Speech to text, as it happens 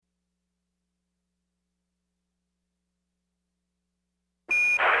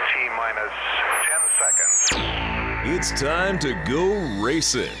minus 10 seconds. It's time to go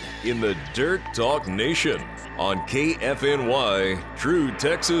racing in the Dirt Talk Nation on KFNY True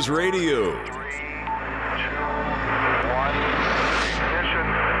Texas Radio. 3, 2, 1, ignition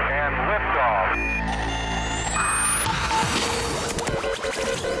and liftoff.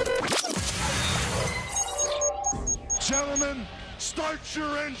 Gentlemen, start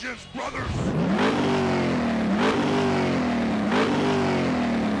your engines, brothers!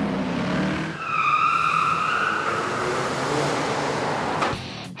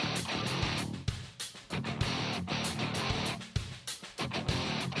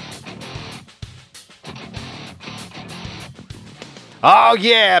 Oh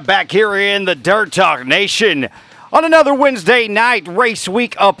yeah, back here in the Dirt Talk Nation on another Wednesday night, race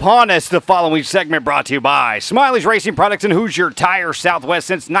week upon us. The following segment brought to you by Smiley's Racing Products and Hoosier Tire Southwest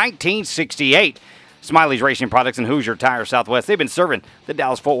since 1968. Smiley's Racing Products and Hoosier Tire Southwest, they've been serving the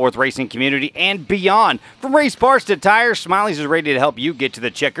Dallas-Fort Worth racing community and beyond. From race parts to tires, Smiley's is ready to help you get to the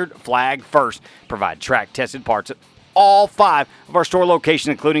checkered flag first. Provide track-tested parts at all 5 of our store locations,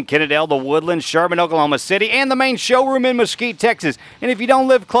 including Kennedale, The Woodlands, Sherman, Oklahoma City, and the main showroom in Mesquite, Texas. And if you don't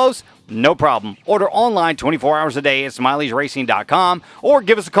live close, no problem. Order online 24 hours a day at Smiley'sRacing.com or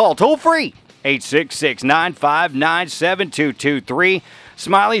give us a call toll-free, 866-959-7223.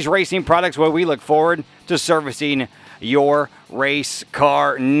 Smiley's Racing Products, where we look forward to servicing your race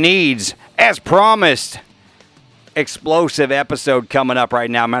car needs. As promised, explosive episode coming up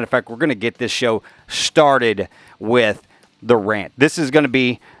right now. Matter of fact, we're going to get this show started with the rant. This is going to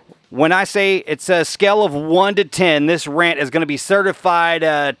be, when I say it's a scale of 1 to 10, this rant is going to be certified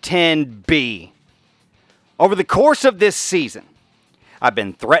 10B. Over the course of this season, I've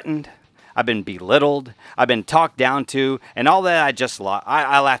been threatened, I've been belittled, I've been talked down to, and all that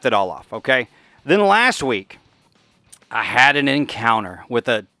I laughed it all off, okay? Then last week, I had an encounter with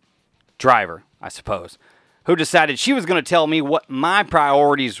a driver, I suppose, who decided she was going to tell me what my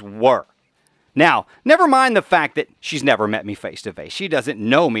priorities were. Now, never mind the fact that she's never met me face to face. She doesn't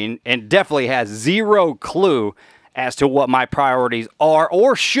know me and definitely has zero clue as to what my priorities are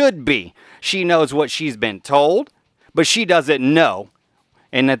or should be. She knows what she's been told, but she doesn't know.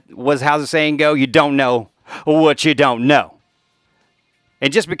 And that was, how's the saying go? You don't know what you don't know.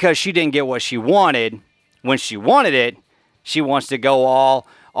 And just because she didn't get what she wanted when she wanted it, she wants to go all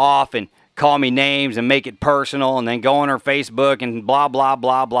off and call me names and make it personal and then go on her Facebook and blah, blah,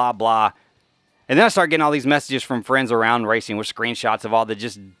 blah, blah, blah. And then I start getting all these messages from friends around racing with screenshots of all the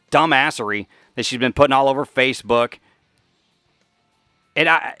just dumbassery that she's been putting all over Facebook. And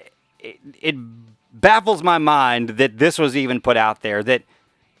it baffles my mind that this was even put out there, that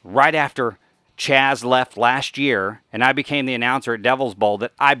right after Chaz left last year and I became the announcer at Devil's Bowl,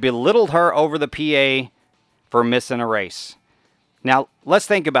 that I belittled her over the PA for missing a race. Now, let's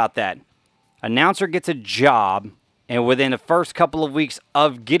think about that. Announcer gets a job, and within the first couple of weeks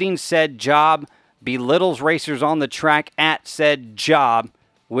of getting said job, belittles racers on the track at said job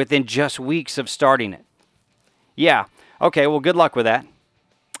within just weeks of starting it. Yeah, okay, well, good luck with that,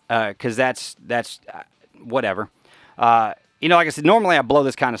 because that's whatever. Like I said, normally I blow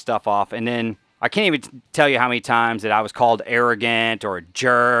this kind of stuff off, and then I can't even tell you how many times that I was called arrogant or a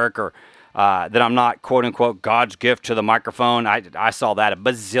jerk or that I'm not, quote-unquote, God's gift to the microphone. I saw that a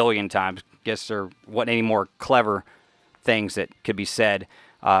bazillion times. Guess there wasn't any more clever things that could be said.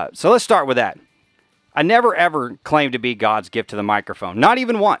 So let's start with that. I never, ever claimed to be God's gift to the microphone. Not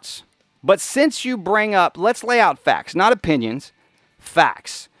even once. But since you bring up, let's lay out facts, not opinions,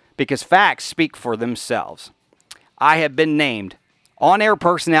 facts. Because facts speak for themselves. I have been named On-Air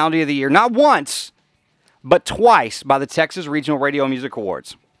Personality of the Year, not once, but twice by the Texas Regional Radio and Music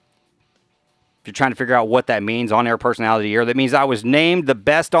Awards. If you're trying to figure out what that means, On-Air Personality of the Year, that means I was named the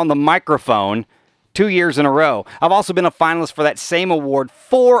best on the microphone 2 years in a row. I've also been a finalist for that same award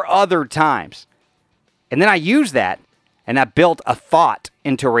 4 other times. And then I used that, and I built a thought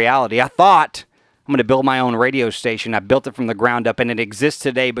into reality. I thought, I'm going to build my own radio station. I built it from the ground up, and it exists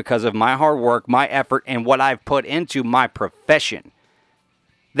today because of my hard work, my effort, and what I've put into my profession.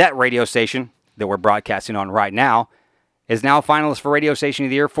 That radio station that we're broadcasting on right now is now a finalist for Radio Station of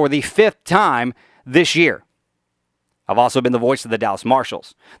the Year for the 5th time this year. I've also been the voice of the Dallas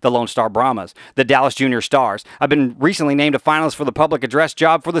Marshals, the Lone Star Brahmas, the Dallas Junior Stars. I've been recently named a finalist for the public address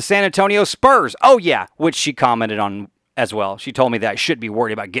job for the San Antonio Spurs. Oh, yeah, which she commented on as well. She told me that I should be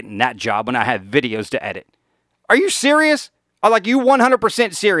worried about getting that job when I have videos to edit. Are you serious? Are you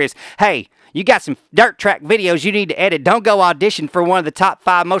 100% serious? Hey, you got some dirt track videos you need to edit. Don't go audition for one of the top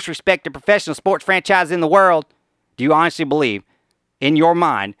 5 most respected professional sports franchises in the world. Do you honestly believe, in your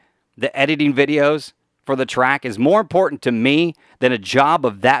mind, that editing videos for the track is more important to me than a job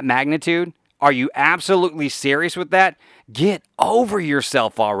of that magnitude? Are you absolutely serious with that? Get over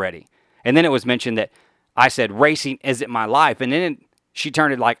yourself already. And then it was mentioned that I said, racing isn't my life. And then she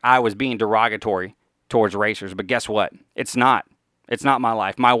turned it like I was being derogatory towards racers. But guess what? It's not. It's not my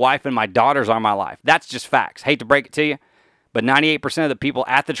life. My wife and my daughters are my life. That's just facts. Hate to break it to you, but 98% of the people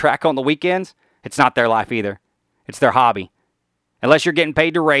at the track on the weekends, it's not their life either. It's their hobby. Unless you're getting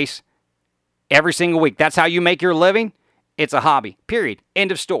paid to race every single week. That's how you make your living. It's a hobby, period.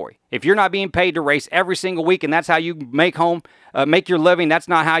 End of story. If you're not being paid to race every single week and that's how you make your living, that's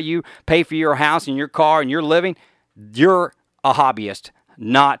not how you pay for your house and your car and your living, you're a hobbyist,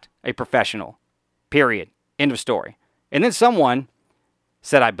 not a professional, period. End of story. And then someone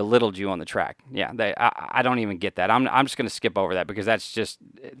said I belittled you on the track. Yeah, I don't even get that. I'm just going to skip over that because that's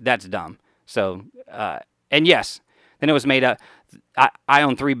dumb. So, and yes, then it was made up. I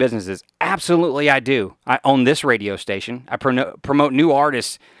own 3 businesses. Absolutely, I do. I own this radio station. I promote new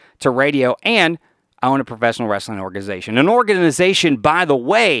artists to radio, and I own a professional wrestling organization. An organization, by the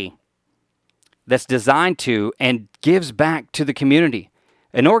way, that's designed to and gives back to the community.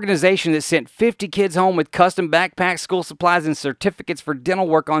 An organization that sent 50 kids home with custom backpacks, school supplies, and certificates for dental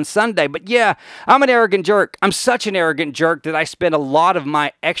work on Sunday. But yeah, I'm an arrogant jerk. I'm such an arrogant jerk that I spend a lot of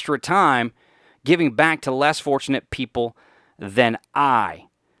my extra time giving back to less fortunate people than I.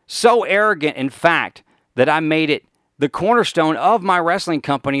 So arrogant, in fact, that I made it the cornerstone of my wrestling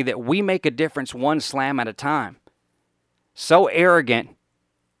company that we make a difference one slam at a time. So arrogant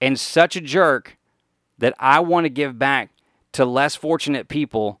and such a jerk that I want to give back to less fortunate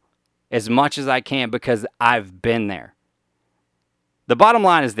people as much as I can because I've been there. The bottom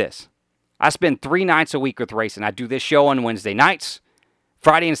line is this. I spend 3 nights a week with racing. I do this show on Wednesday nights,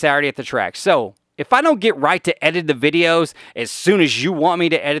 Friday and Saturday at the track. So if I don't get right to edit the videos as soon as you want me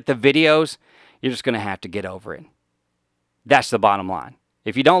to edit the videos, you're just going to have to get over it. That's the bottom line.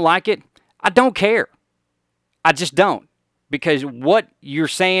 If you don't like it, I don't care. I just don't. Because what you're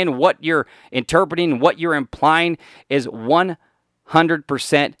saying, what you're interpreting, what you're implying is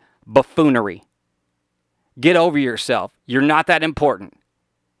 100% buffoonery. Get over yourself. You're not that important.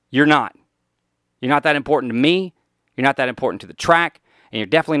 You're not. You're not that important to me. You're not that important to the track. And you're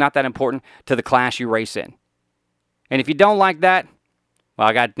definitely not that important to the class you race in. And if you don't like that, well,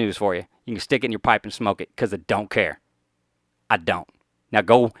 I got news for you. You can stick it in your pipe and smoke it because I don't care. I don't. Now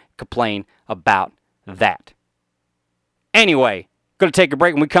go complain about that. Anyway, going to take a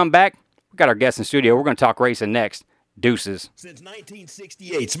break. When we come back, we got our guest in studio. We're going to talk racing next. Deuces. Since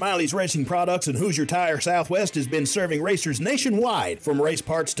 1968, Smiley's Racing Products and Hoosier Tire Southwest has been serving racers nationwide. From race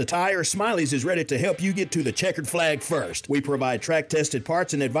parts to tires, Smiley's is ready to help you get to the checkered flag first. We provide track-tested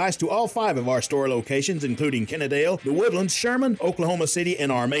parts and advice to all 5 of our store locations, including Kennedale, The Woodlands, Sherman, Oklahoma City,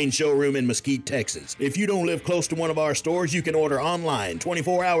 and our main showroom in Mesquite, Texas. If you don't live close to one of our stores, you can order online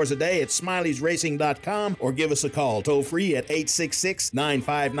 24 hours a day at Smiley'sRacing.com or give us a call toll-free at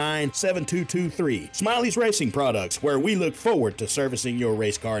 866-959-7223. Smiley's Racing Products, where we look forward to servicing your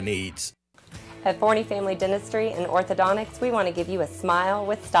race car needs. At Forney Family Dentistry and Orthodontics, we want to give you a smile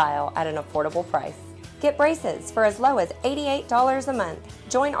with style at an affordable price. Get braces for as low as $88 a month.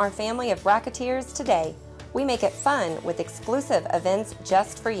 Join our family of racketeers today. We make it fun with exclusive events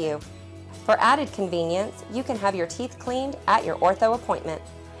just for you. For added convenience, you can have your teeth cleaned at your ortho appointment.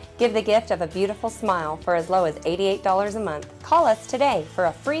 Give the gift of a beautiful smile for as low as $88 a month. Call us today for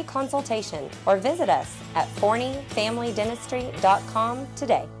a free consultation or visit us at ForneyFamilyDentistry.com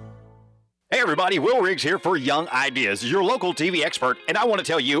today. Hey everybody, Will Riggs here for Young Ideas, your local TV expert, and I want to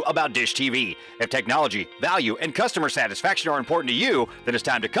tell you about Dish TV. If technology, value, and customer satisfaction are important to you, then it's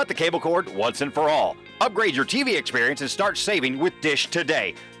time to cut the cable cord once and for all. Upgrade your TV experience and start saving with Dish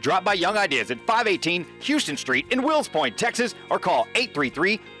today. Drop by Young Ideas at 518 Houston Street in Wills Point, Texas, or call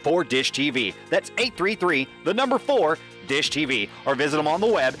 833-4DISH-TV. That's 833-4 Dish TV, or visit them on the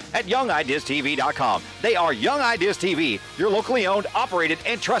web at youngideastv.com. They are Young Ideas TV, your locally owned, operated,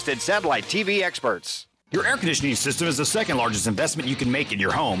 and trusted satellite TV experts. Your air conditioning system is the second largest investment you can make in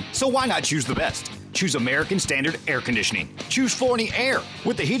your home, so why not choose the best? Choose American Standard Air Conditioning. Choose Forney Air.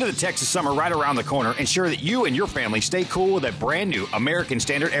 With the heat of the Texas summer right around the corner, ensure that you and your family stay cool with a brand new American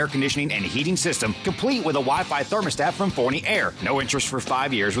Standard Air Conditioning and heating system, complete with a Wi-Fi thermostat from Forney Air. No interest for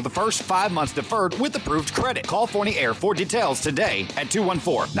 5 years with the first 5 months deferred with approved credit. Call Forney Air for details today at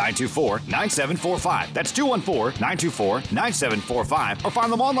 214-924-9745. That's 214-924-9745, or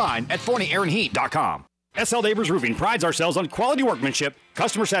find them online at ForneyAirandHeat.com. SL Neighbors Roofing prides ourselves on quality workmanship,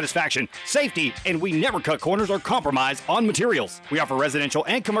 customer satisfaction, safety, and we never cut corners or compromise on materials. We offer residential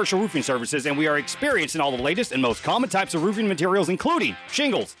and commercial roofing services, and we are experienced in all the latest and most common types of roofing materials, including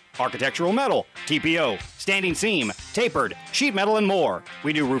shingles, architectural metal, TPO, standing seam, tapered, sheet metal, and more.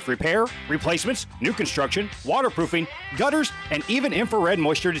 We do roof repair, replacements, new construction, waterproofing, gutters, and even infrared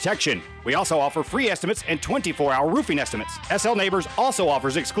moisture detection. We also offer free estimates and 24-hour roofing estimates. SL Neighbors also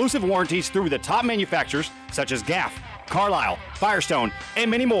offers exclusive warranties through the top manufacturers such as GAF, Carlisle, Firestone,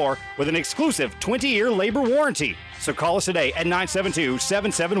 and many more with an exclusive 20-year labor warranty. So call us today at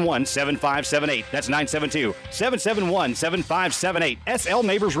 972-771-7578. That's 972-771-7578. SL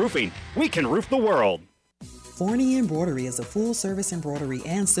Neighbors Roofing. We can roof the world. Forney Embroidery is a full-service embroidery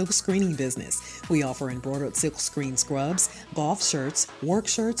and silk screening business. We offer embroidered silk screen scrubs, golf shirts, work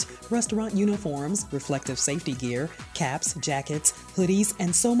shirts, restaurant uniforms, reflective safety gear, caps, jackets, hoodies,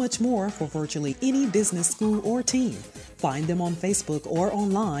 and so much more for virtually any business, school, or team. Find them on Facebook or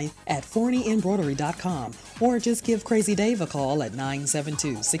online at forneyembroidery.com, or just give Crazy Dave a call at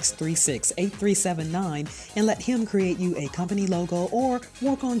 972-636-8379 and let him create you a company logo or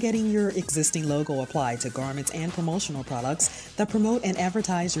work on getting your existing logo applied to garments and promotional products that promote and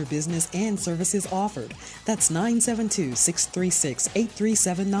advertise your business and services offered. That's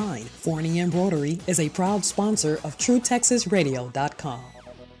 972-636-8379. Forney Embroidery is a proud sponsor of TrueTexasRadio.com.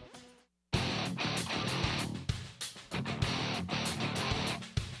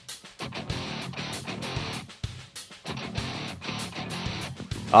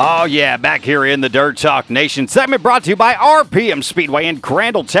 Oh, yeah, back here in the Dirt Talk Nation segment brought to you by RPM Speedway in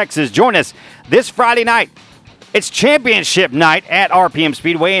Crandall, Texas. Join us this Friday night. It's championship night at RPM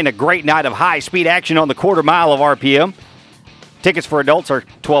Speedway and a great night of high-speed action on the quarter mile of RPM. Tickets for adults are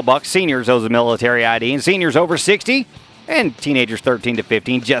 $12. Seniors owes a military ID, and seniors over 60 and teenagers 13 to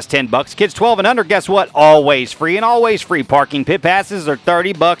 15, just $10. Kids 12 and under, guess what? Always free, and always free parking. Pit passes are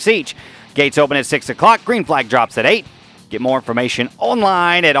 $30 each. Gates open at 6 o'clock. Green flag drops at 8. Get more information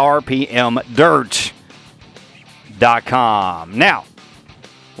online at rpmdirt.com. Now,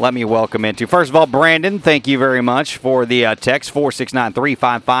 let me welcome into, first of all, Brandon. Thank you very much for the text.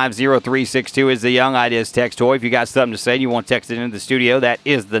 469-355-0362 is the Young Ideas text toy. If you got something to say and you want to text it into the studio, that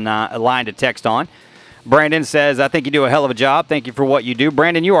is the line to text on. Brandon says, I think you do a hell of a job. Thank you for what you do.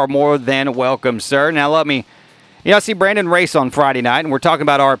 Brandon, you are more than welcome, sir. Now, let me, I see Brandon race on Friday night, and we're talking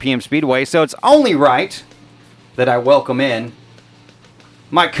about RPM Speedway, so it's only right that I welcome in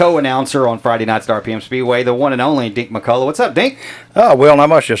my co-announcer on Friday nights at RPM Speedway, the one and only Dink McCullough. What's up, Dink? Oh, well, not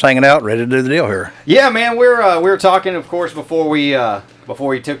much. Just hanging out, ready to do the deal here. Yeah, man. We were talking, of course, before we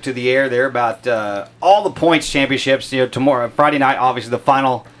took to the air there about all the points championships. Tomorrow, Friday night, obviously the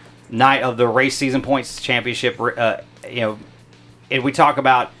final night of the race season points championship. And we talk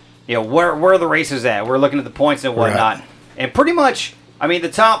about where are the races at. We're looking at the points and whatnot, right. And pretty much,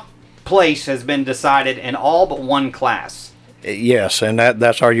 the top place has been decided in all but one class. Yes, and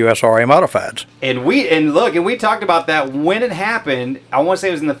that's our USRA modifieds. And we talked about that when it happened. I want to say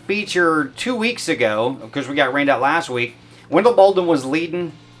it was in the feature 2 weeks ago, because we got rained out last week. Wendell Bolden was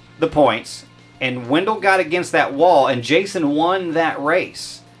leading the points, and Wendell got against that wall, and Jason won that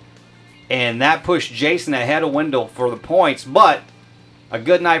race. And that pushed Jason ahead of Wendell for the points, but a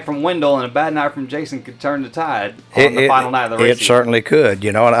good night from Wendell and a bad night from Jason could turn the tide on the final night of the race. It certainly could,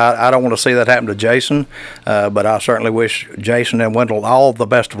 and I don't want to see that happen to Jason, but I certainly wish Jason and Wendell all the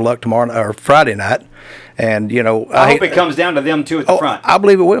best of luck tomorrow or Friday night. And I hope it comes down to them two at the front. I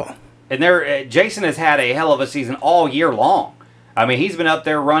believe it will. And Jason has had a hell of a season all year long. He's been up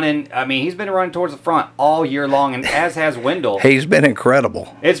there running. He's been running towards the front all year long, and as has Wendell. He's been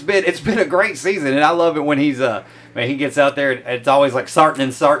incredible. It's been a great season, and I love it when he gets out there. It's always like Sarton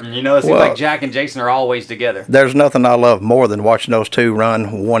and Sarton. It seems like Jack and Jason are always together. There's nothing I love more than watching those two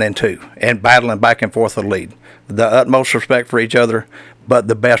run 1 and 2 and battling back and forth for the lead. The utmost respect for each other, but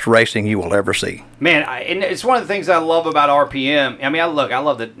the best racing you will ever see. Man, and it's one of the things I love about RPM. I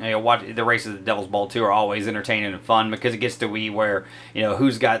love that watch the races at Devil's Bowl too are always entertaining and fun because it gets to be where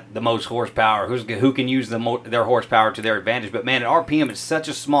who's got the most horsepower, who can use their horsepower to their advantage. But man, at RPM it's such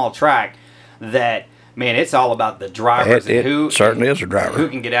a small track that. Man, it's all about the drivers and who certainly is a driver. Who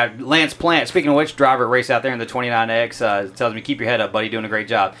can get out. Lance Plant, speaking of which, driver race out there in the 29X, tells me, keep your head up, buddy, doing a great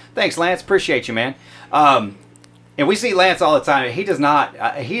job. Thanks, Lance. Appreciate you, man. And we see Lance all the time. He is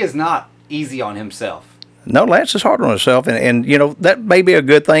not easy on himself. No, Lance is hard on himself, and that may be a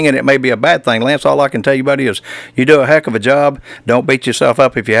good thing and it may be a bad thing. Lance, all I can tell you, buddy, is you do a heck of a job. Don't beat yourself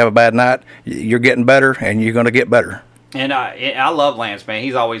up if you have a bad night. You're getting better, and you're going to get better. And I love Lance, man.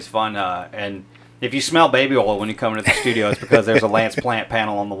 He's always fun, and if you smell baby oil when you come into the studio, it's because there's a Lance Plant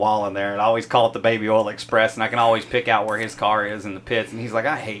panel on the wall in there. And I always call it the Baby Oil Express, and I can always pick out where his car is in the pits. And he's like,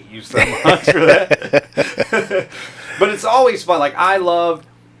 I hate you so much for that. But it's always fun. I love,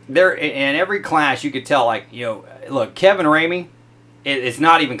 in every class you could tell, look, Kevin Ramey, it's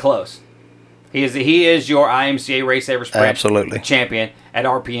not even close. He is your IMCA Race Saver Sprint Absolutely. champion at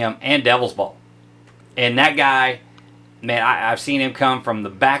RPM and Devil's Bowl. And that guy, man, I've seen him come from the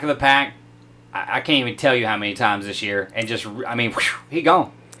back of the pack. I can't even tell you how many times this year, and just, I mean, whew, he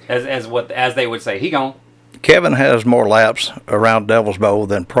gone, as they would say, he gone. Kevin has more laps around Devil's Bowl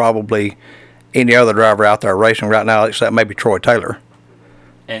than probably any other driver out there racing right now, except maybe Troy Taylor.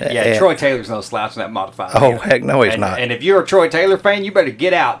 And yeah, Troy Taylor's no slouch in that modified. Oh, heck no, he's not. And if you're a Troy Taylor fan, you better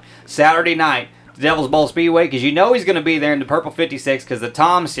get out Saturday night to Devil's Bowl Speedway, because you know he's going to be there in the Purple 56, because the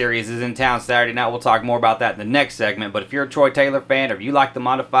Tom Series is in town Saturday night. We'll talk more about that in the next segment. But if you're a Troy Taylor fan, or if you like the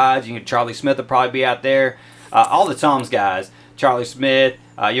modifieds, Charlie Smith will probably be out there. All the Tom's guys, Charlie Smith,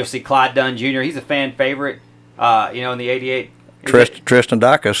 you'll see Clyde Dunn Jr. He's a fan favorite, in the 88. Tristan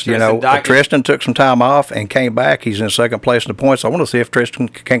Dacus, Tristan took some time off and came back. He's in second place in the points. I want to see if Tristan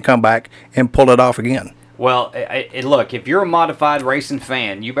can come back and pull it off again. Well, look, if you're a modified racing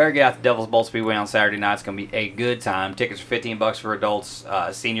fan, you better get out to Devil's Bowl Speedway on Saturday night. It's going to be a good time. Tickets are $15 for adults,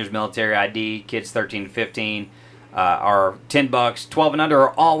 seniors, military ID, kids 13 to 15 are $10. 12 and under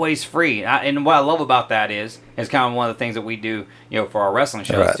are always free. And what I love about that is kind of one of the things that we do, for our wrestling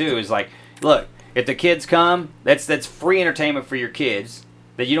shows too. Is like, look, if the kids come, that's free entertainment for your kids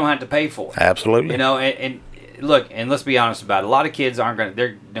that you don't have to pay for. Absolutely. And look, and let's be honest about it. A lot of kids aren't going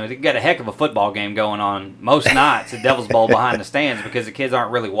to. They got a heck of a football game going on most nights at Devil's Bowl behind the stands, because the kids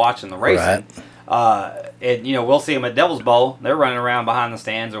aren't really watching the racing. Right. And we'll see them at Devil's Bowl. They're running around behind the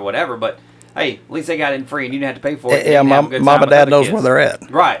stands or whatever. But hey, at least they got it in free, and you didn't have to pay for it. Yeah, mom and dad knows where they're at.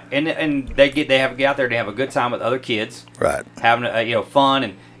 Right, and they have to get out there to have a good time with other kids. Right. Having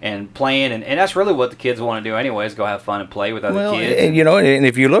fun and playing, and that's really what the kids want to do anyways, go have fun and play with other kids. And, and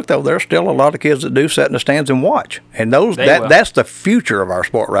if you look, though, there's still a lot of kids that do sit in the stands and watch. And that's the future of our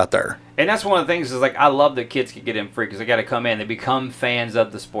sport right there. And that's one of the things is, like, I love that kids can get in free, because they got to come in. They become fans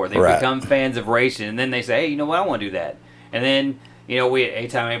of the sport. They become fans of racing, and then they say, hey, you know what, I want to do that. And then,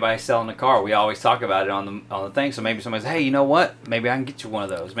 anytime anybody's selling a car, we always talk about it on the thing. So maybe somebody says, hey, you know what? Maybe I can get you one of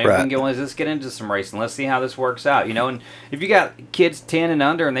those. Maybe we can get one of those. Let's get into some racing. Let's see how this works out. And if you got kids 10 and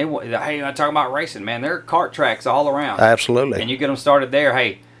under, and hey, I'm talking about racing, man, there are kart tracks all around. Absolutely. And you get them started there.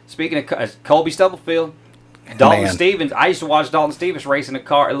 Hey, speaking of Colby Stubblefield, Dalton Stevens. I used to watch Dalton Stevens racing a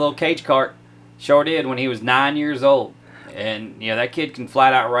little cage kart. Sure did, when he was 9 years old. And, that kid can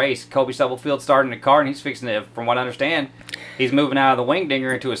flat out race. Colby Stubblefield started in a car, and he's fixing to, from what I understand, he's moving out of the wing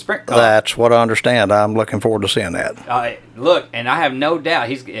dinger into a sprint car. That's what I understand. I'm looking forward to seeing that. Look, and I have no doubt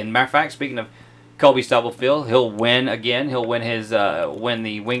matter of fact, speaking of Colby Stubblefield, he'll win again. He'll win win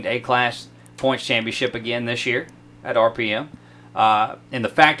the Winged A-Class Points Championship again this year at RPM. In the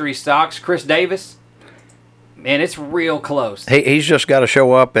factory stocks, Chris Davis, man, it's real close. He's just got to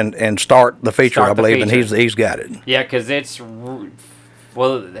show up and start the feature, I believe, and he's got it. Yeah, because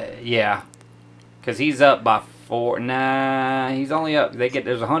because he's up by 4. Nah, he's only up.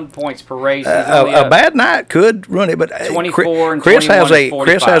 There's 100 points per race. A bad night could ruin it, but 24 and Chris 21 is 45.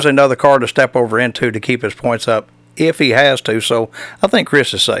 Chris has another car to step over into to keep his points up if he has to. So I think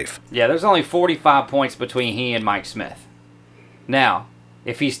Chris is safe. Yeah, there's only 45 points between he and Mike Smith. Now,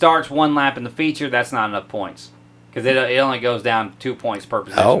 if he starts one lap in the feature, that's not enough points, because it only goes down 2 points per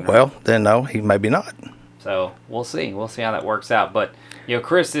position. Oh, well, then no, he maybe not. So we'll see. We'll see how that works out. But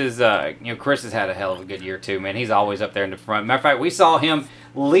Chris has had a hell of a good year too, man. He's always up there in the front. Matter of fact, we saw him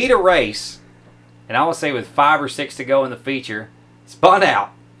lead a race, and I would say with 5 or 6 to go in the feature, spun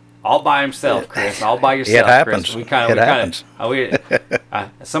out all by himself, Chris. All by yourself, it happens. Chris. It happens.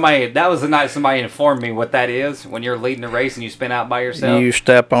 That was the night somebody informed me what that is when you're leading a race and you spin out by yourself. You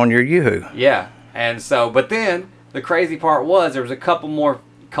step on your yoo-hoo. Yeah, and so, but then the crazy part was there was a couple more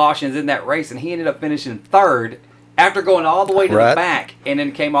cautions in that race, and he ended up finishing third after going all the way to the back, and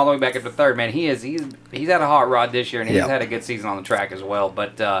then came all the way back up to third. Man, he's had a hot rod this year, and he's had a good season on the track as well.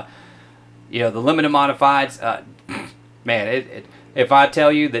 But the limited modifieds, man, if I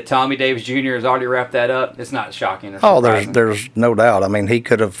tell you that Tommy Davis Jr. has already wrapped that up, it's not shocking. There's no doubt. I mean, he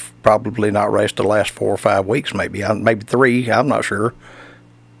could have probably not raced the last 4 or 5 weeks, maybe 3. I'm not sure.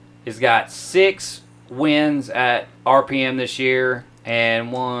 He's got 6 wins at RPM this year,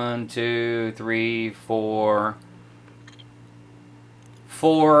 and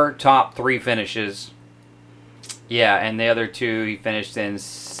 4 top 3 finishes. Yeah, and the other 2 he finished in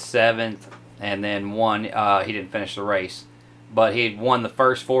 7th, and then 1 he didn't finish the race. But he won the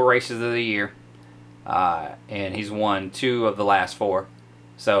first 4 races of the year, and he's won 2 of the last 4.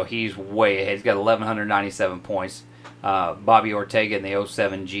 So he's way ahead. He's got 1,197 points. Bobby Ortega in the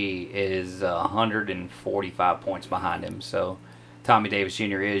 07G is 145 points behind him. So Tommy Davis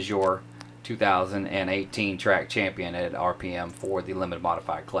Jr. is your 2018 track champion at RPM for the limited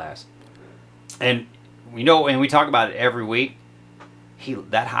modified class. And and we talk about it every week.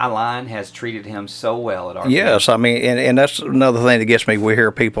 That high line has treated him so well at RPM. Yes, I mean, and that's another thing that gets me. We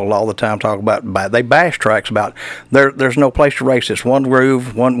hear people all the time talk about, they bash tracks about there's no place to race. It's one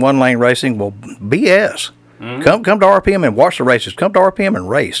groove, one lane racing. Well, BS. Mm-hmm. Come to RPM and watch the races. Come to RPM and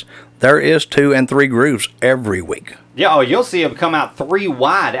race. There is 2 and 3 grooves every week. Yeah, you'll see him come out 3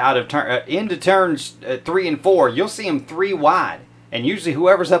 wide out of into turns 3 and 4. You'll see him 3 wide, and usually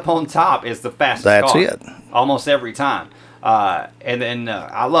whoever's up on top is the fastest car. That's it. Almost every time. And then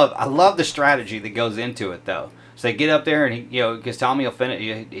I love the strategy that goes into it, though. So they get up there, and because Tommy will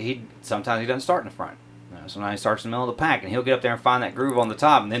finish. Sometimes he doesn't start in the front. Sometimes he starts in the middle of the pack, and he'll get up there and find that groove on the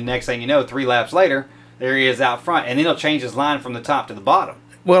top. And then next thing you know, 3 laps later, there he is out front, and then he'll change his line from the top to the bottom.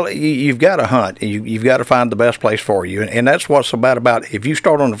 Well, you've got to hunt. You've got to find the best place for you, and that's what's so bad about it. If you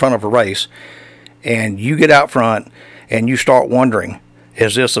start on the front of a race, and you get out front, and you start wondering,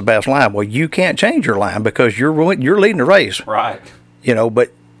 is this the best line? Well, you can't change your line because you're leading the race. Right.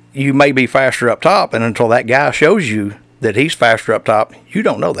 But you may be faster up top, and until that guy shows you that he's faster up top, you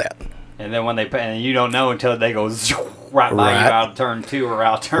don't know that. And then and you don't know until they go right by you out of turn 2 or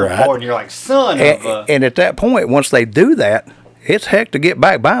out of turn 4, and you're like, And at that point, once they do that, it's heck to get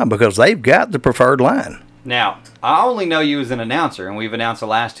back by them because they've got the preferred line. Now, I only know you as an announcer, and we've announced the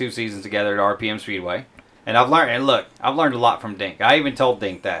last 2 seasons together at RPM Speedway. And I've learned a lot from Dink. I even told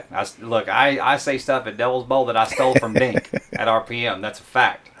Dink that. I say stuff at Devil's Bowl that I stole from Dink at RPM. That's a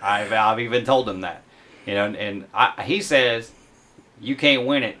fact. I've even told him that. He says, you can't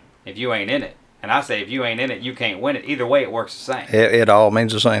win it if you ain't in it. And I say, if you ain't in it, you can't win it. Either way, it works the same. It all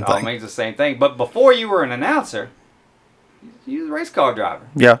means the same thing. It all means the same thing. But before you were an announcer, you was a race car driver.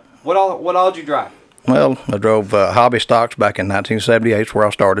 Yeah. What all did you drive? Well, I drove hobby stocks back in 1978, where I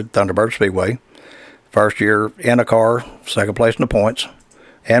started, Thunderbird Speedway. First year in a car, second place in the points,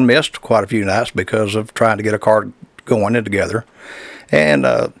 and missed quite a few nights because of trying to get a car going in together. And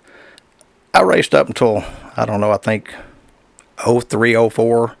I raced up until, I think 03,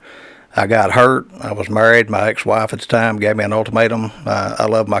 04. I got hurt. I was married. My ex-wife at the time gave me an ultimatum. I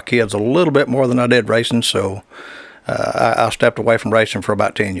love my kids a little bit more than I did racing, so I stepped away from racing for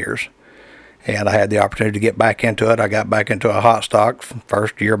about 10 years. And I had the opportunity to get back into it. I got back into a hot stock.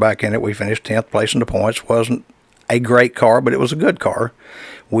 First year back in it, we finished 10th place in the points. Wasn't a great car, but it was a good car.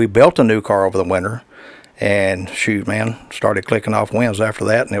 We built a new car over the winter, and shoot, man, started clicking off wins after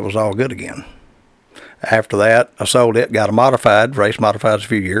that, and it was all good again. After that, I sold it, got a modified, raced modifieds a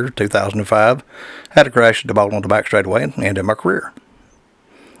few years, 2005. Had a crash at the bolt on the back straightaway and ended my career.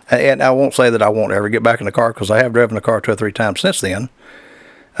 And I won't say that I won't ever get back in the car, because I have driven the car 2 or 3 times since then.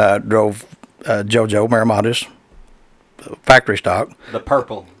 Drove JoJo Miramontes factory stock. The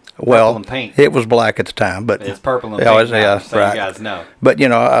purple. Well, and paint. It was black at the time, but it's purple and paint. Yeah, so right. You guys know. But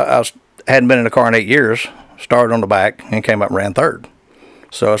I hadn't been in a car in 8 years. Started on the back and came up and ran third.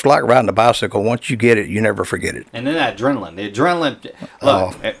 So it's like riding a bicycle. Once you get it, you never forget it. And then that adrenaline.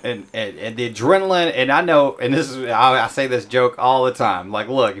 Look, and the adrenaline. And I know, and this is I say this joke all the time. Like,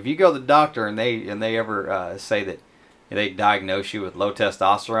 look, if you go to the doctor and they ever say that they diagnose you with low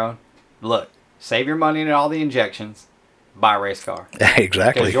testosterone, look, save your money and all the injections, buy a race car.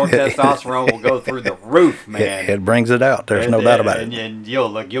 Exactly. Because your testosterone will go through the roof, man. It brings it out. There's no doubt about it. And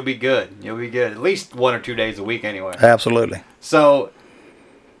you'll be good. You'll be good. At least 1 or 2 days a week anyway. Absolutely. So,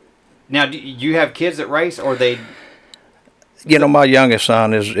 now, do you have kids that race, or they... my youngest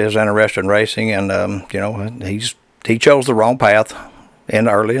son is interested in racing, and, he chose the wrong path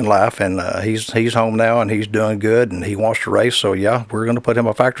early in life, and he's home now, and he's doing good, and he wants to race. So yeah, we're going to put him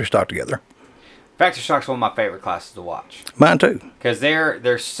a factory stock together. Factory stock's one of my favorite classes to watch. Mine too. Because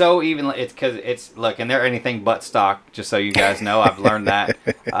they're so evenly. It's because and they're anything but stock. Just so you guys know, I've learned that.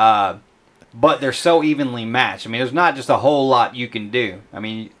 But they're so evenly matched. I mean, there's not just a whole lot you can do. I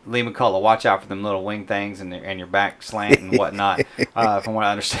mean, Lee McCullough, watch out for them little wing things and your back slant and whatnot, from what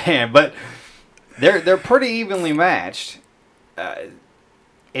I understand. But they're pretty evenly matched. But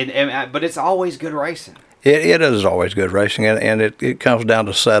it's always good racing. It is always good racing, and it comes down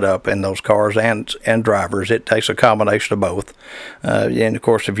to setup in those cars and drivers. It takes a combination of both. And, of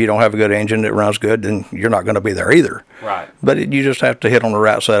course, if you don't have a good engine that runs good, then you're not going to be there either. Right. But you just have to hit on the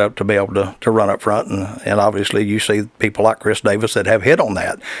right setup to be able to run up front. And obviously you see people like Chris Davis that have hit on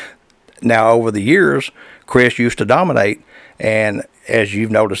that. Now, over the years, Chris used to dominate, and as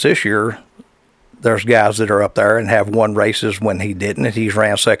you've noticed this year, there's guys that are up there and have won races when he didn't, and he's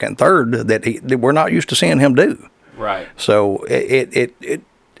ran second and third that we're not used to seeing him do. Right. So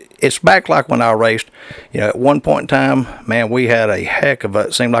it's back like when I raced. At one point in time, man, we had a heck of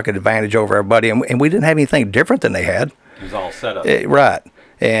it seemed like an advantage over everybody, and we didn't have anything different than they had. It was all set up. Right.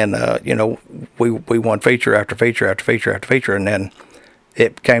 And, we won feature after feature after feature after feature, and then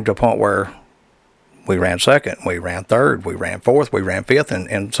it came to a point where we ran second, we ran third, we ran fourth, we ran fifth,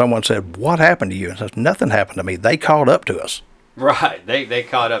 and someone said, "What happened to you?" And I said, "Nothing happened to me. They caught up to us." Right. They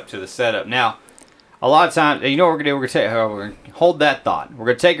caught up to the setup. Now, a lot of times, you know what we're going to do? We're going to hold that thought. We're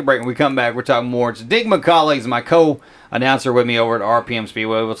going to take a break. When we come back, we're talking more. It's Dig McCauley. He's my co-announcer with me over at RPM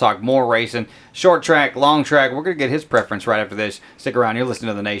Speedway. We'll talk more racing, short track, long track. We're going to get his preference right after this. Stick around. You're listening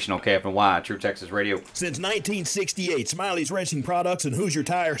to the Nation on KFNY, True Texas Radio. Since 1968, Smiley's Racing Products and Hoosier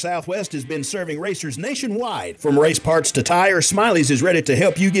Tire Southwest has been serving racers nationwide. From race parts to tires, Smiley's is ready to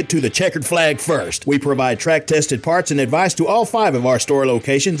help you get to the checkered flag first. We provide track-tested parts and advice to all 5 of our store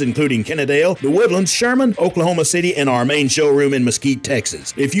locations, including Kennedale, The Woodlands, Sherman, Oklahoma City, and our main showroom in Mesquite,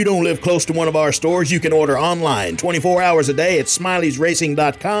 Texas. If you don't live close to one of our stores, you can order online 24 hours a day at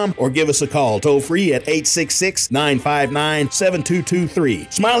Smiley'sRacing.com or give us a call toll-free at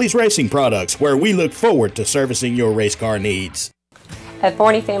 866-959-7223. Smiley's Racing Products, where we look forward to servicing your race car needs. At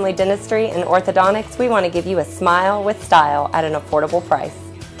Forney Family Dentistry and Orthodontics, we want to give you a smile with style at an affordable price.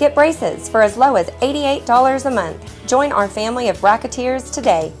 Get braces for as low as $88 a month. Join our family of racketeers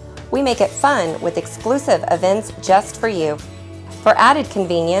today. We make it fun with exclusive events just for you. For added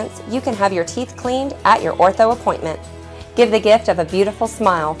convenience, you can have your teeth cleaned at your ortho appointment. Give the gift of a beautiful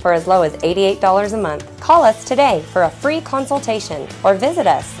smile for as low as $88 a month. Call us today for a free consultation or visit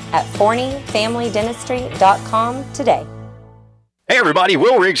us at ForneyFamilyDentistry.com today. Hey everybody,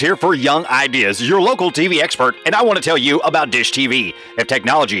 Will Riggs here for Young Ideas, your local TV expert, and I want to tell you about Dish TV. If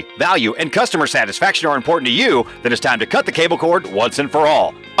technology, value, and customer satisfaction are important to you, then it's time to cut the cable cord once and for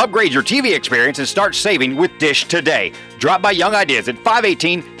all. Upgrade your TV experience and start saving with Dish today. Drop by Young Ideas at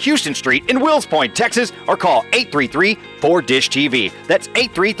 518 Houston Street in Wills Point, Texas, or call 833-4DISH-TV. That's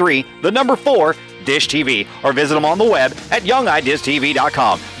 833-4 Dish TV, or visit them on the web at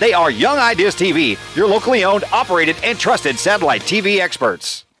youngideastv.com. They are Young Ideas TV, your locally owned, operated, and trusted satellite TV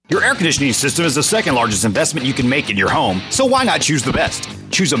experts. Your air conditioning system is the second largest investment you can make in your home, so why not choose the best?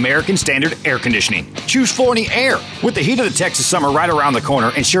 Choose American Standard Air Conditioning. Choose Forney Air. With the heat of the Texas summer right around the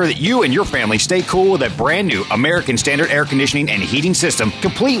corner, ensure that you and your family stay cool with a brand new American Standard Air Conditioning and heating system,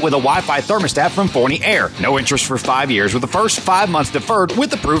 complete with a Wi-Fi thermostat from Forney Air. No interest for 5 years with the first 5 months deferred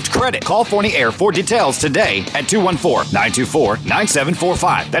with approved credit. Call Forney Air for details today at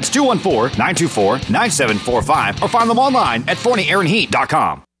 214-924-9745. That's 214-924-9745, or find them online at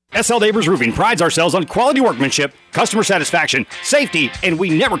ForneyAirandHeat.com. SL Neighbors Roofing prides ourselves on quality workmanship, customer satisfaction, safety, and we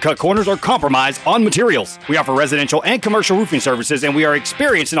never cut corners or compromise on materials. We offer residential and commercial roofing services, and we are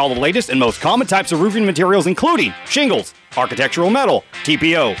experienced in all the latest and most common types of roofing materials, including shingles, architectural metal,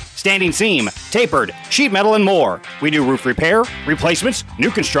 TPO, standing seam, tapered, sheet metal, and more. We do roof repair, replacements,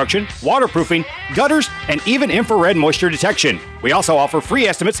 new construction, waterproofing, gutters, and even infrared moisture detection. We also offer free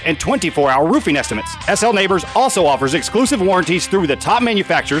estimates and 24-hour roofing estimates. SL Neighbors also offers exclusive warranties through the top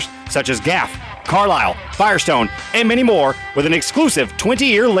manufacturers such as GAF, Carlisle, Firestone, and many more with an exclusive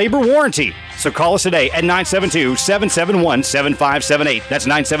 20-year labor warranty. So call us today at 972-771-7578. That's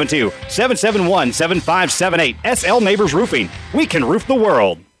 972-771-7578. SL Neighbors Roofing. We can roof the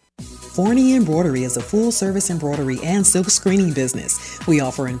world. Forney Embroidery is a full-service embroidery and silk screening business. We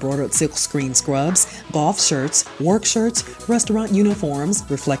offer embroidered silk screen scrubs, golf shirts, work shirts, restaurant uniforms,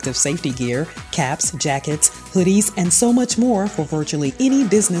 reflective safety gear, caps, jackets, hoodies, and so much more for virtually any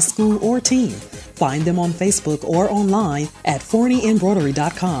business, school, or team. Find them on Facebook or online at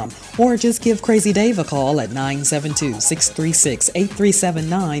ForneyEmbroidery.com, or just give Crazy Dave a call at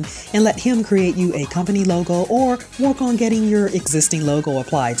 972-636-8379 and let him create you a company logo or work on getting your existing logo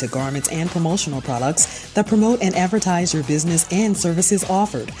applied to garments and promotional products that promote and advertise your business and services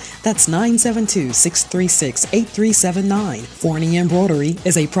offered. That's 972-636-8379. Forney Embroidery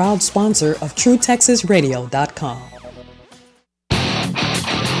is a proud sponsor of TrueTexasRadio.com.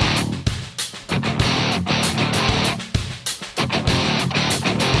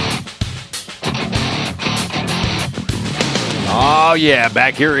 Oh, yeah,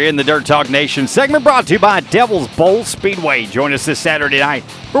 back here in the Dirt Talk Nation segment brought to you by Devil's Bowl Speedway. Join us this Saturday night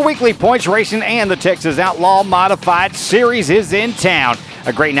for weekly points racing, and the Texas Outlaw Modified Series is in town.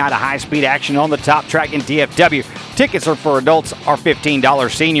 A great night of high-speed action on the top track in DFW. Tickets are for adults are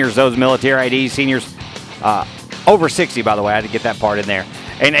 $15. Seniors, those military IDs, seniors over 60, by the way. I had to get that part in there.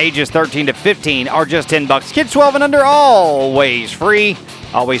 And ages 13 to 15 are just $10. Kids 12 and under, always free.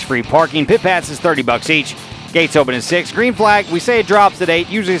 Always free parking. Pit pass is $30 each. Gates open at 6. Green flag, we say it drops at 8.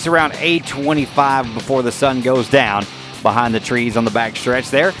 Usually it's around 8:25 before the sun goes down. behind the trees on the back stretch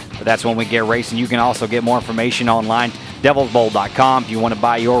there. But that's when we get racing. You can also get more information online, devilsbowl.com. If you want to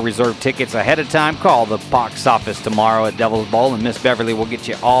buy your reserve tickets ahead of time, call the box office tomorrow at Devil's Bowl, and Miss Beverly will get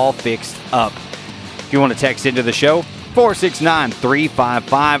you all fixed up. If you want to text into the show,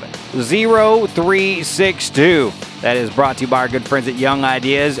 469-355-0362. That is brought to you by our good friends at Young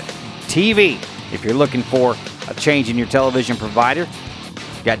Ideas TV. If you're looking for a change in your television provider,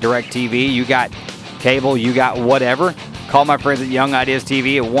 you got DirecTV, you got cable, you got whatever, call my friends at Young Ideas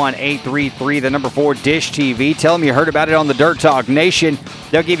TV at 1-833-4 DISH-TV. Tell them you heard about it on the Dirt Talk Nation.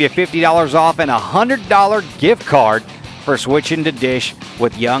 They'll give you $50 off and a $100 gift card for switching to Dish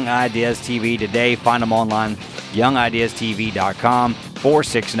with Young Ideas TV today. Find them online, youngideastv.com,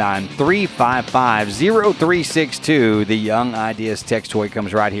 469-355-0362. The Young Ideas text toy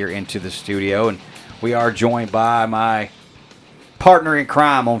comes right here into the studio, and we are joined by my partner in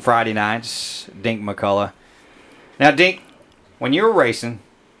crime on Friday nights, Dink McCullough. Now, Dink, when you were racing,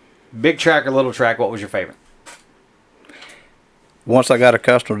 big track or little track, what was your favorite? Once I got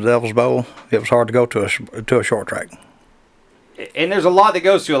accustomed to Devil's Bowl, it was hard to go to a short track. And there's a lot that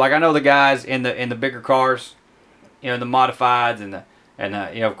goes to it. Like, I know the guys in the bigger cars, the modifieds and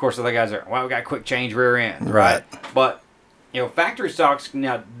of course the other guys are, we got quick change rear end, right? But factory stocks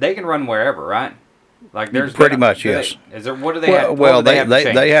now they can run wherever, right? Like there's pretty much yes. What do they have? Well, they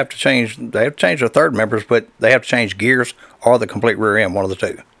have to change. They have to change the third members, but they have to change gears or the complete rear end, one of the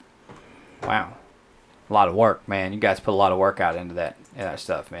two. Wow, a lot of work, man. You guys put a lot of work out into that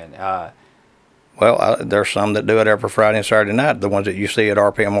stuff, man. There's some that do it every Friday and Saturday night. The ones that you see at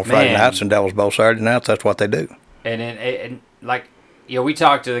RPM on Friday nights and Devil's Bowl Saturday nights, that's what they do. And we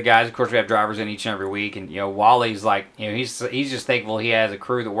talk to the guys. Of course, we have drivers in each and every week, and Wally's like, he's just thankful he has a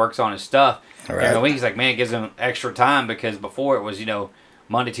crew that works on his stuff. Right. Every week, he's like, man, it gives him extra time because before it was,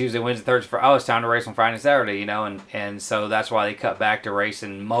 Monday, Tuesday, Wednesday, Thursday, it's time to race on Friday and Saturday, and so that's why they cut back to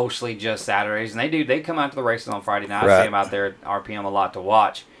racing mostly just Saturdays, and they come out to the races on Friday night. Right. I see them out there at RPM a lot to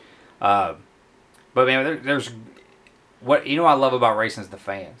watch. But man, there's what I love about racing is the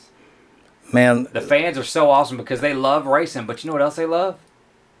fans. Man, the fans are so awesome because they love racing, but you know what else they love?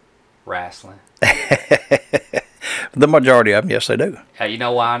 Wrestling. The majority of them, yes, they do. You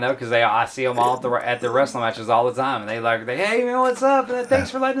know why I know? Because I see them all at the wrestling matches all the time, and they hey man, what's up? And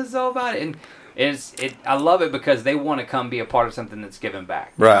thanks for letting us know about it. And I love it because they want to come be a part of something that's giving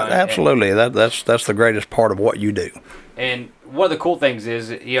back. Right, absolutely. That's the greatest part of what you do. And one of the cool things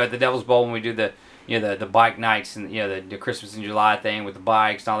is, at the Devil's Bowl when we do the bike nights and the Christmas in July thing with the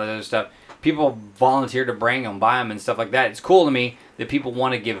bikes and all that other stuff, people volunteer to bring them, buy them, and stuff like that. It's cool to me that people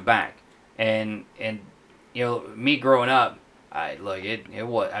want to give back. And me growing up, my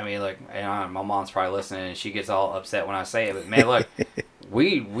mom's probably listening and she gets all upset when I say it. But man, look,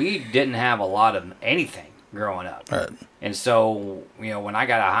 we didn't have a lot of anything growing up. Right. And so, when I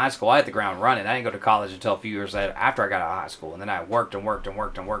got out of high school, I hit the ground running. I didn't go to college until a few years after I got out of high school. And then I worked and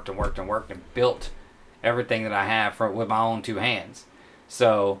built everything that I have with my own two hands.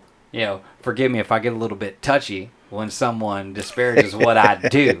 So, forgive me if I get a little bit touchy when someone disparages what I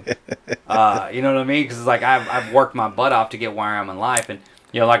do. You know what I mean? Because it's like I've worked my butt off to get where I am in life. And,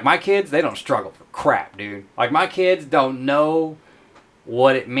 like my kids, they don't struggle for crap, dude. Like my kids don't know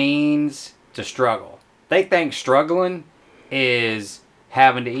what it means to struggle. They think struggling is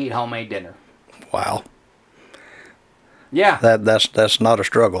having to eat homemade dinner. Wow. Yeah. That's not a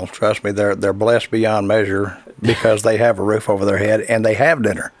struggle. Trust me, they're blessed beyond measure because they have a roof over their head and they have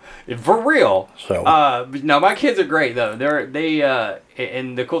dinner. For real. So no, my kids are great though. They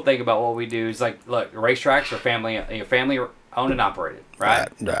and the cool thing about what we do is look, racetracks are family owned and operated, right?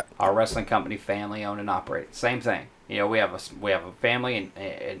 Right. Our wrestling company, family owned and operated. Same thing. We have a family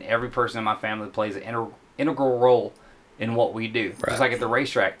and every person in my family plays an integral role in what we do. Right. Just like at the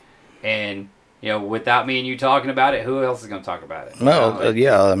racetrack. And without me and you talking about it, who else is going to talk about it? No,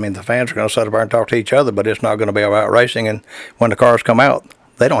 the fans are going to sit up there and talk to each other, but it's not going to be about racing. And when the cars come out,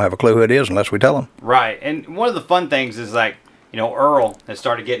 they don't have a clue who it is unless we tell them. Right. And one of the fun things is Earl has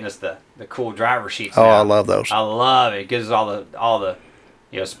started getting us the cool driver sheets Oh, now. I love those. I love it. It gives us all the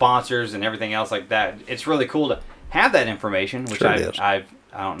sponsors and everything else like that. It's really cool to have that information, which Sure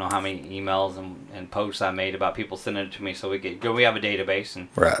I don't know how many emails and posts I made about people sending it to me. So we have a database, and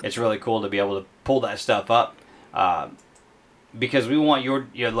right. It's really cool to be able to pull that stuff up because we want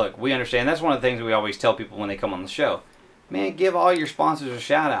look. We understand that's one of the things that we always tell people when they come on the show. Man, give all your sponsors a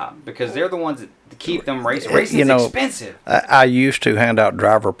shout out because they're the ones that keep them racing. Racing's expensive. I used to hand out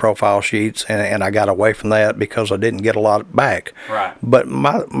driver profile sheets, and I got away from that because I didn't get a lot back. Right. But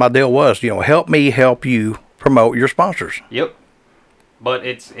my deal was, help me help you promote your sponsors. Yep. but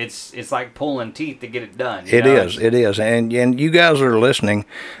it's like pulling teeth to get it done. It is, and you guys are listening.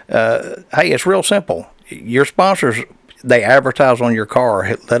 Hey, it's real simple. Your sponsors, they advertise on your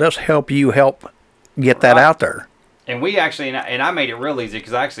car. Let us help you help get that out there. And we actually, and I made it real easy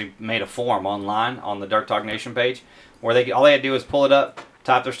because I actually made a form online on the Dirt Talk Nation page where all they had to do was pull it up,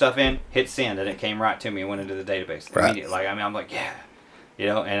 type their stuff in, hit send, and it came right to me and went into the database immediately. Like, I mean, I'm like, yeah. You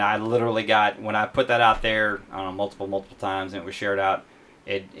know, and I literally got, when I put that out there, I don't know, multiple times, and it was shared out,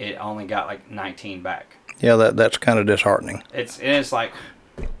 it only got like 19 back. Yeah, that's kind of disheartening. It's like,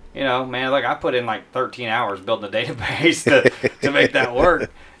 you know, man, like I put in like 13 hours building a database to make that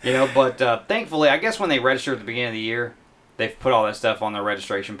work. You know, but thankfully, I guess when they register at the beginning of the year, they've put all that stuff on their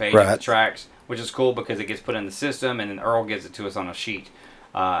registration page and the tracks, which is cool because it gets put in the system, and then Earl gives it to us on a sheet.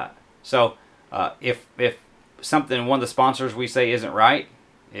 So if something, one of the sponsors we say isn't right,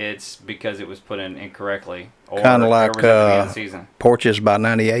 it's because it was put in incorrectly. Kind of like Porches by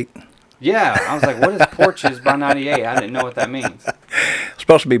 98. Yeah, I was like, what is Porches by 98? I didn't know what that means. It's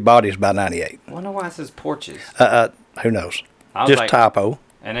supposed to be Bodies by 98. I wonder why it says Porches. Who knows? Just like, typo.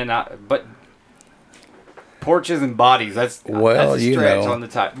 And then but Porches and Bodies, that's a stretch on the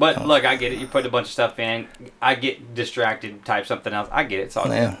type. But look, I get it. You put a bunch of stuff in. I get distracted, type something else. I get it. It's all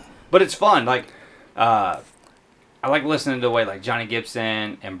good. But it's fun. Like, I like listening to the way like Johnny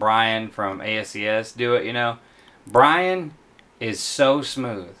Gibson and Brian from ASCS do it, you know. Brian is so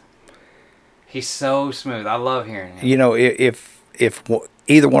smooth. He's so smooth. I love hearing him. You know, if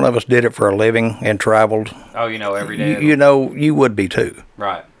either one of us did it for a living and traveled, every day, you would be too.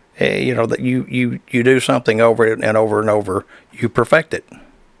 Right. You know that you do something over it and over and over, you perfect it,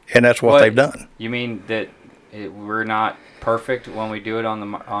 and that's what they've done. You mean that we're not perfect when we do it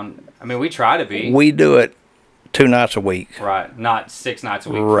on? I mean, we try to be. We do it 2 nights a week. Right. Not 6 nights a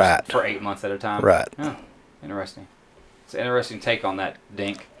week. Right. For 8 months at a time. Right. Oh, interesting. It's an interesting take on that,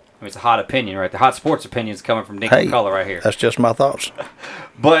 Dink. I mean, it's a hot opinion, right? The hot sports opinion is coming from Dink McCullough right here. That's just my thoughts.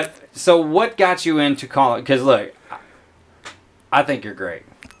 But, so what got you into calling? Because, look, I think you're great.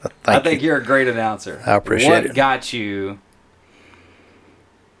 I think you're a great announcer. I appreciate it. What got you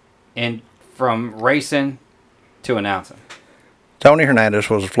in from racing to announcing? Tony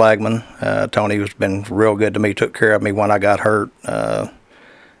Hernandez was a flagman. Tony has been real good to me, took care of me when I got hurt.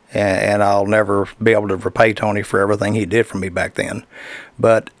 And I'll never be able to repay Tony for everything he did for me back then.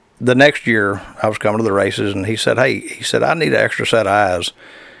 But the next year, I was coming to the races, and he said, I need an extra set of eyes.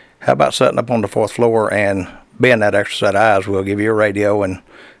 How about setting up on the 4th floor and being that extra set of eyes? We'll give you a radio, and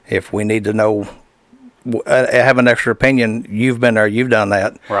if we need to know, have an extra opinion, you've been there, you've done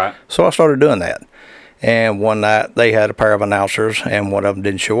that. Right. So I started doing that. And one night, they had a pair of announcers, and one of them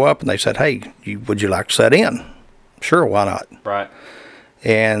didn't show up, and they said, hey, would you like to set in? Sure, why not? Right.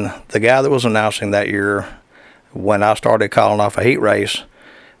 And the guy that was announcing that year, when I started calling off a heat race,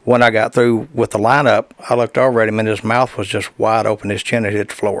 when I got through with the lineup, I looked over at him and his mouth was just wide open. His chin had hit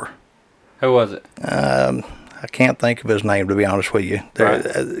the floor. Who was it? I can't think of his name, to be honest with you. Right.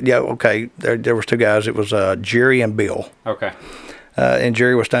 There was 2 guys. It was Jerry and Bill. Okay. And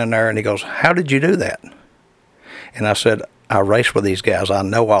Jerry was standing there, and he goes, how did you do that? And I said, I race with these guys. I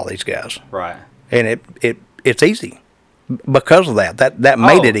know all these guys. Right. And it's easy. Because of that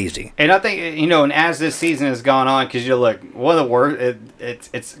made it easy. And I think, and as this season has gone on, because look, one of the worst,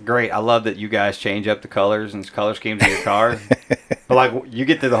 it's great. I love that you guys change up the colors and color schemes of your car. But like, you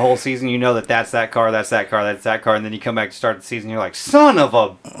get through the whole season, you know that's that car, that's that car, that's that car, and then you come back to start the season, you're like, son of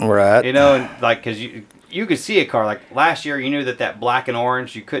a... Right. And like, because you could see a car. Like, last year, you knew that black and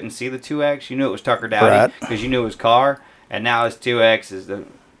orange, you couldn't see the 2X. You knew it was Tucker Dowdy because you knew his car. And now his 2X is the...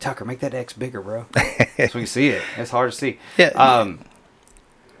 Tucker, make that X bigger, bro. So we see it. It's hard to see. Yeah.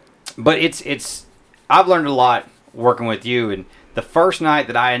 But it's. I've learned a lot working with you. And the first night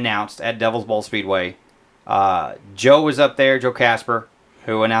that I announced at Devil's Bowl Speedway, Joe was up there, Joe Casper,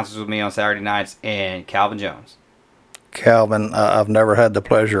 who announces with me on Saturday nights, and Calvin Jones. Calvin, I've never had the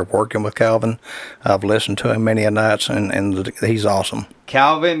pleasure of working with Calvin. I've listened to him many a nights, and he's awesome.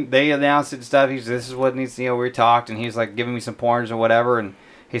 Calvin, they announced it and stuff. This is what needs to, we talked, and he was like giving me some pointers and whatever, and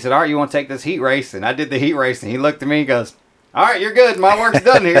he said, all right, you want to take this heat race? And I did the heat race, and he looked at me and goes, all right, you're good. My work's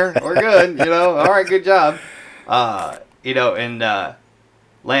done here. We're good. All right, good job. And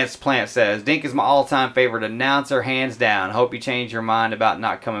Lance Plant says, Dink is my all-time favorite announcer, hands down. Hope you change your mind about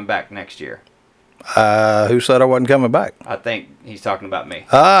not coming back next year. Who said I wasn't coming back? I think he's talking about me.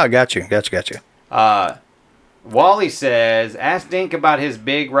 Got you. Wally says, ask Dink about his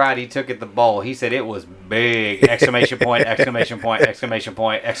big ride he took at the bowl. He said it was big! Exclamation point, exclamation point, exclamation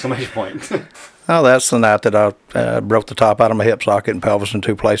point, exclamation point. Oh, that's the night that I broke the top out of my hip socket and pelvis in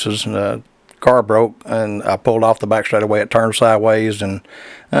 2 places. And car broke, and I pulled off the back straightaway. It turned sideways, and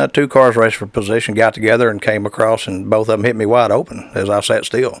 2 cars raced for position, got together, and came across, and both of them hit me wide open as I sat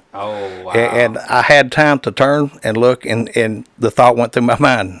still. Oh, wow. And I had time to turn and look, and the thought went through my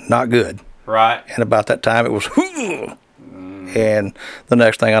mind, not good. Right. And about that time, it was, and the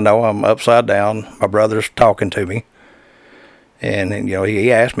next thing I know, I'm upside down. My brother's talking to me. And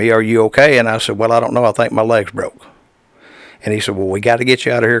he asked me, "Are you okay?" And I said, "Well, I don't know. I think my leg's broke." And he said, "Well, we got to get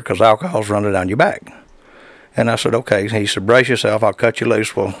you out of here because alcohol's running down your back." And I said, "Okay." He said, "Brace yourself. I'll cut you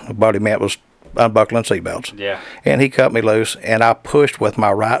loose." Well, the buddy meant was unbuckling seatbelts. Yeah. And he cut me loose, and I pushed with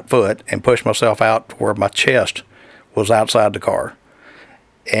my right foot and pushed myself out to where my chest was outside the car.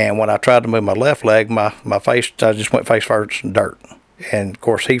 And when I tried to move my left leg, my face, I just went face first in dirt. And, of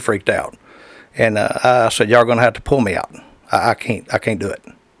course, he freaked out. And I said, "Y'all going to have to pull me out. I can't do it."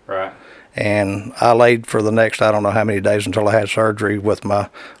 Right. And I laid for the next, I don't know how many days until I had surgery with my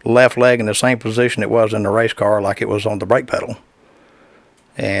left leg in the same position it was in the race car, like it was on the brake pedal.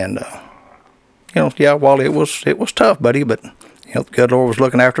 And, Wally, it was tough, buddy, but, the good Lord was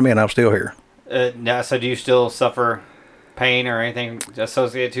looking after me, and I'm still here. Now, so do you still suffer pain or anything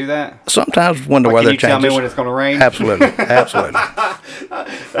associated to that? Sometimes when the weather changes. Can you tell me when it's going to rain? Absolutely, absolutely.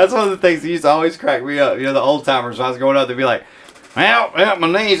 That's one of the things that used to always crack me up. The old timers, when I was going up, they'd be like, well,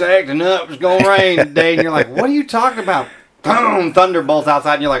 my knees are acting up. It's going to rain today. And you're like, what are you talking about? Boom, thunderbolts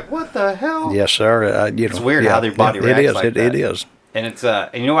outside. And you're like, what the hell? Yes, sir. It's weird how their body reacts like that. It is. And it's,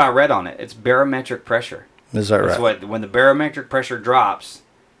 and you know what I read on it? It's barometric pressure. Is that right? When the barometric pressure drops,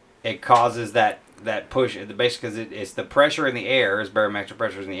 it causes that push. Basically, because it's the pressure in the air, is barometric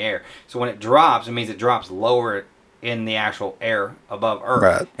pressure in the air. So when it drops, it means it drops lower in the actual air above Earth.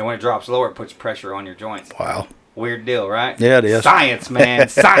 Right. And when it drops lower, it puts pressure on your joints. Wow. Weird deal, right? Yeah, it is. Science, man.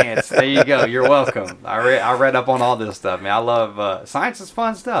 Science. There you go. You're welcome. I read up on all this stuff, man. I love science is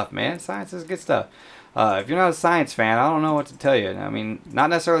fun stuff, man. Science is good stuff. If you're not a science fan, I don't know what to tell you. I mean, not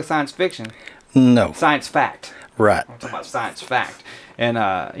necessarily science fiction. No. Science fact. Right. I'm talking about science fact. And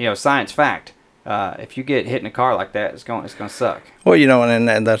science fact. If you get hit in a car like that, it's going to suck. Well,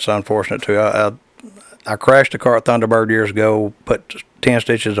 and that's unfortunate too. I crashed a car at Thunderbird years ago, put 10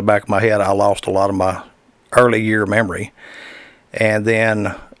 stitches in the back of my head. I lost a lot of my early year memory. And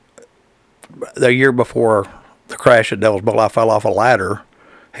then the year before the crash at Devil's Bowl, I fell off a ladder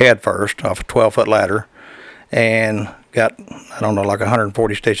head first, off a 12-foot ladder, and got, like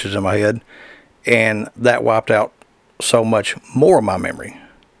 140 stitches in my head. And that wiped out so much more of my memory.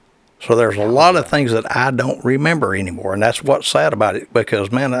 So there's a lot of things that I don't remember anymore, and that's what's sad about it,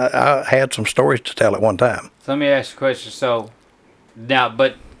 because, man, I had some stories to tell at one time. So let me ask you a question. So now,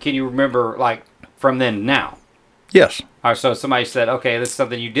 but can you remember, like, from then to now? Yes. All right, so somebody said, okay, this is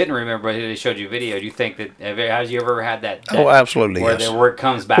something you didn't remember, but they showed you a video. Do you think that, have you ever had that? Oh, absolutely, where yes. Where it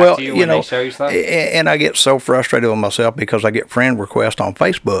comes back to you when they show you stuff? And I get so frustrated with myself because I get friend requests on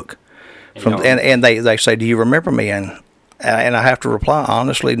Facebook, and they say, "Do you remember me?" And I have to reply,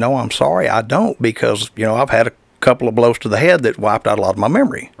 honestly, no, I'm sorry, I don't, because, I've had a couple of blows to the head that wiped out a lot of my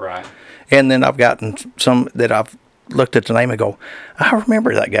memory. Right. And then I've gotten some that I've looked at the name and go, I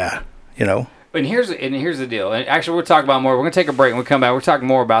remember that guy, And here's the deal. And actually, we'll talk about more. We're going to take a break. When we come back, we're talking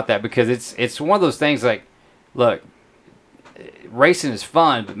more about that, because it's one of those things like, look, racing is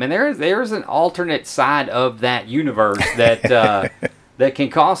fun, but, man, there's an alternate side of that universe that that can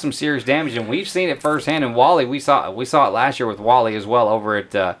cause some serious damage, and we've seen it firsthand. And Wally, we saw it last year with Wally as well over at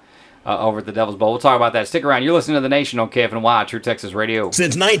the Devil's Bowl. We'll talk about that. Stick around. You're listening to The Nation on KFNY, True Texas Radio.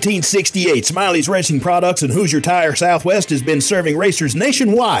 Since 1968, Smiley's Racing Products and Hoosier Tire Southwest has been serving racers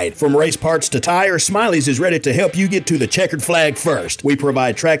nationwide. From race parts to tires, Smiley's is ready to help you get to the checkered flag first. We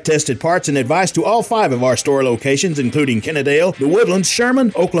provide track-tested parts and advice to all 5 of our store locations, including Kennedale, The Woodlands,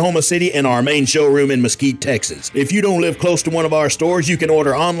 Sherman, Oklahoma City, and our main showroom in Mesquite, Texas. If you don't live close to one of our stores, you can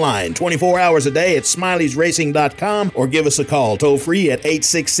order online 24 hours a day at Smiley'sRacing.com or give us a call toll-free at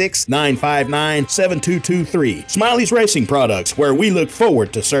 866-959-7223. Smiley's Racing Products, where we look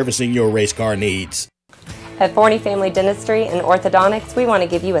forward to servicing your race car needs. At Forney Family Dentistry and Orthodontics, we want to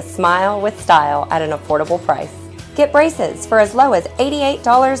give you a smile with style at an affordable price. Get braces for as low as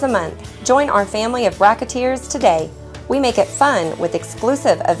 $88 a month. Join our family of bracketeers today. We make it fun with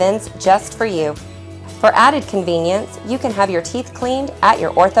exclusive events just for you. For added convenience, you can have your teeth cleaned at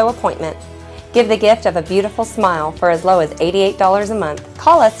your ortho appointment. Give the gift of a beautiful smile for as low as $88 a month.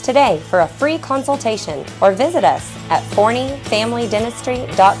 Call us today for a free consultation or visit us at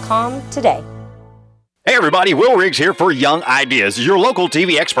ForneyFamilyDentistry.com today. Hey everybody, Will Riggs here for Young Ideas, your local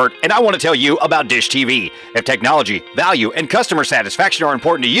TV expert, and I want to tell you about Dish TV. If technology, value, and customer satisfaction are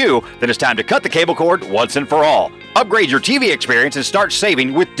important to you, then it's time to cut the cable cord once and for all. Upgrade your TV experience and start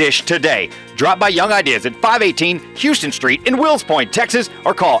saving with Dish today. Drop by Young Ideas at 518 Houston Street in Wills Point, Texas,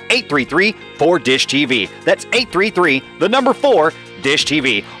 or call 833-4DISH-TV. That's 833-4 Dish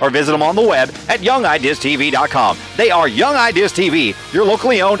TV, or visit them on the web at youngideastv.com. They are Young Ideas TV, your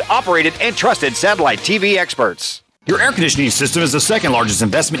locally owned, operated, and trusted satellite TV experts. Your air conditioning system is the second largest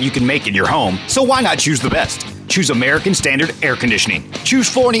investment you can make in your home, so why not choose the best? Choose American Standard Air Conditioning. Choose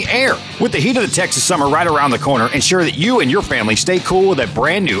Forney Air. With the heat of the Texas summer right around the corner, ensure that you and your family stay cool with a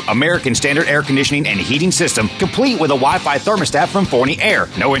brand new American Standard Air Conditioning and heating system, complete with a Wi-Fi thermostat from Forney Air.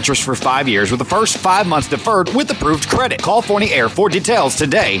 No interest for 5 years with the first 5 months deferred with approved credit. Call Forney Air for details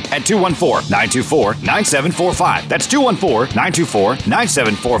today at 214-924-9745. That's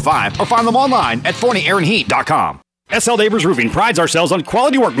 214-924-9745, or find them online at ForneyAirandHeat.com. SL Neighbors Roofing prides ourselves on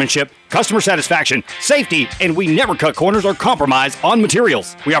quality workmanship, customer satisfaction, safety, and we never cut corners or compromise on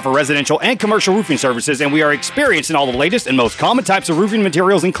materials. We offer residential and commercial roofing services, and we are experienced in all the latest and most common types of roofing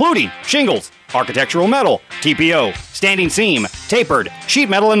materials, including shingles, architectural metal, TPO, standing seam, tapered, sheet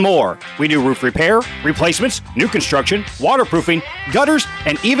metal, and more. We do roof repair, replacements, new construction, waterproofing, gutters,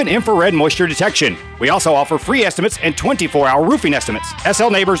 and even infrared moisture detection. We also offer free estimates and 24-hour roofing estimates. SL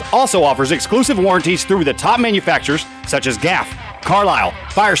Neighbors also offers exclusive warranties through the top manufacturers such as GAF, Carlisle,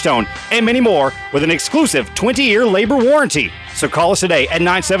 Firestone, and many more with an exclusive 20-year labor warranty. So call us today at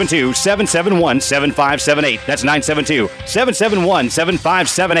 972-771-7578. That's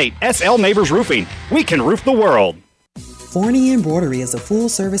 972-771-7578. SL Neighbors Roofing. We can roof the world. Forney Embroidery is a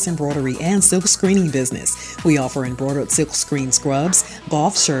full-service embroidery and silk screening business. We offer embroidered silk screen scrubs,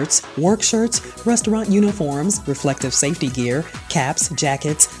 golf shirts, work shirts, restaurant uniforms, reflective safety gear, caps,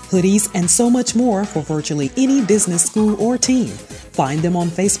 jackets, hoodies, and so much more for virtually any business, school, or team. Find them on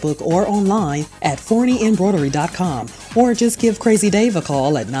Facebook or online at ForneyEmbroidery.com, or just give Crazy Dave a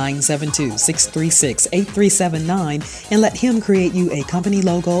call at 972-636-8379 and let him create you a company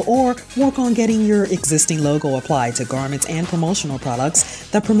logo or work on getting your existing logo applied to garments and promotional products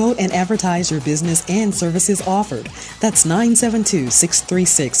that promote and advertise your business and services offered. That's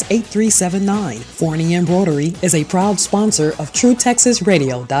 972-636-8379. Forney Embroidery is a proud sponsor of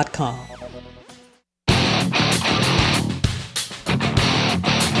TrueTexasRadio.com.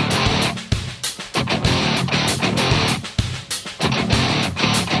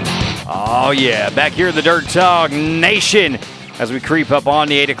 Oh, yeah. Back here in the Dirt Talk Nation as we creep up on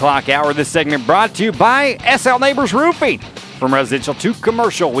the 8 o'clock hour. This segment brought to you by SL Neighbors Roofing. From residential to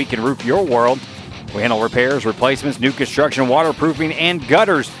commercial, we can roof your world. We handle repairs, replacements, new construction, waterproofing, and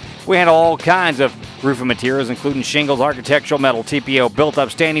gutters. We handle all kinds of roofing materials, including shingles, architectural metal, TPO, built-up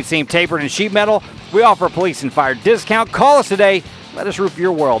standing seam, tapered, and sheet metal. We offer a police and fire discount. Call us today. Let us roof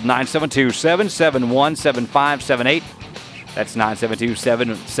your world. 972-771-7578. That's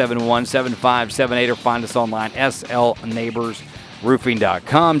 972-771-7578, or find us online,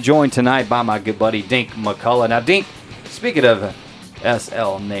 slneighborsroofing.com. Joined tonight by my good buddy, Dink McCullough. Now, Dink, speaking of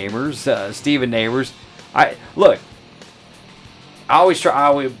SL Neighbors, Stephen Neighbors, people always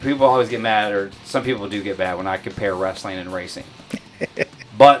get mad, or some people do get mad when I compare wrestling and racing.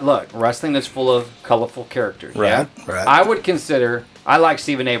 But look, wrestling is full of colorful characters. Right, yeah? right. I like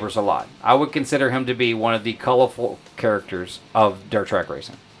Stephen Neighbors a lot. I would consider him to be one of the colorful characters of dirt track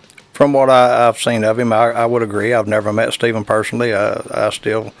racing. From what I've seen of him, I would agree. I've never met Stephen personally. I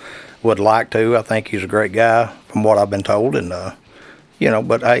still would like to. I think he's a great guy from what I've been told. And, but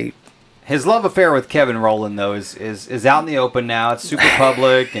hey. His love affair with Kevin Rowland, though, is out in the open now. It's super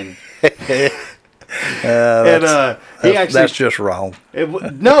public. And that's just wrong.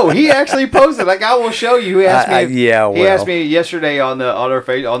 He actually posted. Like, I will show you. He asked me. He asked me yesterday on the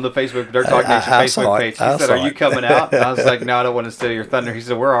Facebook Dirt Talk Nation Facebook page. He said, "Are you coming out?" And I was like, "No, I don't want to steal your thunder." He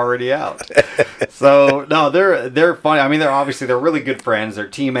said, "We're already out." So no, they're funny. I mean, they're really good friends. They're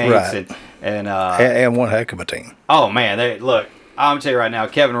teammates, right. and one heck of a team. Oh man, I'm gonna tell you right now,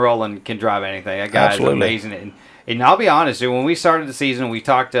 Kevin Rowland can drive anything. That guy is amazing. And I'll be honest, dude, when we started the season, we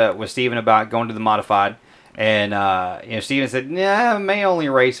talked with Steven about going to the modified. And, Steven said, I may only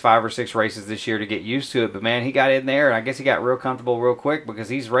race 5 or 6 races this year to get used to it. But, man, he got in there, and I guess he got real comfortable real quick because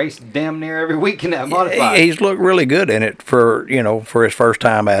he's raced damn near every week in that modified. He's looked really good in it for his first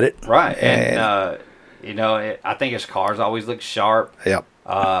time at it. Right. And I think his cars always look sharp. Yep.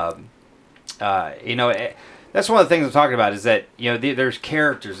 That's one of the things I'm talking about is that, there's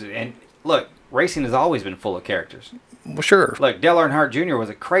characters. And, look, racing has always been full of characters. Well, sure. Look, Dale Earnhardt Jr. was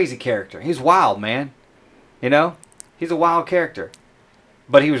a crazy character. He's wild, man. He's a wild character.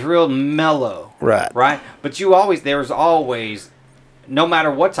 but he was real mellow. Right. Right? But there was always, no matter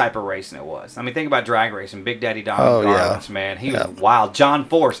what type of racing it was. I mean, think about drag racing. Big Daddy Don Garlins, man. He was wild. John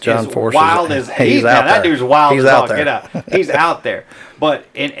Force is wild as he's out that there. dude's wild He's as out fuck. there. Get out. He's out there. But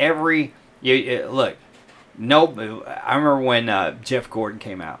in every, look, I remember when Jeff Gordon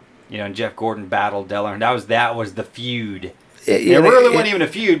came out. And Jeff Gordon battled Dale Earnhardt. That was the feud. It really wasn't even a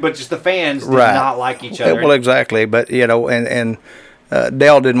feud, but just the fans did not like each other. Well, exactly. But, and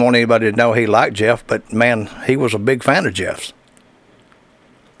Dale didn't want anybody to know he liked Jeff, but, man, he was a big fan of Jeff's.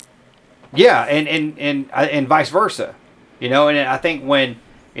 Yeah, and vice versa. And I think when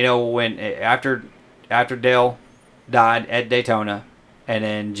after Dale died at Daytona, and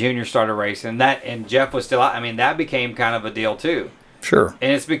then Junior started racing, and Jeff was still out, I mean, that became kind of a deal, too. Sure.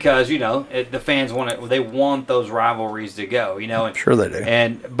 And it's because, the fans want those rivalries to go, and sure they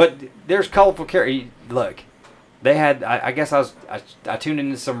do. But there's colorful characters. Look, they had, I guess I tuned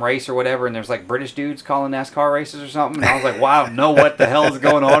into some race or whatever, and there's like British dudes calling NASCAR races or something. And I was like, wow, I don't know what the hell is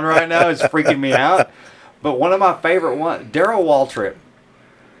going on right now. It's freaking me out. But one of my favorite ones, Darrell Waltrip,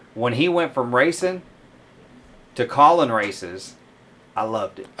 when he went from racing to calling races, I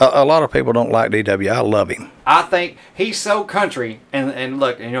loved it. A lot of people don't like DW. I love him. I think he's so country. And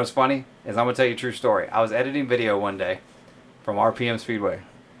look, what's funny is I'm going to tell you a true story. I was editing video one day from RPM Speedway.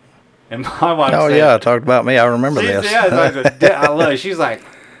 And my wife said, yeah, talked about me. I remember this. Yeah, I love it. She's like,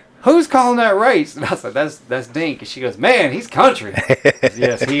 who's calling that race? And I said, that's Dink. And she goes, man, he's country.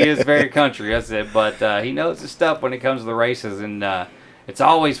 Yes, he is very country. I said, but he knows his stuff when it comes to the races. And it's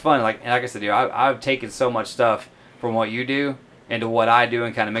always fun. Like I said, I've taken so much stuff from what you do into what I do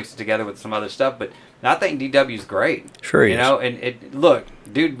and kind of mix it together with some other stuff. But I think DW's great. Sure he is. And look,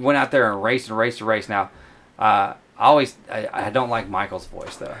 dude went out there and raced. Now, I don't like Michael's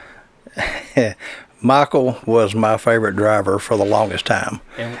voice, though. Michael was my favorite driver for the longest time,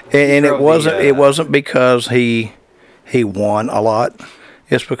 and it wasn't because he won a lot.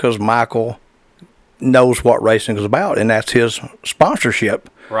 It's because Michael knows what racing is about, and that's his sponsorship.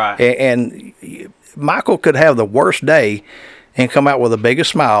 Right. And Michael could have the worst day and come out with the biggest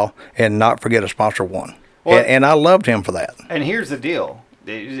smile and not forget a sponsor won. Well, and I loved him for that. And here's the deal.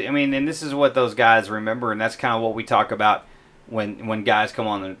 I mean, and this is what those guys remember, and that's kind of what we talk about when guys come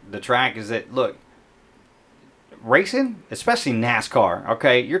on the track, is that, look, racing, especially NASCAR,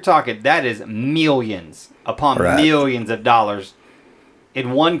 okay, you're talking, that is millions upon millions of dollars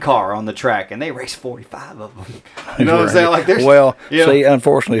in one car on the track, and they race 45 of them. You know what I'm saying? Like, see,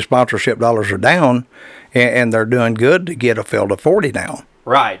 unfortunately, sponsorship dollars are down, and they're doing good to get a field of 40 now.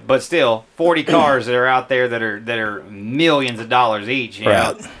 Right, but still, 40 cars that are out there that are millions of dollars each. You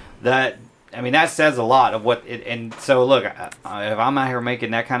know, that says a lot of what it. And so, look, if I'm out here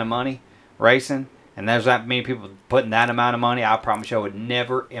making that kind of money racing, and there's that many people putting that amount of money, I promise you I would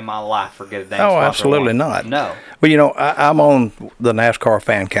never in my life forget a damn sponsor. Oh, absolutely not. No. Well, I'm on the NASCAR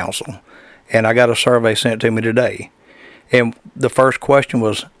Fan Council, and I got a survey sent to me today. And the first question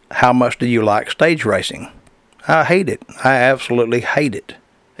was, how much do you like stage racing? I hate it. I absolutely hate it.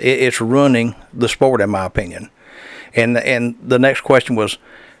 It's ruining the sport, in my opinion. And the next question was,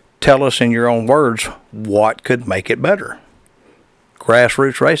 tell us in your own words what could make it better.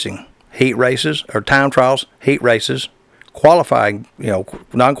 Grassroots racing, heat races or time trials, heat races, qualifying,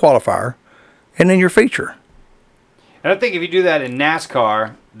 non-qualifier, and then your feature. And I think if you do that in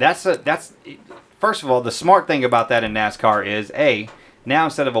NASCAR, that's first of all, the smart thing about that in NASCAR is now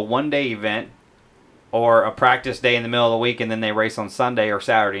instead of a one-day event or a practice day in the middle of the week and then they race on Sunday or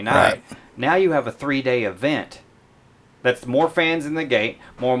Saturday night, now you have a 3-day event. That's more fans in the gate,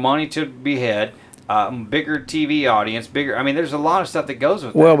 more money to be had, bigger TV audience, there's a lot of stuff that goes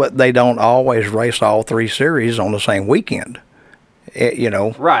with that. Well, but they don't always race all 3 series on the same weekend,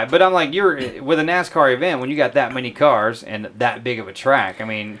 Right, but I'm like, you're with a NASCAR event, when you got that many cars and that big of a track,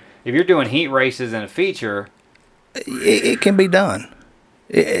 if you're doing heat races and a feature, it can be done.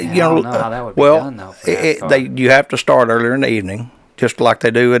 I don't know how that would be done, though. You have to start earlier in the evening, just like they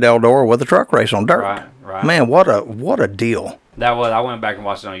do at Eldora with the truck race on dirt. Right. Man, what a deal. I went back and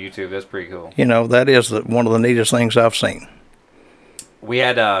watched it on YouTube. That's pretty cool. That is one of the neatest things I've seen. We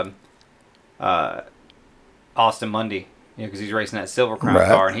had Austin Mundy, because he's racing that Silver Crown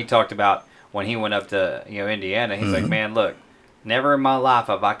car, and he talked about when he went up to Indiana. He's like, man, look, never in my life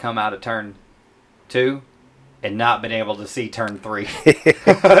have I come out of turn 2 and not been able to see turn 3.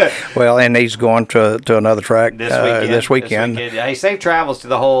 Well, and he's going to another track this weekend. Hey, safe travels to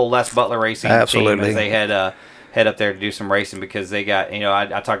the whole Les Butler Racing team as they head up there to do some racing, because they got,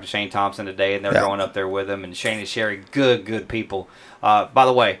 I talked to Shane Thompson today, and they're going up there with him, and Shane and Sherry, good people. By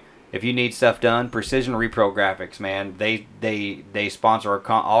the way, if you need stuff done, Precision Repro Graphics, man, they sponsor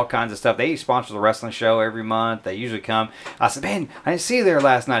all kinds of stuff. They sponsor the wrestling show every month. They usually come. I said, man, I didn't see you there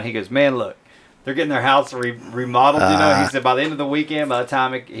last night. He goes, man, look, they're getting their house remodeled. He said by the end of the weekend, by the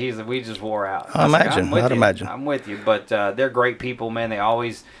time we just wore out. I'd imagine. I'm with you, but they're great people, man. They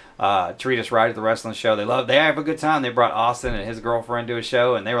always treat us right at the wrestling show. They have a good time. They brought Austin and his girlfriend to a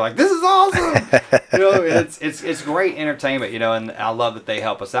show, and they were like, "This is awesome!" It's great entertainment, and I love that they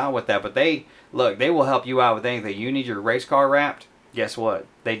help us out with that. But they will help you out with anything. You need your race car wrapped. Guess what?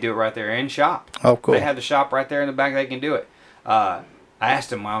 They do it right there in shop. Oh, cool. They have the shop right there in the back. They can do it. I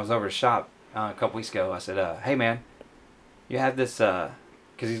asked him when I was over to shop a couple weeks ago. I said, "Hey man, you have this?"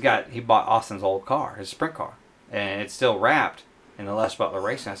 Because he bought Austin's old car, his sprint car, and it's still wrapped in the Les Butler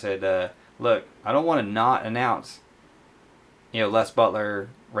Racing. I said, look, I don't want to not announce, Les Butler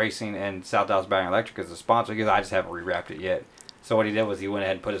Racing and South Dallas Battery Electric as a sponsor because I just haven't rewrapped it yet. So what he did was he went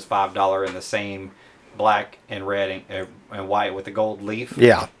ahead and put his $5 in the same black and red and white with the gold leaf.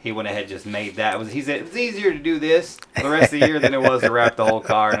 Yeah. He went ahead and just made that. He said it's easier to do this for the rest of the year than it was to wrap the whole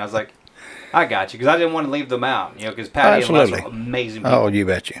car. And I was like, I got you, because I didn't want to leave them out, because Patty and Les are amazing people. Oh, you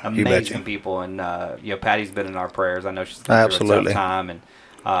bet you. Amazing people, and Patty's been in our prayers. I know she's been through a tough time, and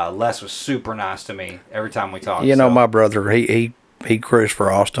Les was super nice to me every time we talked. My brother, he crews for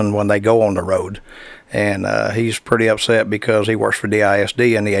Austin when they go on the road, and he's pretty upset because he works for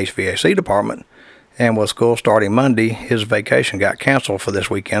DISD in the HVAC department. And what's cool, starting Monday, his vacation got canceled for this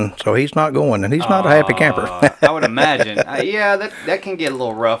weekend, so he's not going, and he's not a happy camper. I would imagine. That can get a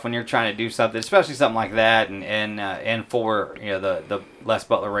little rough when you're trying to do something, especially something like that, and for the Les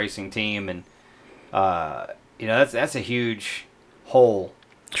Butler Racing team, and that's a huge hole.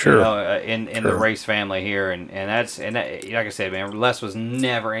 Sure. In the race family here, and like I said, man, Les was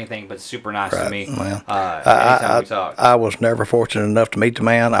never anything but super nice to me. Well, anytime we talked. I was never fortunate enough to meet the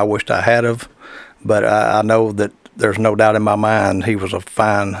man. I wished I had have. But I know that there's no doubt in my mind he was a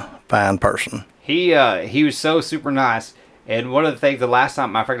fine person. He was so super nice. And one of the things, the last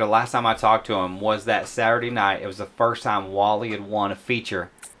time I talked to him was that Saturday night. It was the first time Wally had won a feature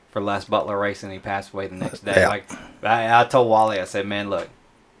for Les Butler Racing. He passed away the next day. Yeah. I told Wally, I said, man, look,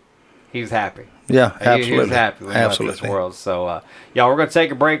 he was happy. Yeah, absolutely. He was happy when he left this world. So, y'all, we're going to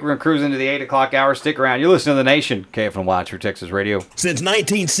take a break. We're going to cruise into the 8 o'clock hour. Stick around. You're listening to The Nation, KFNY, True Texas Radio. Since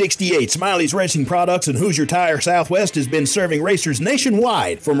 1968, Smiley's Racing Products and Hoosier Tire Southwest has been serving racers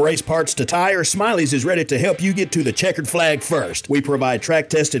nationwide. From race parts to tires, Smiley's is ready to help you get to the checkered flag first. We provide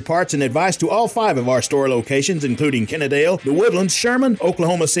track-tested parts and advice to all 5 of our store locations, including Kennedale, The Woodlands, Sherman,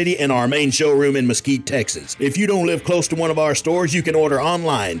 Oklahoma City, and our main showroom in Mesquite, Texas. If you don't live close to one of our stores, you can order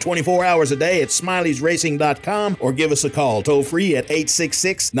online 24 hours a day at Smiley'sRacing.com or give us a call toll free at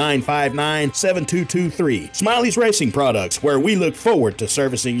 866-959-7223. Smiley's Racing Products, where we look forward to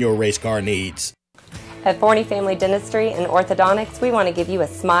servicing your race car needs. At Forney Family Dentistry and Orthodontics, we want to give you a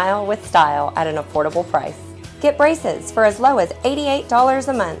smile with style at an affordable price. Get braces for as low as $88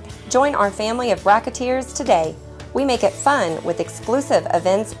 a month. Join our family of racketeers today. We make it fun with exclusive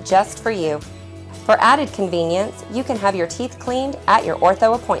events just for you. For added convenience, you can have your teeth cleaned at your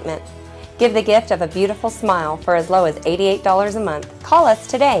ortho appointment. Give the gift of a beautiful smile for as low as $88 a month. Call us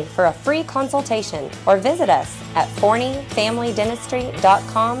today for a free consultation or visit us at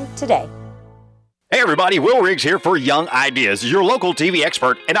ForneyFamilyDentistry.com today. Hey everybody, Will Riggs here for Young Ideas, your local TV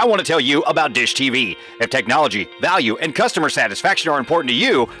expert, and I want to tell you about Dish TV. If technology, value, and customer satisfaction are important to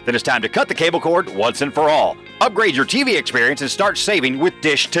you, then it's time to cut the cable cord once and for all. Upgrade your TV experience and start saving with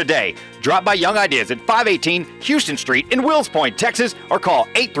Dish today. Drop by Young Ideas at 518 Houston Street in Wills Point, Texas, or call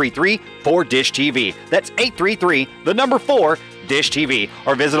 833-4DISH-TV. That's 833-4 Dish TV,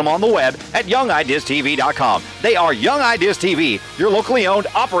 or visit them on the web at YoungIdeasTV.com. They are Young Ideas TV, your locally owned,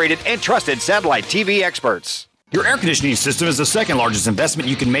 operated, and trusted satellite TV experts. Your air conditioning system is the second largest investment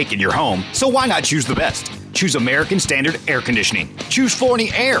you can make in your home, so why not choose the best? Choose American Standard Air Conditioning. Choose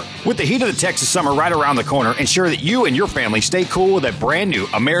Forney Air. With the heat of the Texas summer right around the corner, ensure that you and your family stay cool with a brand new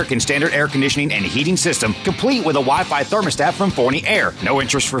American Standard Air Conditioning and heating system, complete with a Wi-Fi thermostat from Forney Air. No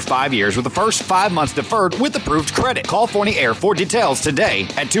interest for 5 years with the first 5 months deferred with approved credit. Call Forney Air for details today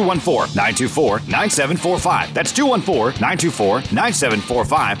at 214-924-9745. That's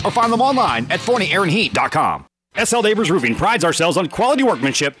 214-924-9745, or find them online at ForneyAirandHeat.com. SL Neighbors Roofing prides ourselves on quality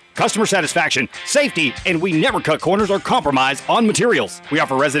workmanship, customer satisfaction, safety, and we never cut corners or compromise on materials. We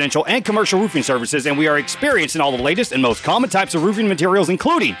offer residential and commercial roofing services, and we are experienced in all the latest and most common types of roofing materials,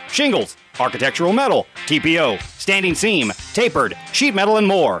 including shingles, architectural metal, TPO, standing seam, tapered, sheet metal, and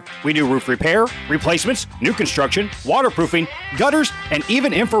more. We do roof repair, replacements, new construction, waterproofing, gutters, and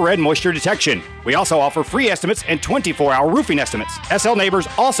even infrared moisture detection. We also offer free estimates and 24-hour roofing estimates. SL Neighbors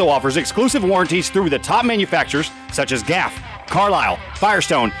also offers exclusive warranties through the top manufacturers such as GAF, Carlisle,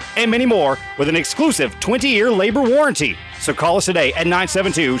 Firestone, and many more with an exclusive 20-year labor warranty. So call us today at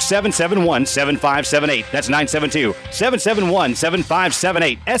 972-771-7578. That's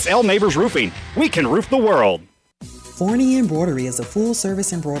 972-771-7578. SL Neighbors Roofing. We can roof the world. Forney Embroidery is a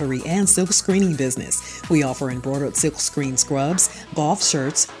full-service embroidery and silk screening business. We offer embroidered silk screen scrubs, golf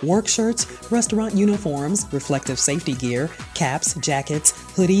shirts, work shirts, restaurant uniforms, reflective safety gear, caps, jackets,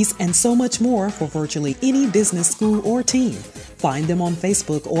 hoodies, and so much more for virtually any business, school, or team. Find them on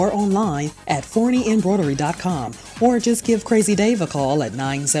Facebook or online at forneyembroidery.com, or just give Crazy Dave a call at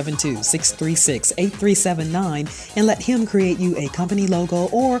 972-636-8379 and let him create you a company logo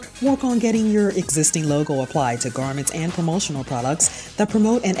or work on getting your existing logo applied to garments and promotional products that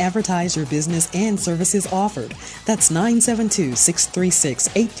promote and advertise your business and services offered. That's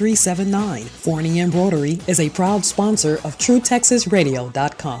 972-636-8379. Forney Embroidery is a proud sponsor of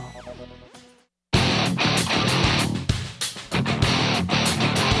TrueTexasRadio.com.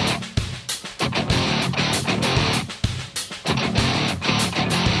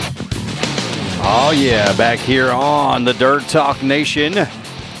 Oh, yeah, back here on the Dirt Talk Nation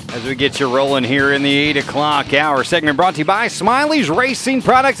as we get you rolling here in the 8 o'clock hour. Segment brought to you by Smiley's Racing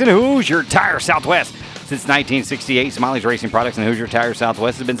Products and Hoosier Tire Southwest. Since 1968, Smiley's Racing Products and Hoosier Tire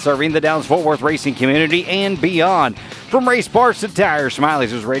Southwest has been serving the Dallas-Fort Worth racing community and beyond. From race parts to tires,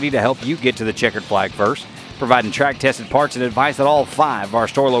 Smiley's is ready to help you get to the checkered flag first, providing track-tested parts and advice at all 5 of our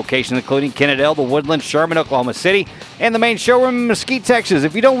store locations, including Kennedale, The Woodlands, Sherman, Oklahoma City, and the main showroom in Mesquite, Texas.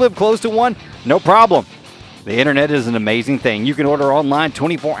 If you don't live close to one, no problem. The internet is an amazing thing. You can order online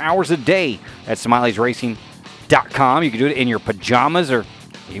 24 hours a day at Smiley'sRacing.com. You can do it in your pajamas or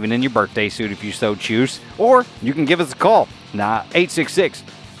even in your birthday suit if you so choose. Or you can give us a call,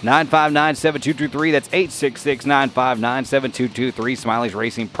 866-959-7223. That's 866-959-7223. Smiley's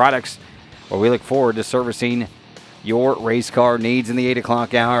Racing Products, where we look forward to servicing your race car needs in the 8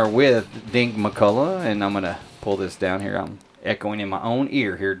 o'clock hour with Dink McCullough. And I'm going to pull this down here. I'm echoing in my own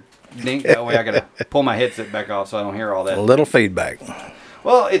ear here, Dink. That way I got to pull my headset back off so I don't hear all that. A little feedback.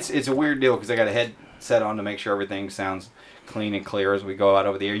 Well, it's a weird deal because I got a headset on to make sure everything sounds clean and clear as we go out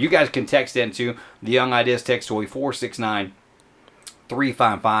over the air. You guys can text into the Young Ideas text toy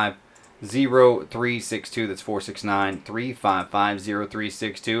 469-355-0362. That's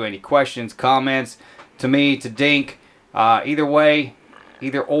 469-355-0362. Any questions, comments to me, to Dink, either way,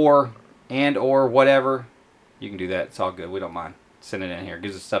 either or, and or whatever, you can do that. It's all good. We don't mind. Send it in here. It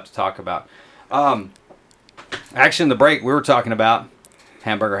gives us stuff to talk about. Actually, in the break, we were talking about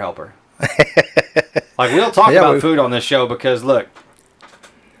Hamburger Helper. Like, we don't talk about food on this show because, look,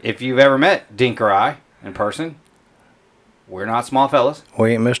 if you've ever met Dink or I in person, we're not small fellas.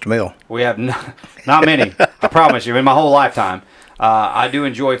 We ain't missed a meal. We have not many. I promise you, in my whole lifetime. I do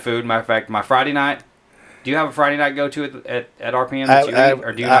enjoy food. Matter of fact, my Friday night. Do you have a Friday night go-to at RPM that you eat,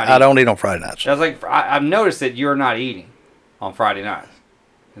 or do you not eat? I don't eat on Friday nights. I was like, I've noticed that you're not eating on Friday nights.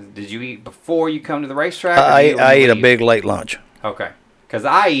 Did you eat before you come to the racetrack? I eat a big late lunch. Okay. Because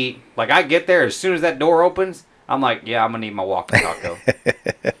I eat, like, I get there, as soon as that door opens, I'm like, yeah, I'm going to need my walking taco.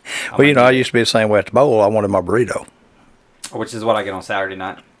 Well, you know, I used to be the same way at the bowl. I wanted my burrito. Which is what I get on Saturday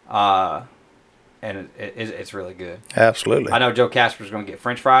night. And it's really good. Absolutely. I know Joe Casper's going to get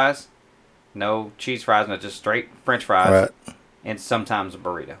French fries. No cheese fries, no, just straight French fries. Right. And sometimes a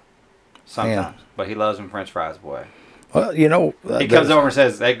burrito. Sometimes. Yeah. But he loves them French fries, boy. Well, you know. He comes over and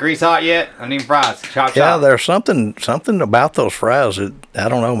says, that grease hot yet? I need fries. Chop, yeah, chop. there's something about those fries that, I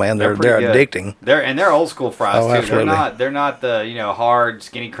don't know, man. They're addicting. They're old school fries, too. Absolutely. They're not the, hard,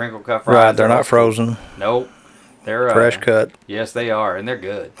 skinny, crinkle cut fries. Right, they're not frozen. Nope. They're fresh cut. Yes, they are, and they're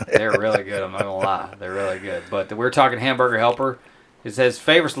good. They're really good. I'm not gonna lie, they're really good. But we're talking Hamburger Helper. It says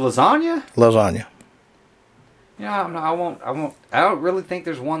favorites lasagna. Lasagna. Yeah, I won't. I don't really think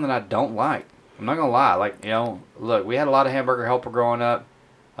there's one that I don't like. I'm not gonna lie. Like, look, we had a lot of Hamburger Helper growing up.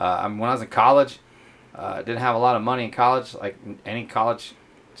 When I was in college, didn't have a lot of money in college, like any college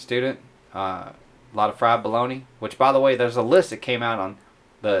student. A lot of fried bologna. Which, by the way, there's a list that came out on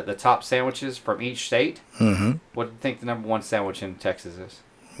the top sandwiches from each state. Mm-hmm. What do you think the number one sandwich in Texas is?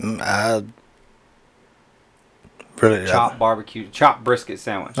 Chopped brisket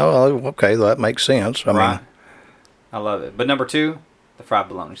sandwich. Oh, okay, that makes sense. I mean, I love it. But number 2, the fried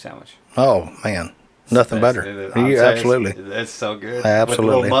bologna sandwich. Oh man, nothing better. Absolutely, it's so good. Absolutely,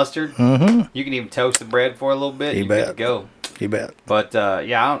 with a little mustard. Mm-hmm. You can even toast the bread for a little bit. You bet. bet. Good to go. You bet. But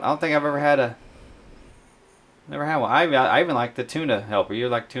yeah, I don't think I've ever had never had one. I even like the tuna helper. You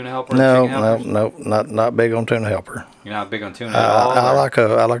like tuna helper? No, chicken helpers? no, not big on tuna helper. You're not big on tuna at all? I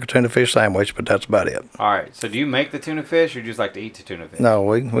like a tuna fish sandwich, but that's about it. All right. So do you make the tuna fish, or you just like to eat the tuna fish? No,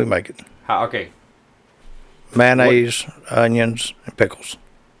 we make it. How? Okay. Mayonnaise, onions, and pickles.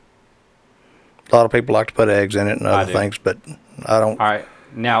 A lot of people like to put eggs in it and other things, but I don't. All right.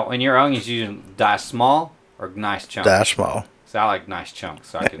 Now, in your onions, you dice small or nice chunks? Dice small. So I like nice chunks,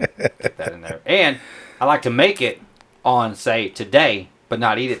 so I can get that in there. And I like to make it on, say, today, but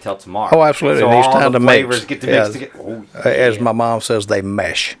not eat it till tomorrow. Oh, absolutely. So it needs all time the to flavors mix. get to mix together. Oh, yeah. As my mom says, they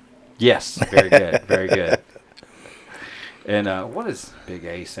mesh. Yes, very good, very good. And what is Big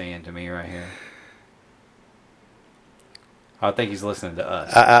A saying to me right here? I think he's listening to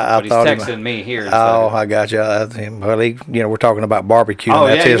us. But he's texting me here. Oh, I got you. Well, we're talking about barbecue. Oh,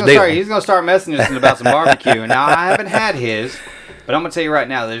 and that's yeah, his deal. he's going to start messaging us about some barbecue. Now, I haven't had his, but I'm going to tell you right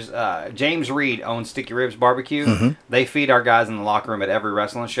now, there's James Reed owns Sticky Ribs Barbecue. Mm-hmm. They feed our guys in the locker room at every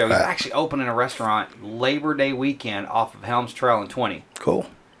wrestling show. He's actually opening a restaurant Labor Day weekend off of Helms Trail in 20. Cool.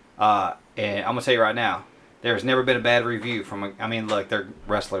 And I'm going to tell you right now, there's never been a bad review from look, they're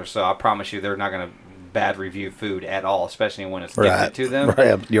wrestlers, so I promise you they're not going to bad review food at all, especially when it's given it to them.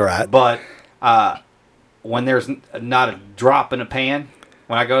 Right, you're right. But when there's not a drop in the pan,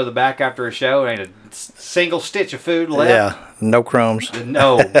 when I go to the back after a show, there ain't a single stitch of food left. Yeah, no crumbs.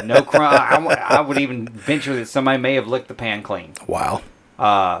 No crumbs. I would even venture that somebody may have licked the pan clean. Wow.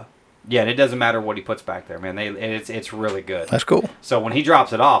 Yeah, and it doesn't matter what he puts back there, man. It's really good. That's cool. So when he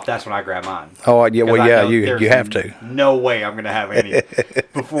drops it off, that's when I grab mine. Oh, yeah. Well, yeah, you have to. No way I'm going to have any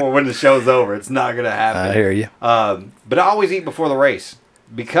before when the show's over. It's not going to happen. I hear you. But I always eat before the race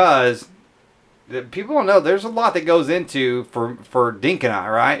because people don't know there's a lot that goes into for Dink and I,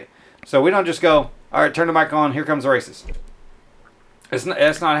 right? So we don't just go, all right, turn the mic on, here comes the races.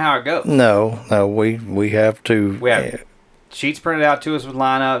 That's not how it goes. No, we have to. We have sheets printed out to us with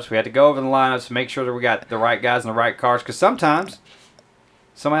lineups. We had to go over the lineups to make sure that we got the right guys in the right cars. Because sometimes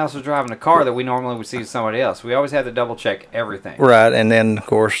somebody else was driving a car that we normally would see somebody else. We always had to double check everything. Right, and then of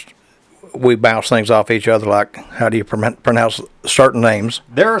course we bounce things off each other. Like, how do you pronounce certain names?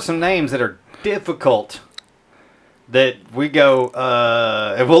 There are some names that are difficult. That we go,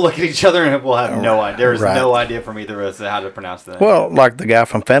 and we'll look at each other and we'll have no idea. There's no idea from either of us how to pronounce the name. Well, like the guy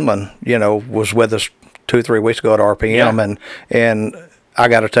from Finland, was with us 2-3 weeks ago at RPM, and I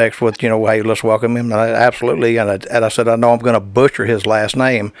got a text with, hey, let's welcome him. And absolutely, and I said, I know I'm going to butcher his last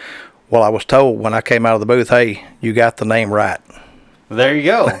name. Well, I was told when I came out of the booth, hey, you got the name right. There you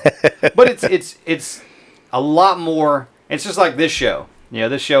go. But it's a lot more. It's just like this show.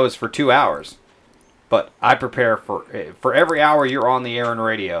 This show is for 2 hours. But I prepare for every hour you're on the air and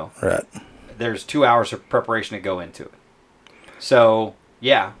radio. Right. There's 2 hours of preparation to go into it. So,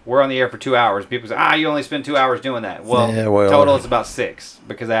 yeah, we're on the air for 2 hours. People say, you only spend 2 hours doing that. Well, total is about 6.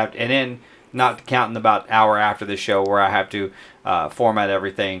 Because I have, and then not counting about hour after the show where I have to format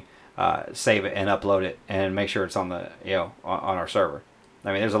everything, save it and upload it and make sure it's on the on our server.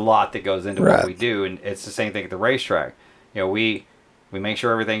 I mean, there's a lot that goes into what we do, and it's the same thing at the racetrack. We make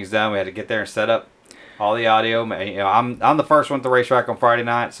sure everything's done. We had to get there and set up all the audio. I'm the first one at the racetrack on Friday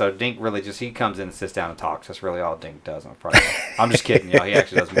night, so Dink really he comes in and sits down and talks. That's really all Dink does on Friday night. I'm just kidding. He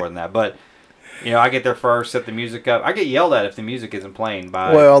actually does more than that. But, I get there first, set the music up. I get yelled at if the music isn't playing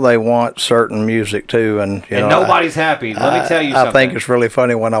by... Well, they want certain music, too, and nobody's happy. Let me tell you something. I think it's really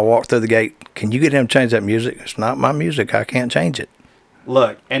funny when I walk through the gate. Can you get him to change that music? It's not my music. I can't change it.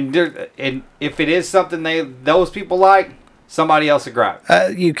 Look, and if it is something those people like, somebody else will gripe.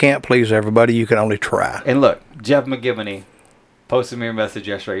 You can't please everybody. You can only try. And look, Jeff McGivney posted me a message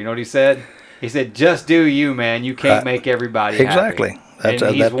yesterday. You know what he said? He said, just do you, man. You can't make everybody exactly. happy.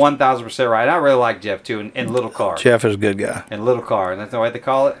 And he's 1,000% right. I really like Jeff, too, in Little Car. Jeff is a good guy. In Little Car. And that's the way they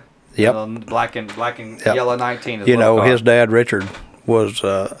call it? Yep. Black and yellow 19 is Little Car. His dad, Richard, was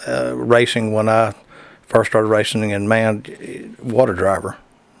racing when I first started racing, and man, water driver.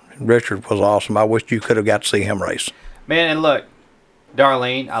 Richard was awesome. I wish you could have got to see him race. Man, and look,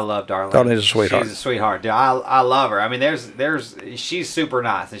 Darlene, I love Darlene. Darlene's a sweetheart. She's a sweetheart. I love her. I mean, she's super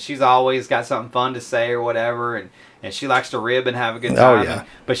nice, and she's always got something fun to say or whatever, and she likes to rib and have a good time. Oh, yeah.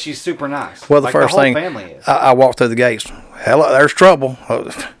 But she's super nice. Well, the first whole thing, family is. I walked through the gates. Hello, there's trouble.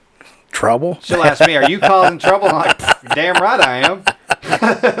 Trouble? She'll ask me, are you causing trouble? I'm like, damn right I am.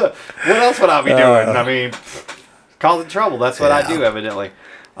 What else would I be doing? I mean, causing trouble. That's what I do, evidently.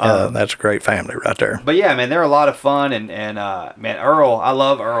 That's a great family right there. But yeah, man, they're a lot of fun, and man, Earl, I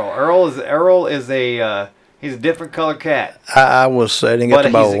love Earl. Earl is He's a different color cat. I was sitting at the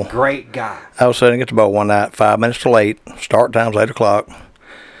bowl. But he's a great guy. I was sitting at the bowl one night, 5 minutes till 8. Start time's 8 o'clock.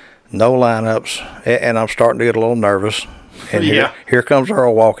 No lineups, and I'm starting to get a little nervous. And here comes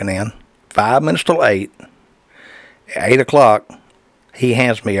Earl walking in. 5 minutes till 8. 8 o'clock, he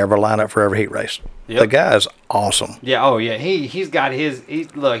hands me every lineup for every heat race. Yep. The guy is awesome. Yeah. Oh yeah. He's got his.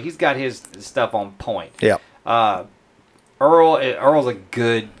 He's got his stuff on point. Yeah. Earl's a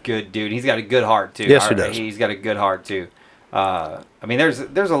good dude. He's got a good heart too. Yes, he does. He's got a good heart too. I mean, there's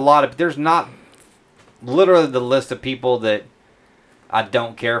a lot of, there's not literally the list of people that I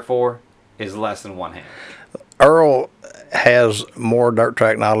don't care for is less than one hand. Earl has more dirt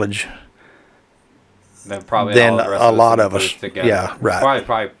track knowledge than probably than all the rest a of lot of us. Together. Yeah, right.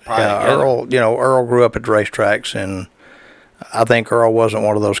 Probably. Yeah, Earl grew up at racetracks, and I think Earl wasn't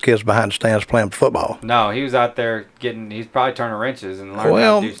one of those kids behind the stands playing football. No, he was out there he's probably turning wrenches and learning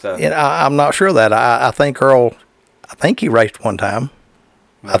how to do stuff. I'm not sure of that. I think he raced one time.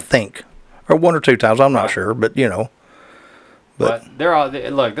 I think. Or one or two times. I'm not sure, but But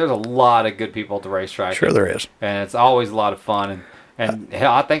there's a lot of good people at the racetrack. Sure there is. And it's always a lot of fun. And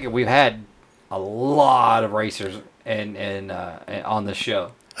hell, I think we've had a lot of racers and on the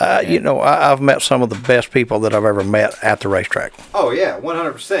show. I've met some of the best people that I've ever met at the racetrack. Oh yeah,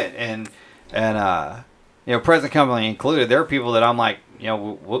 100%. And present company included, there are people that I'm like,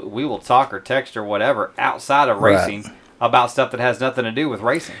 we will talk or text or whatever outside of racing about stuff that has nothing to do with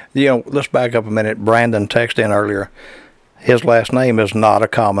racing. Let's back up a minute. Brandon texted in earlier. His last name is not a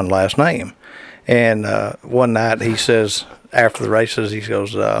common last name. And one night he says, after the races, he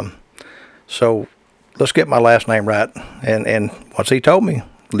goes, so let's get my last name right. And once he told me,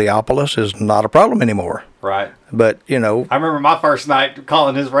 Leopolis is not a problem anymore. Right. But, I remember my first night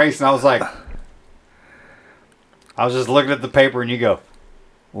calling his race, and I was like, I was just looking at the paper, and you go,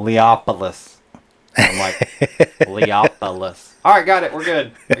 Leopolis. I'm like, Leopolis. All right, got it. We're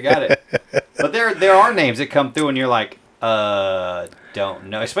good. We got it. But there are names that come through, and you're like, don't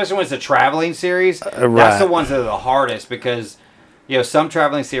know. Especially when it's a traveling series. Right. That's the ones that are the hardest because, some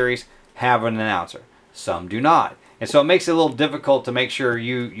traveling series have an announcer. Some do not. And so it makes it a little difficult to make sure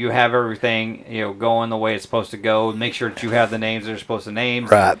you have everything, going the way it's supposed to go. Make sure that you have the names that are supposed to name.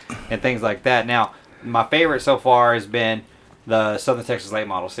 Right. And things like that. Now, my favorite so far has been the Southern Texas Late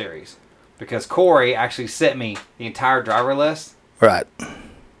Model Series. Because Corey actually sent me the entire driver list. Right.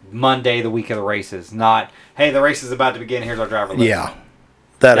 Monday, the week of the races. Not, hey, the race is about to begin, here's our driver list. Yeah.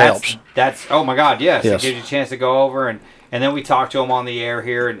 That helps. That's, oh my God, yes. Yes. It gives you a chance to go over and then we talked to them on the air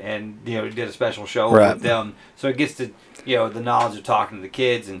here and did a special show with them. So it gets to, the knowledge of talking to the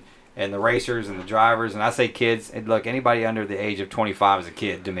kids and the racers and the drivers. And I say kids, and look, anybody under the age of 25 is a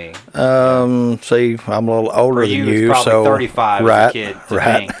kid to me. See, I'm a little older than you, probably so 35 is a kid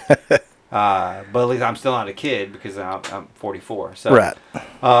to me. But at least I'm still not a kid because I'm 44. So, right.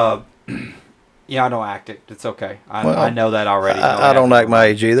 I don't act it. It's okay. I know that already. I don't act my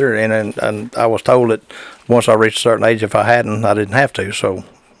age either, and I was told that once I reached a certain age, if I hadn't, I didn't have to. So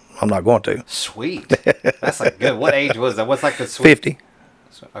I'm not going to. Sweet. That's like good. What age was that? What's like the sweet? 50.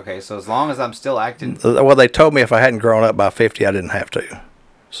 Okay, so as long as I'm still acting. Well, they told me if I hadn't grown up by 50, I didn't have to.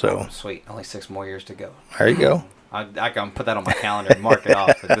 So. Sweet. Only 6 more years to go. There you go. I can put that on my calendar and mark it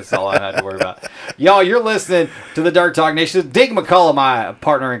off. But this is all I had to worry about. Y'all, you're listening to the Dirt Talk Nation. Dig McCullough, my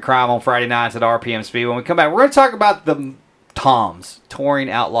partner in crime on Friday nights at RPM Speed. When we come back, we're going to talk about the TOMS, Touring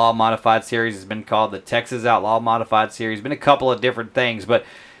Outlaw Modified Series. It's been called the Texas Outlaw Modified Series. Been a couple of different things, but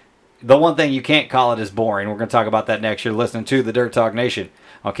the one thing you can't call it is boring. We're going to talk about that next. You're listening to the Dirt Talk Nation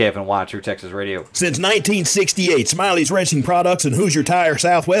on KFNY True Texas Radio. Since 1968, Smiley's Racing Products and Hoosier Tire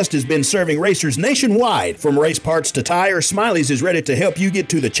Southwest has been serving racers nationwide. From race parts to tires, Smiley's is ready to help you get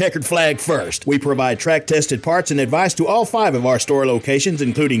to the checkered flag first. We provide track-tested parts and advice to all 5 of our store locations,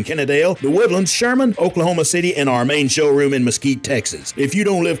 including Kennedale, The Woodlands, Sherman, Oklahoma City, and our main showroom in Mesquite, Texas. If you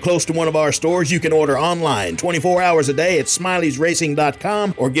don't live close to one of our stores, you can order online 24 hours a day at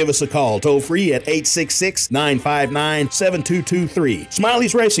Smiley'sRacing.com or give us a call toll-free at 866-959-7223.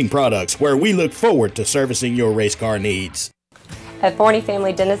 Smiley's Racing Products, where we look forward to servicing your race car needs. At Forney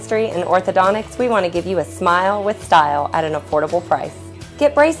Family Dentistry and Orthodontics, we want to give you a smile with style at an affordable price.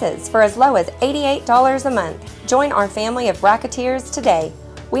 Get braces for as low as $88 a month. Join our family of racketeers today.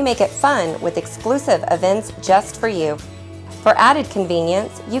 We make it fun with exclusive events just for you. For added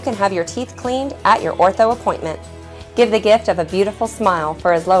convenience, you can have your teeth cleaned at your ortho appointment. Give the gift of a beautiful smile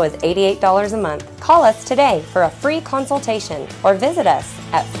for as low as $88 a month. Call us today for a free consultation or visit us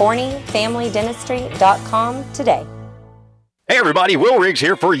at ForneyFamilyDentistry.com today. Hey everybody, Will Riggs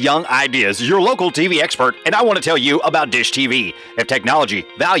here for Young Ideas, your local TV expert, and I want to tell you about Dish TV. If technology,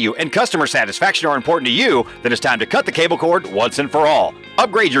 value, and customer satisfaction are important to you, then it's time to cut the cable cord once and for all.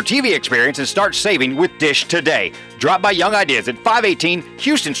 Upgrade your TV experience and start saving with Dish today. Drop by Young Ideas at 518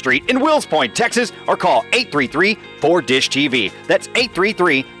 Houston Street in Wills Point, Texas, or call 833-4DISH-TV. That's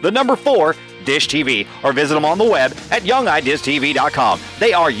 833-4 Dish TV, or visit them on the web at youngideastv.com.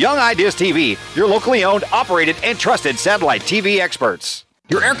 They are Young Ideas TV, your locally owned, operated, and trusted satellite TV experts.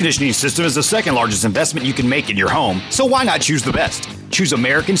 Your air conditioning system is the second largest investment you can make in your home, so why not choose the best? Choose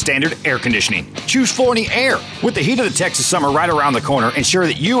American Standard Air Conditioning. Choose Forney Air. With the heat of the Texas summer right around the corner, ensure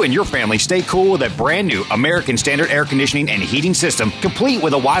that you and your family stay cool with a brand new American Standard Air Conditioning and heating system, complete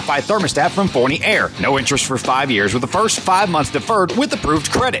with a Wi-Fi thermostat from Forney Air. No interest for 5 years with the first 5 months deferred with approved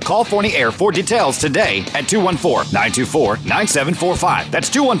credit. Call Forney Air for details today at 214-924-9745. That's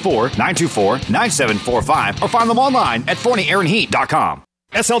 214-924-9745, or find them online at ForneyAirandHeat.com.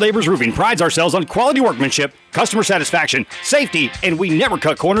 SL Neighbors Roofing prides ourselves on quality workmanship, customer satisfaction, safety, and we never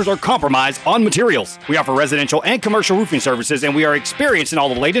cut corners or compromise on materials. We offer residential and commercial roofing services, and we are experienced in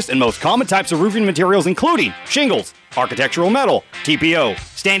all the latest and most common types of roofing materials, including shingles, architectural metal, TPO,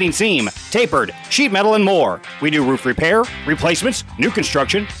 standing seam, tapered, sheet metal, and more. We do roof repair, replacements, new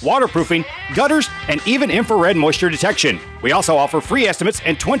construction, waterproofing, gutters, and even infrared moisture detection. We also offer free estimates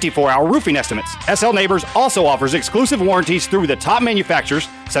and 24-hour roofing estimates. SL Neighbors also offers exclusive warranties through the top manufacturers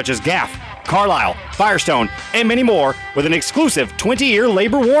such as GAF, Carlisle, Firestone, and many more with an exclusive 20-year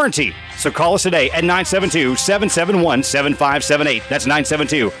labor warranty. So call us today at 972-771-7578. That's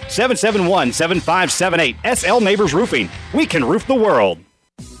 972-771-7578. SL Neighbors Roofing. We can roof the world.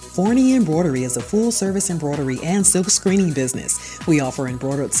 Forney Embroidery is a full-service embroidery and silk screening business. We offer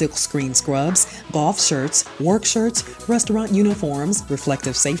embroidered silk screen scrubs, golf shirts, work shirts, restaurant uniforms,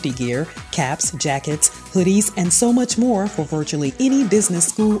 reflective safety gear, caps, jackets, hoodies, and so much more for virtually any business,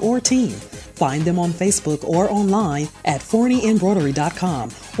 school, or team. Find them on Facebook or online at ForneyEmbroidery.com,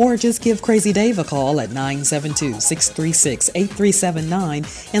 or just give Crazy Dave a call at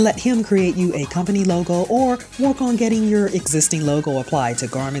 972-636-8379 and let him create you a company logo or work on getting your existing logo applied to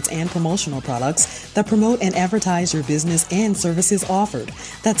garments and promotional products that promote and advertise your business and services offered.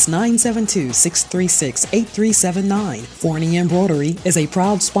 That's 972-636-8379. Forney Embroidery is a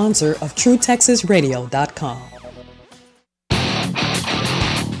proud sponsor of TrueTexasRadio.com.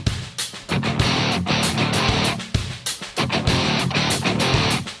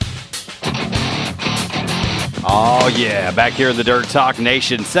 Oh, yeah. Back here in the Dirt Talk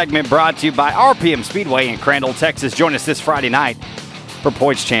Nation segment brought to you by RPM Speedway in Crandall, Texas. Join us this Friday night for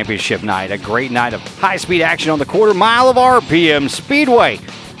Points Championship night. A great night of high-speed action on the quarter mile of RPM Speedway.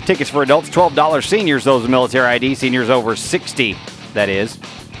 Tickets for adults, $12. Seniors, those with military ID. Seniors over 60, that is.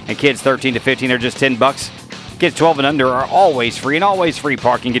 And kids 13 to 15 are just $10. Kids 12 and under are always free, and always free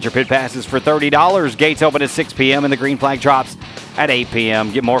parking. Get your pit passes for $30. Gates open at 6 p.m. and the green flag drops at 8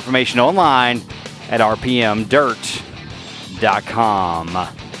 p.m. Get more information online at rpmdirt.com.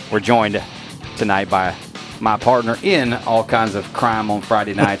 We're joined tonight by my partner in all kinds of crime on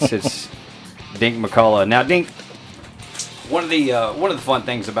Friday nights. It's Dink McCullough. Now, Dink, one of the fun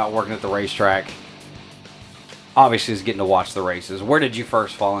things about working at the racetrack, obviously, is getting to watch the races. Where did you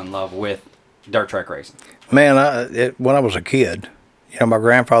first fall in love with dirt track racing? Man, when I was a kid, my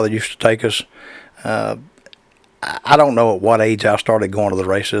grandfather used to take us. I don't know at what age I started going to the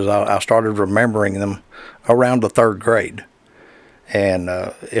races. I started remembering them around the third grade. And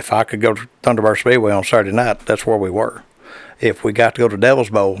if I could go to Thunderbird Speedway on Saturday night, that's where we were. If we got to go to Devil's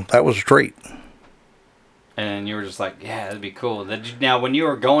Bowl, that was a treat. And you were just like, yeah, that'd be cool. Now, when you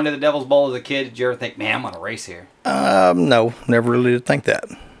were going to the Devil's Bowl as a kid, did you ever think, man, I'm going to race here? No, never really did think that.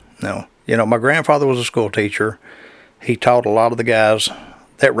 No. My grandfather was a school teacher. He taught a lot of the guys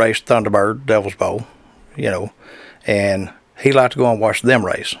that raced Thunderbird, Devil's Bowl, and he liked to go and watch them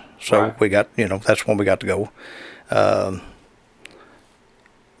race. So right. We got, that's when we got to go.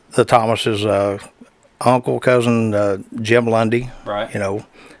 The Thomas's cousin, Jim Lundy. Right.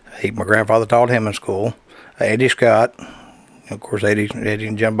 My grandfather taught him in school. Eddie Scott. Of course, Eddie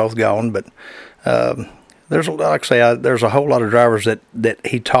and Jim both gone, but there's a whole lot of drivers that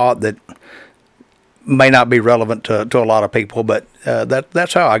he taught that may not be relevant to a lot of people, but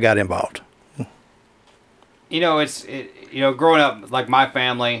that's how I got involved. Growing up, like my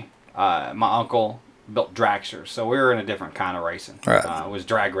family, my uncle built dragsters, so we were in a different kind of racing. Right. It was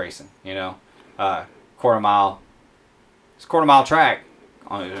drag racing, quarter mile. It's a quarter mile track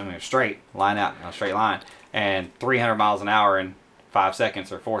on a straight line out, a straight line, and 300 miles an hour in 5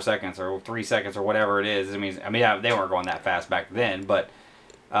 seconds or 4 seconds or 3 seconds or whatever it is. They weren't going that fast back then, but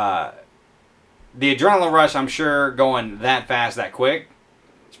the adrenaline rush, I'm sure, going that fast, that quick,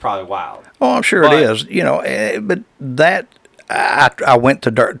 it's probably wild. Oh, I'm sure it is. But that I went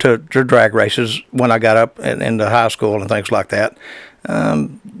to drag races when I got up into high school and things like that.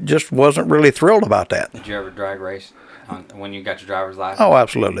 Just wasn't really thrilled about that. Did you ever drag race when you got your driver's license? Oh,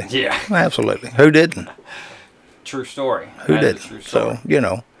 absolutely. Yeah. Absolutely. Who didn't? True story. Who didn't? So,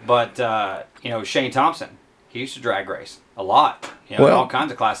 But, Shane Thompson, he used to drag race a lot. All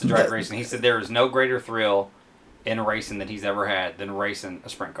kinds of classes of drag racing. He said there is no greater thrill in racing that he's ever had than racing a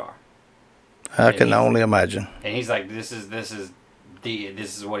sprint car. I can only imagine. And he's like, this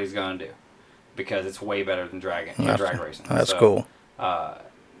is what he's going to do because it's way better than drag racing. That's cool. I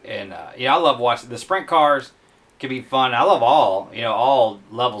love watching the sprint cars. Can be fun. I love all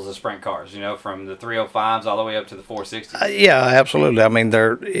levels of sprint cars. From the 305s all the way up to the 460s. Yeah, absolutely. I mean,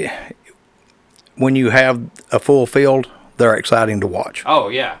 when you have a full field, they're exciting to watch. Oh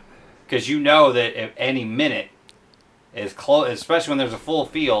yeah, because that at any minute is close, especially when there's a full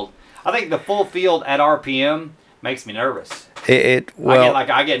field. I think the full field at RPM makes me nervous.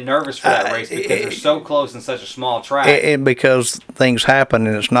 I get nervous for that race because they're so close in such a small track. And because things happen,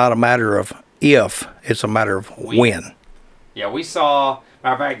 and it's not a matter of if, it's a matter of when. Yeah, we saw.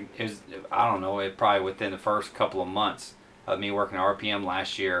 Matter of fact, it was, I don't know, it probably within the first couple of months of me working at RPM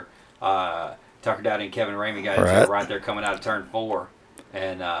last year. Tucker Dowdy and Kevin Ramey got into it right there coming out of turn 4,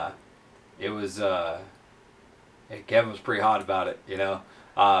 and it was Kevin was pretty hot about it,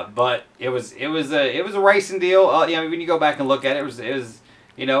 but it was a racing deal. When you go back and look at it, it was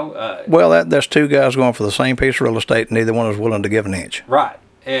well, that's two guys going for the same piece of real estate, and neither one was willing to give an inch. Right,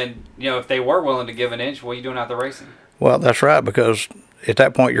 and if they were willing to give an inch, what are you doing out there racing? Well, that's right, because at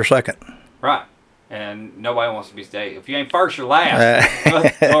that point you're second. Right. And nobody wants to be staying. If you ain't first, you're last.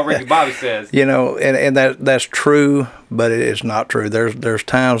 That's what Ricky Bobby says. And that's true, but it is not true. There's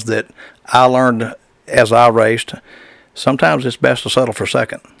times that I learned as I raced, sometimes it's best to settle for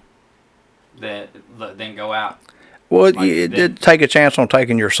second. Then go out. Well, you take a chance on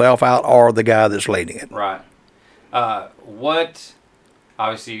taking yourself out or the guy that's leading it. Right.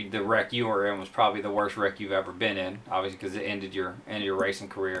 Obviously, the wreck you were in was probably the worst wreck you've ever been in, obviously, because it ended your racing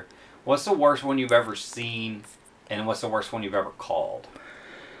career. What's the worst one you've ever seen, and what's the worst one you've ever called?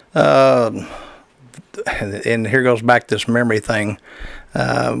 And here goes back this memory thing.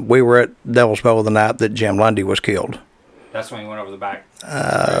 We were at Devil's Bowl the night that Jim Lundy was killed. That's when he went over the back.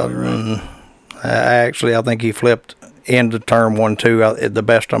 Actually, I think he flipped into turn 1-2 at the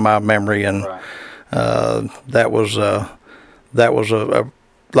best of my memory, and that was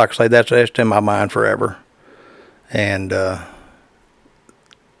like I say, that's etched in my mind forever. And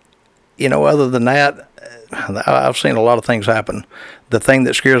other than that, I've seen a lot of things happen. The thing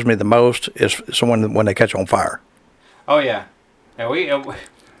that scares me the most is someone when they catch on fire. Oh yeah, and we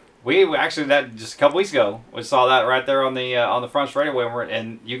actually that just a couple weeks ago we saw that right there on the front straightaway,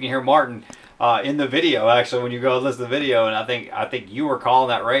 and you can hear Martin in the video actually when you go listen to the video, and I think you were calling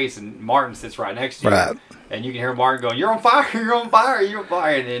that race, and Martin sits right next to you, right. And you can hear Martin going, "You're on fire! You're on fire! You're on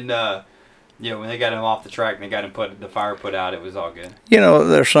fire!" And then when they got him off the track and they got him the fire put out, it was all good.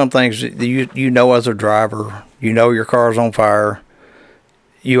 There's some things that as a driver, your car's on fire.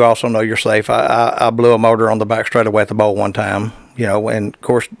 You also know you're safe. I blew a motor on the back straightaway at the bowl one time, and of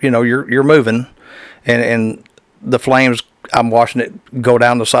course, you're moving, and the flames, I'm watching it go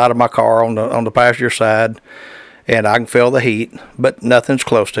down the side of my car on the passenger side, and I can feel the heat, but nothing's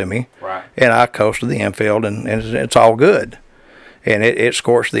close to me. Right. And I coast to the infield, and it's all good. And it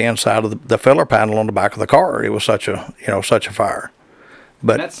scorched the inside of the filler panel on the back of the car. It was such a fire.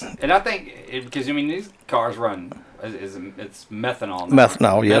 But and I think because these cars run it's methanol.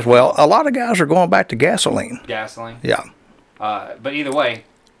 Methanol, yes. Well, a lot of guys are going back to gasoline. Gasoline. Yeah. But either way,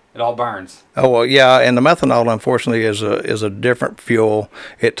 it all burns. Oh well, yeah. And the methanol, unfortunately, is a different fuel.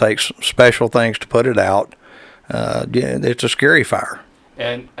 It takes special things to put it out. It's a scary fire.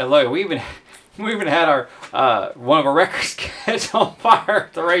 And look, we even had our one of our records catch on fire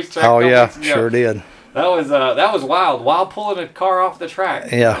at the racetrack. Oh yeah, sure did. That was wild. While pulling a car off the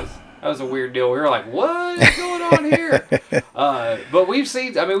track. Yeah. That was a weird deal. We were like, "What is going on here?" But we've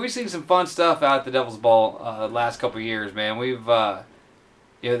seen some fun stuff out at the Devil's Bowl last couple of years, man. We've I'm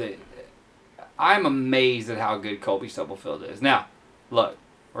amazed at how good Colby Stubblefield is. Now, look,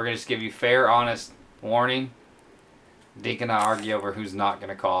 we're gonna just give you fair, honest warning. Deke and I argue over who's not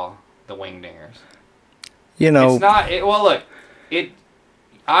gonna call the wing dingers. It's not.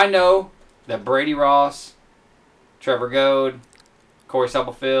 I know that Brady Ross, Trevor Goad, Corey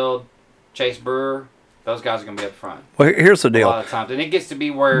Stubblefield, Chase Brewer, Those guys are going to be up front. Well, here's the A deal. lot of times, and it gets to be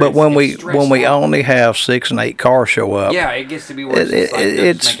where. But when we stretched out. only have 6 and 8 cars show up, yeah, it gets to be where it's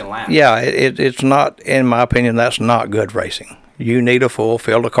just making laps. Yeah, it's not. In my opinion, that's not good racing. You need a full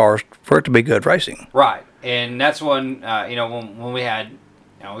field of cars for it to be good racing. Right, and that's when when we had.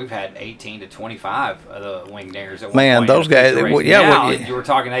 We've had 18 to 25 of the winged Dares at one Man, point. those guys, You were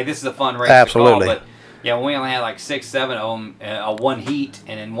talking, hey, this is a fun race absolutely. to call, but yeah, when we only had like 6, 7 of them, one heat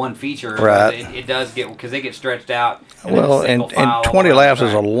and then one feature, right. it does get, because they get stretched out. And 20 laps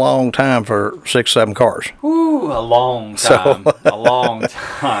is a long time for 6, 7 cars. Ooh, a long time, a long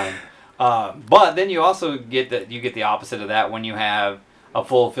time. But then you also get the opposite of that when you have a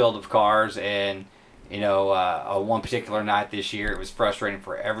full field of cars and. One particular night this year, it was frustrating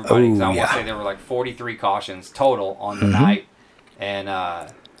for everybody. Because I want to say there were like 43 cautions total on the night. And,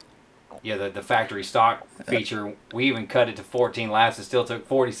 the factory stock feature, we even cut it to 14 laps. It still took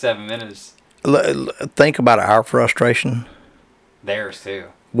 47 minutes. Think about our frustration. Theirs, too.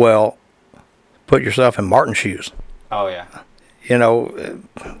 Well, put yourself in Martin's shoes. Oh, yeah.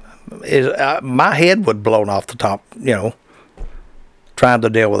 My head would blown off the top, trying to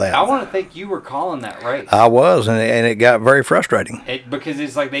deal with that. I want to think you were calling that race. I was, and it got very frustrating. Because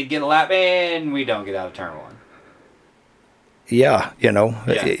it's like they get a lap and we don't get out of turn one. Yeah,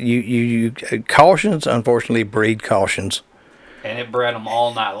 you cautions unfortunately breed cautions. And it bred them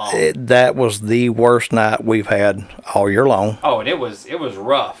all night long. That was the worst night we've had all year long. Oh, and it was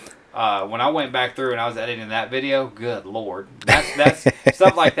rough. When I went back through and I was editing that video, good Lord, that's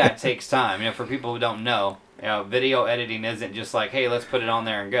stuff like that takes time. For people who don't know. Video editing isn't just like, hey, let's put it on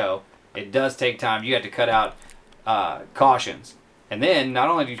there and go. It does take time. You have to cut out cautions. And then not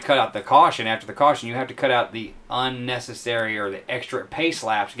only do you cut out the caution, after the caution, you have to cut out the unnecessary or the extra pace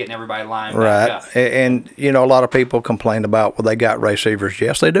laps getting everybody lined back up. And, a lot of people complain about, well, they got receivers.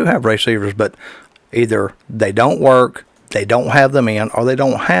 Yes, they do have receivers, but either they don't work, they don't have them in, or they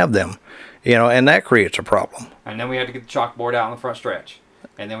don't have them. And that creates a problem. And then we had to get the chalkboard out on the front stretch.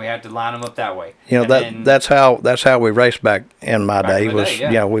 And then we had to line them up that way. That's how we raced back in my day. We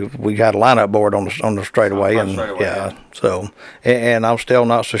had a lineup board on the straightaway, So, and I'm still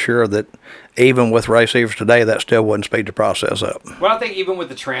not so sure that even with receivers today, that still wouldn't speed the process up. Well, I think even with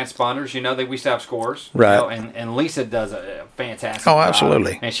the transponders, we still have scores, right? And Lisa does a fantastic. Oh,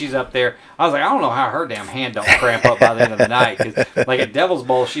 absolutely. And she's up there. I was like, I don't know how her damn hand don't cramp up by the end of the night. Cause like at Devil's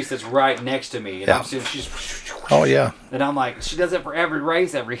Bowl, she sits right next to me, and I'm seeing she's. Oh yeah. And I'm like, she does it for every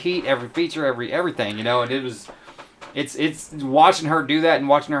race, every heat, every feature, everything, And it was, it's watching her do that and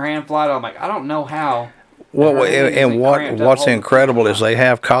watching her hand fly. I'm like, I don't know how. Well, and what's incredible is they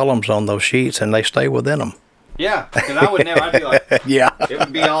have columns on those sheets and they stay within them. Yeah, because I would never. I'd be like, it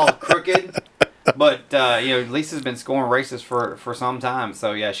would be all crooked. But Lisa's been scoring races for some time,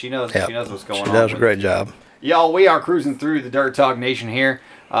 so yeah, she knows what's going on. She does a great job. Y'all, we are cruising through the Dirt Talk Nation here.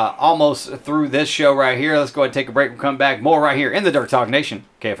 Almost through this show right here. Let's go ahead and take a break. We'll come back more right here in the Dirt Talk Nation.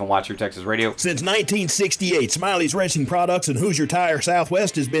 KFNY True Texas Radio. Since 1968, Smiley's Racing Products and Hoosier Tire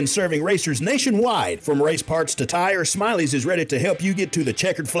Southwest has been serving racers nationwide. From race parts to tires, Smiley's is ready to help you get to the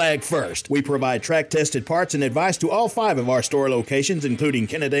checkered flag first. We provide track-tested parts and advice to all 5 of our store locations, including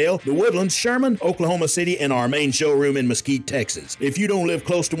Kennedale, The Woodlands, Sherman, Oklahoma City, and our main showroom in Mesquite, Texas. If you don't live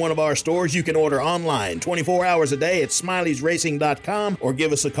close to one of our stores, you can order online 24 hours a day at Smiley'sRacing.com or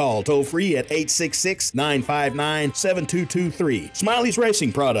give us a call toll-free at 866-959-7223. Smiley's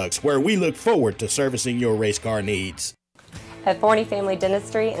Racing Products, where we look forward to servicing your race car needs. At Forney Family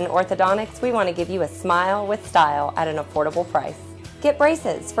Dentistry and Orthodontics, we want to give you a smile with style at an affordable price. Get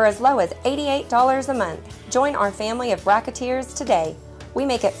braces for as low as $88 a month. Join our family of racketeers today. We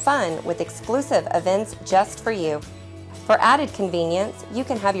make it fun with exclusive events just for you. For added convenience, you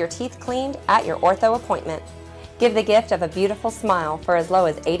can have your teeth cleaned at your ortho appointment. Give the gift of a beautiful smile for as low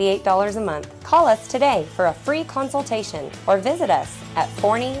as $88 a month. Call us today for a free consultation or visit us at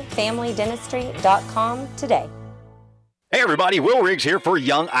ForneyFamilyDentistry.com today. Hey everybody, Will Riggs here for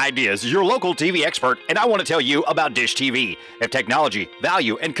Young Ideas, your local TV expert, and I want to tell you about Dish TV. If technology,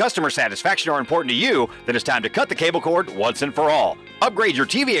 value, and customer satisfaction are important to you, then it's time to cut the cable cord once and for all. Upgrade your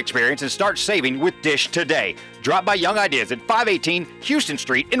TV experience and start saving with Dish today. Drop by Young Ideas at 518 Houston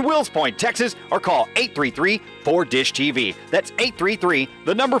Street in Wills Point, Texas, or call 833-4DISH-TV. That's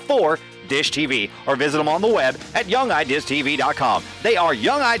 833-4 Dish TV, or visit them on the web at youngideastv.com. They are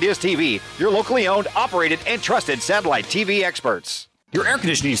Young Ideas TV, your locally owned, operated, and trusted satellite TV experts. Your air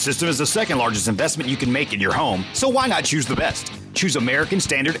conditioning system is the second largest investment you can make in your home, so why not choose the best? Choose American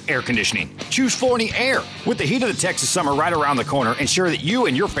Standard Air Conditioning. Choose Forney Air. With the heat of the Texas summer right around the corner, ensure that you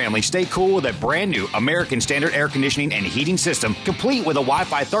and your family stay cool with a brand new American Standard Air Conditioning and heating system, complete with a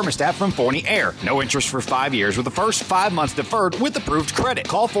Wi-Fi thermostat from Forney Air. No interest for 5 years with the first 5 months deferred with approved credit.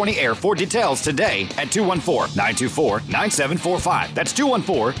 Call Forney Air for details today at 214-924-9745. That's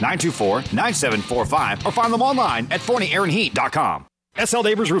 214-924-9745. Or find them online at ForneyAirandHeat.com. SL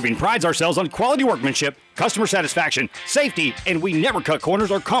Neighbors Roofing prides ourselves on quality workmanship, customer satisfaction, safety, and we never cut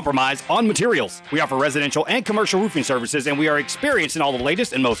corners or compromise on materials. We offer residential and commercial roofing services, and we are experienced in all the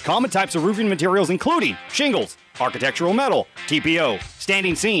latest and most common types of roofing materials, including shingles, architectural metal, TPO,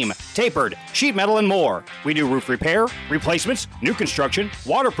 standing seam, tapered, sheet metal, and more. We do roof repair, replacements, new construction,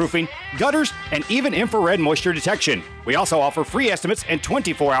 waterproofing, gutters, and even infrared moisture detection. We also offer free estimates and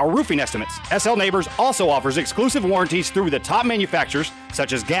 24-hour roofing estimates. SL Neighbors also offers exclusive warranties through the top manufacturers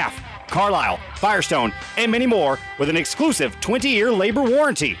such as GAF, Carlisle, Firestone, and many more with an exclusive 20-year labor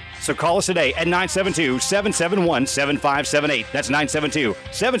warranty. So call us today at 972-771-7578. That's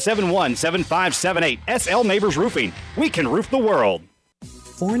 972-771-7578. SL Neighbors Roofing. We can roof the world.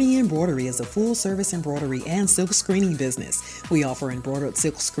 Forney Embroidery is a full-service embroidery and silk screening business. We offer embroidered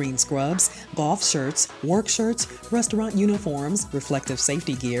silk screen scrubs, golf shirts, work shirts, restaurant uniforms, reflective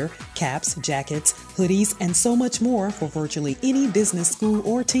safety gear, caps, jackets, hoodies, and so much more for virtually any business, school,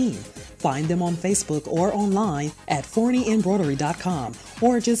 or team. Find them on Facebook or online at ForneyEmbroidery.com,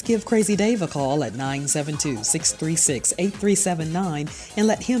 or just give Crazy Dave a call at 972-636-8379 and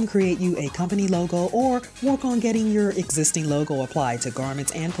let him create you a company logo or work on getting your existing logo applied to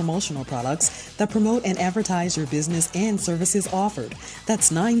garments and promotional products that promote and advertise your business and services offered.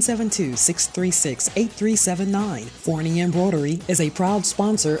 That's 972-636-8379. Forney Embroidery is a proud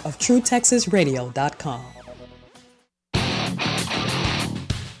sponsor of TrueTexasRadio.com.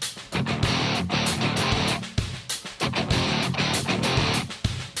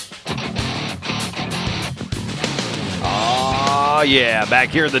 Oh, yeah. Back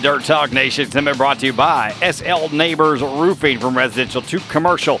here at the Dirt Talk Nation, it's been brought to you by SL Neighbors Roofing. From residential to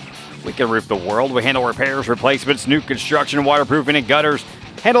commercial, we can roof the world. We handle repairs, replacements, new construction, waterproofing, and gutters.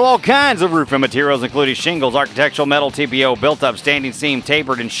 Handle all kinds of roofing materials, including shingles, architectural metal, TPO, built-up, standing seam,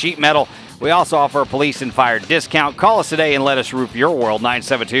 tapered, and sheet metal. We also offer a police and fire discount. Call us today and let us roof your world.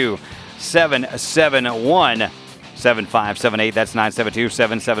 972-771-7578. That's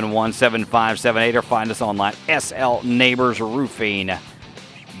 972-771-7578. Or find us online,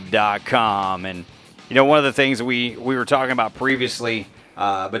 slneighborsroofing.com. And, you know, one of the things we were talking about previously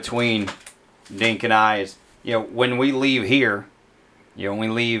between Dink and I is, you know, when we leave here, you know,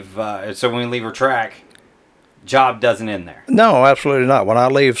 when we leave our track, job doesn't end there. No, absolutely not. When I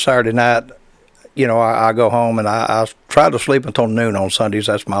leave Saturday night, you know, I go home and I try to sleep until noon on Sundays.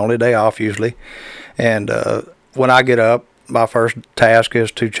 That's my only day off usually. And when I get up, my first task is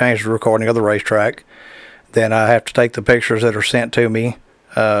to change the recording of the racetrack. Then I have to take the pictures that are sent to me,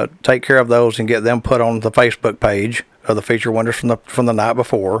 take care of those, and get them put on the Facebook page of the feature winners from the night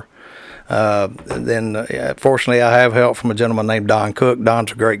before. Fortunately, I have help from a gentleman named Don Cook.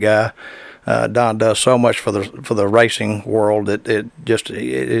 Don's a great guy. Don does so much for the racing world that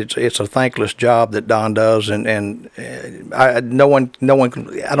it's a thankless job that Don does, and I don't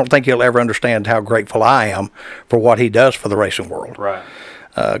think he'll ever understand how grateful I am for what he does for the racing world. Right.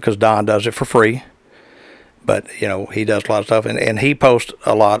 Because Don does it for free. But, you know, he does a lot of stuff, and he posts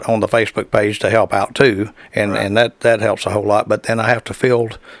a lot on the Facebook page to help out, too, and that helps a whole lot. But then I have to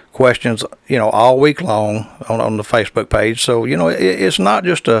field questions, you know, all week long on the Facebook page. So, you know, it's not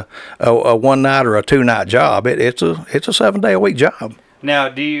just a one-night or a two-night job. It's a 7-day-a-week job.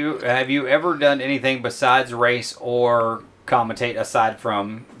 Now, have you ever done anything besides race or commentate aside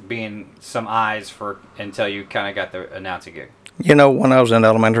from being some eyes until you kind of got the announcing gig? You know, when I was in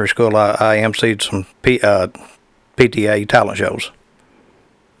elementary school, I emceed some PTA talent shows.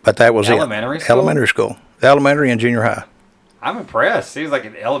 But that was elementary it. School? Elementary school. Elementary and junior high. I'm impressed. Seems like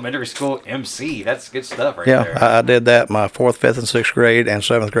an elementary school MC. That's good stuff right there. Yeah, I did that my 4th, 5th, and 6th grade and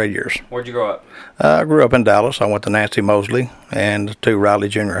 7th grade years. Where'd you grow up? I grew up in Dallas. I went to Nancy Mosley and to Riley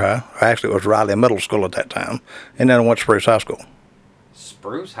Junior High. Actually, it was Riley Middle School at that time. And then I went to Spruce High School.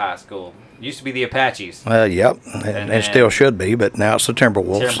 Spruce High School. Used to be the Apaches. Yep, and still should be, but now it's the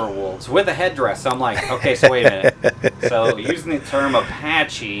Timberwolves. Timberwolves with a headdress. So I'm like, okay, so wait a minute. So using the term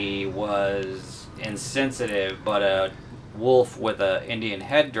Apache was insensitive, but a wolf with an Indian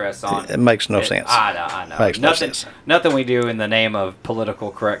headdress on. It makes no sense. I know. Makes no sense. Nothing we do in the name of political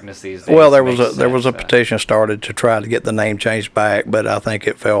correctness these days. Well, there was a petition started to try to get the name changed back, but I think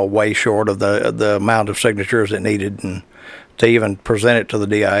it fell way short of the amount of signatures it needed and to even present it to the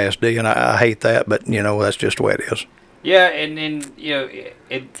DISD, and I hate that, but, you know, that's just the way it is. Yeah, and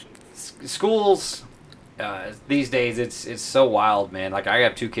schools these days it's so wild, man. Like I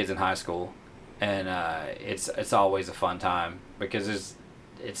have 2 kids in high school, and it's always a fun time because it's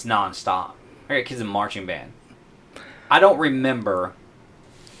nonstop. I got kids in marching band. I don't remember.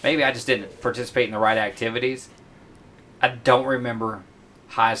 Maybe I just didn't participate in the right activities. I don't remember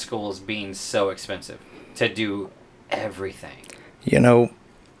high school as being so expensive to do everything.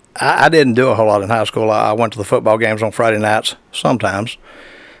 I didn't do a whole lot in high school. I went to the football games on Friday nights sometimes.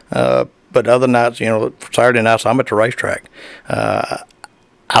 But other nights, Saturday nights, I'm at the racetrack.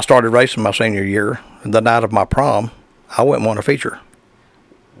 I started racing my senior year. The night of my prom, I went and won a feature.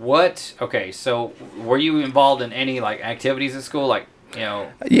 What? Okay, so were you involved in any activities at school,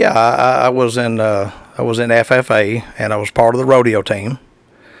 Yeah, I was in FFA, and I was part of the rodeo team.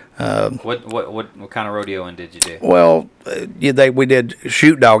 What kind of rodeoing did you do? Well, we did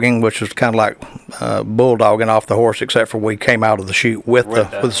shoot dogging, which was kind of like bulldogging off the horse, except for we came out of the chute with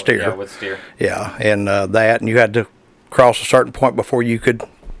the steer. Yeah, with steer. Yeah, and and you had to cross a certain point before you could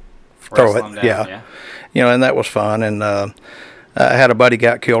throw it. Down, yeah. And that was fun. And I had a buddy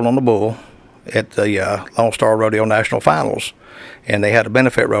got killed on the bull at the Lone Star Rodeo National Finals, and they had a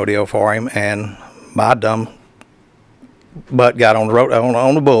benefit rodeo for him, and my dumb butt got on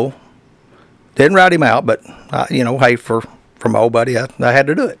the bull. Didn't ride him out, but hey, for my old buddy, I had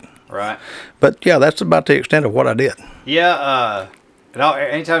to do it. Right. But yeah, that's about the extent of what I did. Yeah.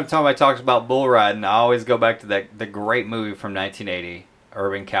 Anytime somebody talks about bull riding, I always go back to the great movie from 1980,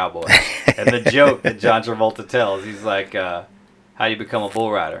 Urban Cowboy, and the joke that John Travolta tells. He's like, "How do you become a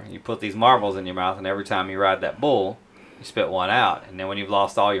bull rider? You put these marbles in your mouth, and every time you ride that bull, you spit one out, and then when you've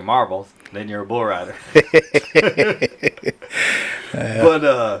lost all your marbles, then you're a bull rider."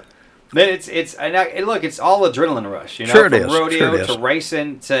 But man, it's all adrenaline rush. Sure it from is. rodeo Sure it is. to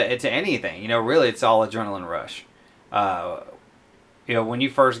racing to anything. Really, it's all adrenaline rush. When you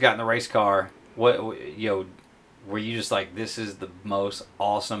first got in the race car, what were you just like, this is the most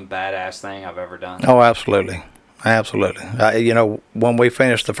awesome, badass thing I've ever done? Oh, absolutely. When we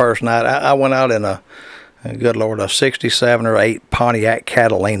finished the first night, I went out in a good Lord, a 67 or 8 Pontiac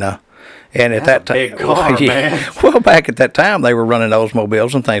Catalina. And at that time, big car, man. Well, back at that time, they were running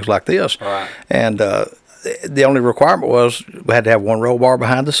Oldsmobiles and things like this. Right. And the only requirement was we had to have one roll bar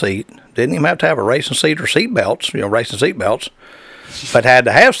behind the seat. Didn't even have to have a racing seat or seat belts, racing seat belts. But had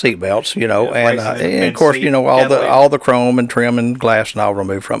to have seat belts, and of course, all the chrome and trim and glass and all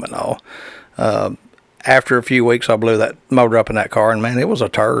removed from it and all. After a few weeks, I blew that motor up in that car, and man, it was a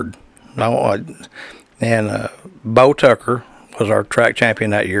turd. And Bo Tucker was our track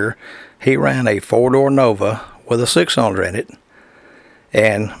champion that year. He ran a 4-door Nova with a 6-cylinder in it.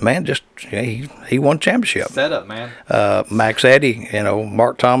 And, man, he won championship. Setup, man. Max Eddy,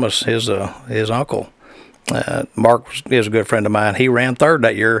 Mark Thomas, his uncle. Mark is a good friend of mine. He ran third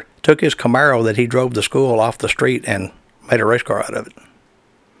that year, took his Camaro that he drove to school off the street and made a race car out of it.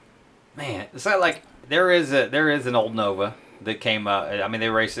 Man, it's like there is an old Nova that came out. I mean, they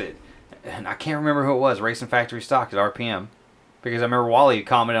race it, and I can't remember who it was, racing factory stock at RPM. Because I remember Wally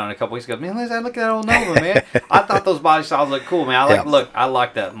commented on it a couple weeks ago. Man, look at that old Nova, man. I thought those body styles looked cool, man. I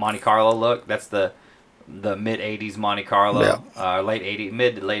like the Monte Carlo look. That's the mid '80s Monte Carlo, mid to late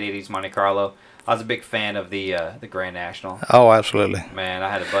 '80s Monte Carlo. I was a big fan of the Grand National. Oh, absolutely. Man, I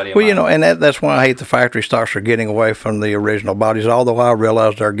had a buddy of mine. And that's why I hate the factory stocks are getting away from the original bodies, although I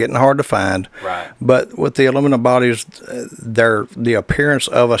realize they're getting hard to find. Right. But with the aluminum bodies, the appearance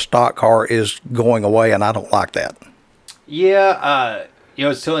of a stock car is going away, and I don't like that. Yeah, I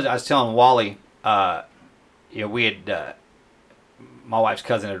was telling Wally, we had my wife's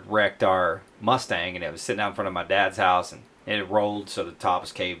cousin had wrecked our Mustang, and it was sitting out in front of my dad's house, and it had rolled so the top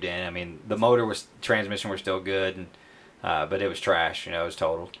was caved in. I mean, the transmission were still good, and but it was trash. It was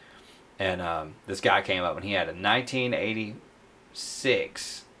totaled. And this guy came up, and he had a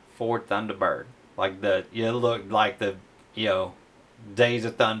 1986 Ford Thunderbird, it looked like the Days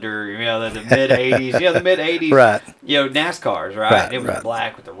of Thunder, the mid '80s, the mid '80s, right? NASCARs, right? It was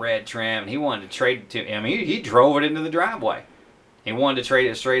black with the red trim, and he wanted to trade it to. I mean, he drove it into the driveway. He wanted to trade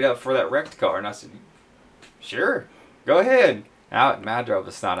it straight up for that wrecked car, and I said, "Sure, go ahead." I drove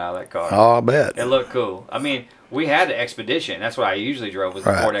the snot out of that car. Oh, I bet it looked cool. I mean, we had an Expedition. That's what I usually drove was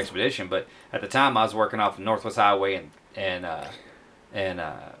the Ford Expedition. But at the time, I was working off the Northwest Highway and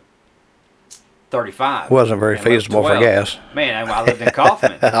 35. Wasn't very feasible for gas. Man, I lived in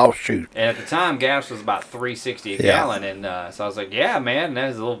Kaufman. Oh, shoot. And at the time, gas was about $3.60 a gallon. And so I was like, yeah, man,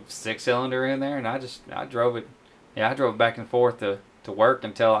 there's a little 6-cylinder in there. And I drove it. Yeah, I drove back and forth to work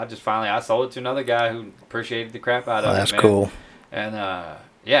until I sold it to another guy who appreciated the crap out of it. That's cool. And,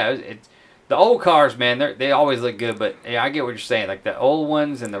 The old cars, man, they always look good, but yeah, I get what you're saying. Like the old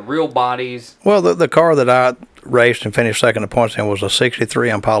ones and the real bodies. Well, the car that I raced and finished second at points in was a '63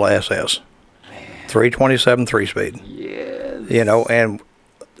 Impala SS, 327 3-speed. Yes. You know, and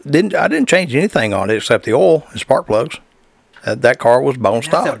I didn't change anything on it except the oil and spark plugs. That car was bone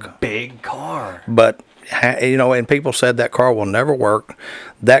stock. That's a big car. But you know, and people said that car will never work.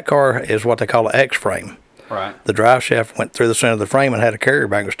 That car is what they call an X-frame. Right. The drive shaft went through the center of the frame and had a carrier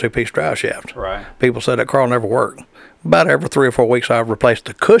bank. It was a 2-piece drive shaft. Right. People said that car will never work. About every 3 or 4 weeks, I've replaced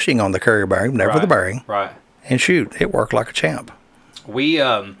the cushing on the carrier bearing, never the bearing. Right. And shoot, it worked like a champ.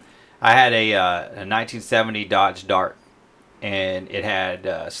 I had a 1970 Dodge Dart, and it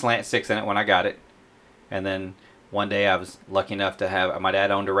had slant 6 in it when I got it. And then one day I was lucky enough to have, my dad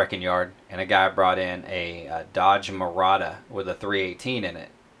owned a wrecking yard, and a guy brought in a Dodge Murata with a 318 in it.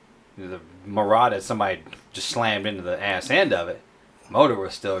 The Murata, somebody just slammed into the ass end of it. Motor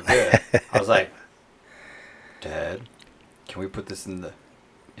was still good. I was like, Dad, can we put this in the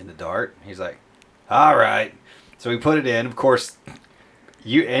Dart? He's like, all right. So we put it in. Of course,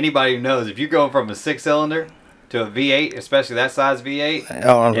 anybody who knows, if you're going from a 6-cylinder to a V8, especially that size V8, it's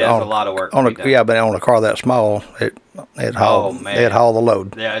a lot of work. Yeah, but on a car that small, it hauled the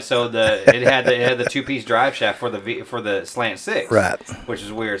load. Yeah, so it had the 2-piece drive shaft for the slant 6, right? Which is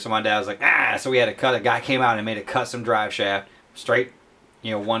weird. So my dad was like, so we had to cut. A guy came out and made a custom drive shaft, straight,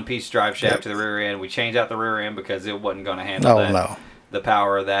 1-piece drive shaft to the rear end. We changed out the rear end because it wasn't going to handle the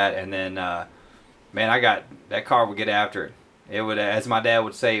power of that. And then, man, that car would get after it. It would, as my dad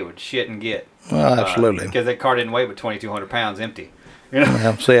would say, it would shit and get. Absolutely. Because that car didn't weigh but 2,200 pounds empty.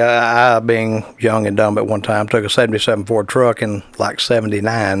 Yeah, see, I, being young and dumb at one time, took a 77 Ford truck in like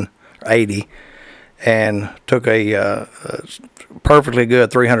 79 or 80 and took a perfectly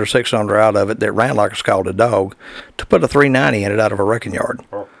good 306-cylinder out of it that ran like a scalded dog to put a 390 in it out of a wrecking yard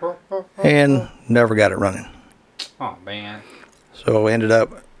and never got it running. Oh, man. So ended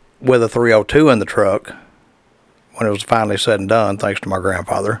up with a 302 in the truck when it was finally said and done, thanks to my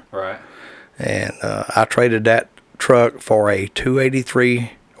grandfather. Right. And I traded that truck for a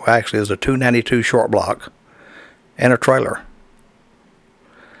 283, well, actually it was a 292 short block and a trailer.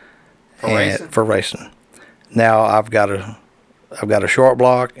 For racing. Now I've got a short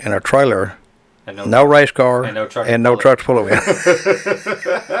block and a trailer, and no race car, and no truck to pull it with.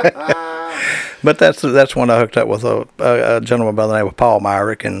 But that's when I hooked up with a gentleman by the name of Paul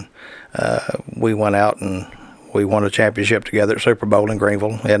Myrick, and we went out and we won a championship together at Super Bowl in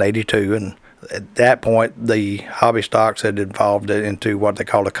Greenville in '82, and at that point the hobby stocks had evolved into what they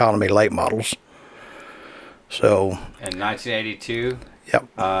called economy late models. So in 1982, yep.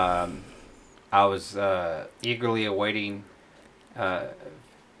 I was eagerly awaiting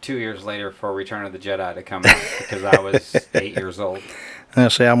 2 years later for Return of the Jedi to come out because I was 8 years old. And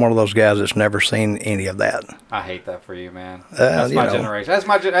see, I'm one of those guys that's never seen any of that. I hate that for you, man. That's my generation. That's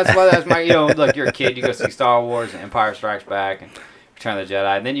my. Look, you're a kid. You go see Star Wars and Empire Strikes Back and Return of the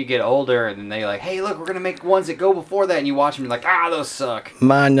Jedi, and then you get older, and then they like, hey, look, we're gonna make ones that go before that, and you watch them, and you're like, those suck.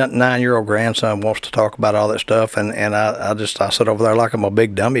 My 9-year-old grandson wants to talk about all that stuff, and I sit over there like I'm a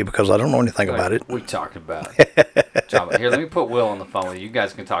big dummy because I don't know anything about it. We talked about it. Here, let me put Will on the phone with you. You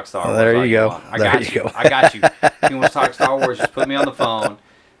guys can talk Star Wars. There you go. I got you. If you want to talk Star Wars, just put me on the phone,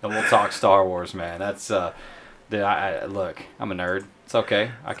 and we'll talk Star Wars, man. That's look, I'm a nerd. It's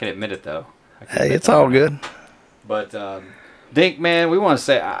okay. I can admit it though. Hey, it's all good. But Dink, man, I want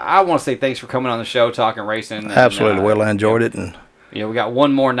to say thanks for coming on the show, talking racing. And, absolutely, Will. I enjoyed it, and we got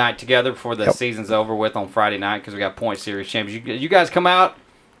one more night together before the season's over with on Friday night because we got Point Series champions. You guys come out,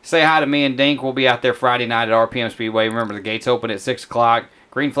 say hi to me and Dink. We'll be out there Friday night at RPM Speedway. Remember, the gates open at 6 o'clock.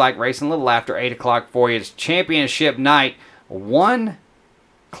 Green Flag Racing a little after 8 o'clock for you. It's championship night. One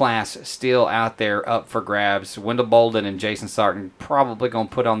class still out there up for grabs. Wendell Bolden and Jason Sarton probably going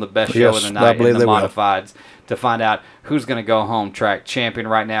to put on the best show of the night in the modifieds to find out who's going to go home track champion.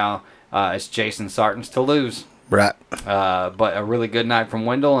 Right now, it's Jason Sarton's to lose. Right. But a really good night from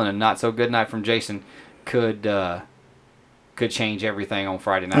Wendell and a not so good night from Jason could change everything on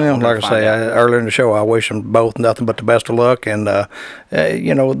Friday night. Well, like I say, earlier in the show, I wish them both nothing but the best of luck, and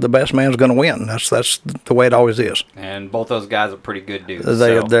the best man's going to win. That's the way it always is. And both those guys are pretty good dudes.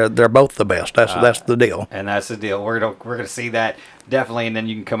 They're both the best. That's the deal. And that's the deal. We're gonna see that Definitely, and then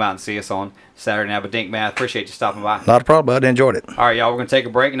you can come out and see us on Saturday night. But Dink, man, I appreciate you stopping by. Not a problem, bud. Enjoyed it. All right, y'all, we're going to take a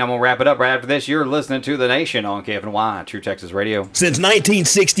break, and I'm going to wrap it up right after this. You're listening to The Nation on KFNY, True Texas Radio. Since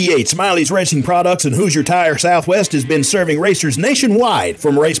 1968, Smiley's Racing Products and Hoosier Tire Southwest has been serving racers nationwide.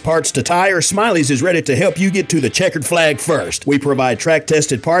 From race parts to tires, Smiley's is ready to help you get to the checkered flag first. We provide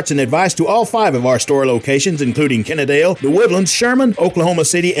track-tested parts and advice to all 5 of our store locations, including Kennedale, The Woodlands, Sherman, Oklahoma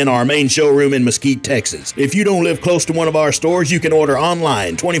City, and our main showroom in Mesquite, Texas. If you don't live close to one of our stores, you can order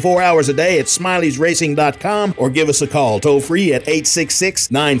online 24 hours a day at Smiley'sRacing.com or give us a call toll-free at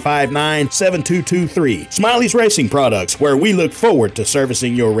 866-959-7223. Smiley's Racing Products, where we look forward to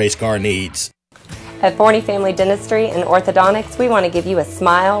servicing your race car needs. At Forney Family Dentistry and Orthodontics, we want to give you a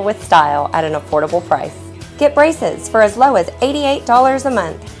smile with style at an affordable price. Get braces for as low as $88 a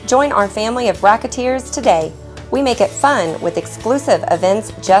month. Join our family of racketeers today. We make it fun with exclusive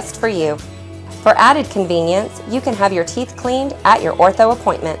events just for you. For added convenience, you can have your teeth cleaned at your ortho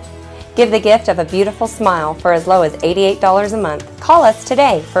appointment. Give the gift of a beautiful smile for as low as $88 a month. Call us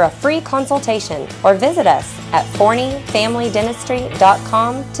today for a free consultation or visit us at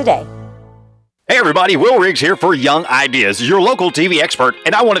ForneyFamilyDentistry.com today. Hey everybody, Will Riggs here for Young Ideas, your local TV expert,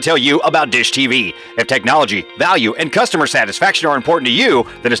 and I want to tell you about Dish TV. If technology, value, and customer satisfaction are important to you,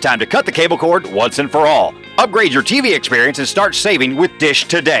 then it's time to cut the cable cord once and for all. Upgrade your TV experience and start saving with Dish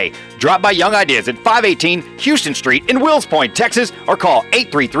today. Drop by Young Ideas at 518 Houston Street in Wills Point, Texas, or call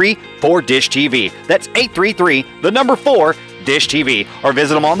 833-4DISH-TV. That's 833-4 Dish TV, or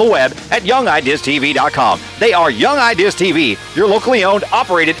visit them on the web at youngideastv.com. They are Young Ideas TV, your locally owned,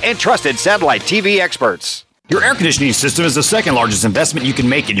 operated, and trusted satellite TV experts. Your air conditioning system is the second largest investment you can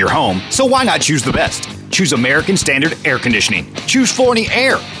make in your home, so why not choose the best? Choose American Standard Air Conditioning. Choose Forney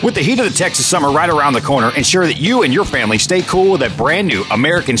Air. With the heat of the Texas summer right around the corner, ensure that you and your family stay cool with a brand new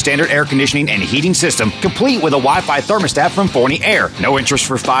American Standard Air Conditioning and heating system, complete with a Wi-Fi thermostat from Forney Air. No interest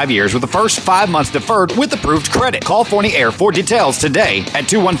for 5 years with the first 5 months deferred with approved credit. Call Forney Air for details today at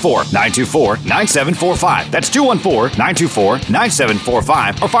 214-924-9745. That's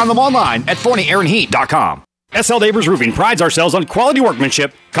 214-924-9745, or find them online at ForneyAirandHeat.com. SL Neighbors Roofing prides ourselves on quality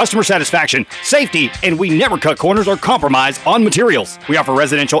workmanship, customer satisfaction, safety, and we never cut corners or compromise on materials. We offer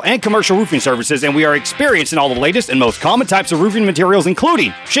residential and commercial roofing services, and we are experienced in all the latest and most common types of roofing materials,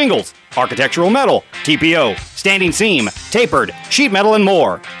 including shingles, architectural metal, TPO, standing seam, tapered, sheet metal, and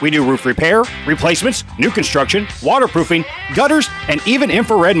more. We do roof repair, replacements, new construction, waterproofing, gutters, and even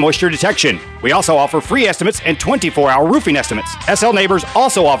infrared moisture detection. We also offer free estimates and 24-hour roofing estimates. SL Neighbors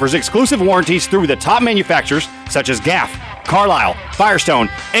also offers exclusive warranties through the top manufacturers such as GAF, Carlisle, Firestone,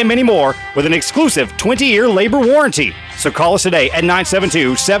 and many more with an exclusive 20-year labor warranty. So call us today at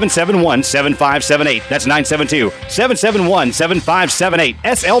 972-771-7578. That's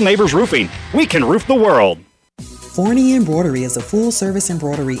 972-771-7578. SL Neighbors Roofing. We can roof the world. Forney Embroidery is a full-service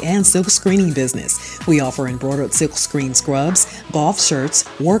embroidery and silk screening business. We offer embroidered silk screen scrubs, golf shirts,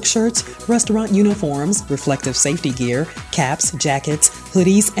 work shirts, restaurant uniforms, reflective safety gear, caps, jackets,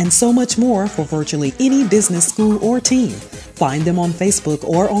 hoodies, and so much more for virtually any business, school, or team. Find them on Facebook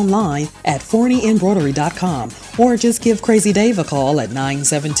or online at ForneyEmbroidery.com, or just give Crazy Dave a call at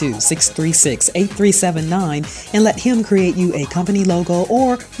 972-636-8379 and let him create you a company logo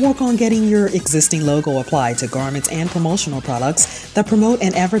or work on getting your existing logo applied to garments and promotional products that promote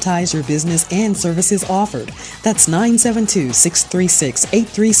and advertise your business and services offered. That's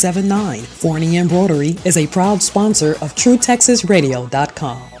 972-636-8379. Forney Embroidery is a proud sponsor of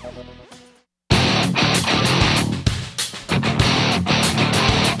TrueTexasRadio.com.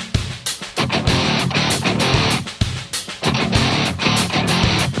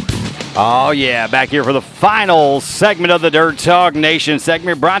 Oh, yeah, back here for the final segment of the Dirt Talk Nation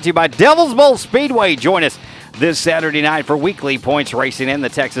segment, brought to you by Devil's Bowl Speedway. Join us this Saturday night for weekly points racing in the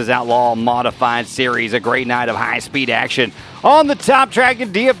Texas Outlaw Modified Series. A great night of high-speed action on the top track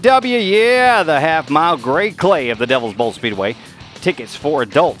in DFW. Yeah, the half-mile Great Clay of the Devil's Bowl Speedway. Tickets for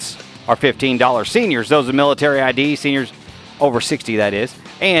adults are $15. Seniors, those with military ID, seniors over 60, that is,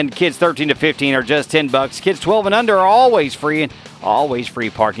 and kids 13 to 15 are just $10. Kids 12 and under are always free, and always free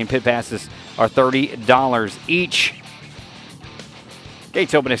parking. Pit passes are $30 each.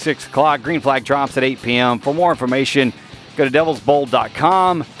 Gates open at 6 o'clock. Green flag drops at 8 p.m. For more information, go to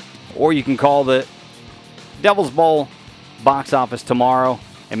devilsbowl.com, or you can call the Devil's Bowl box office tomorrow,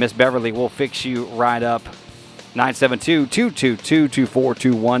 and Miss Beverly will fix you right up.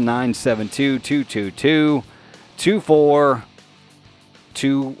 972-222-2421,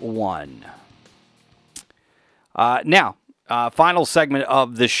 972-222-2421. Now, final segment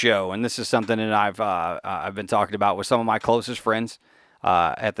of the show, and this is something that I've been talking about with some of my closest friends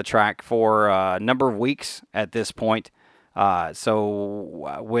at the track for a number of weeks at this point.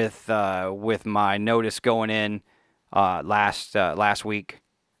 So with my notice going in last week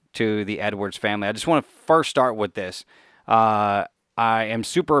to the Edwards family, I just want to first start with this. I am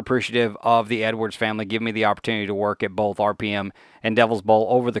super appreciative of the Edwards family giving me the opportunity to work at both RPM and Devil's Bowl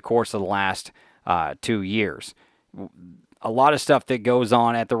over the course of the last 2 years. A lot of stuff that goes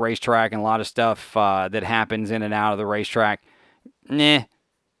on at the racetrack and a lot of stuff that happens in and out of the racetrack, you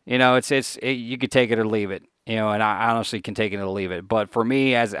know, you could take it or leave it. You know, and I honestly can take it or leave it. But for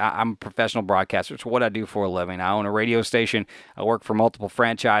me, I'm a professional broadcaster, it's what I do for a living. I own a radio station. I work for multiple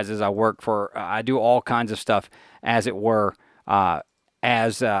franchises. I do all kinds of stuff, as it were,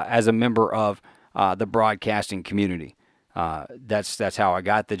 as a member of the broadcasting community. That's how I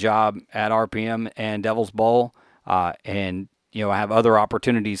got the job at RPM and Devil's Bowl. And you know, I have other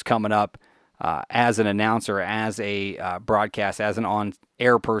opportunities coming up as an announcer, as a broadcast, as an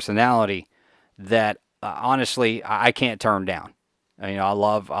on-air personality that. Honestly, I can't turn down. You know, I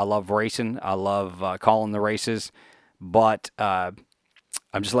love racing. I love calling the races, but I'm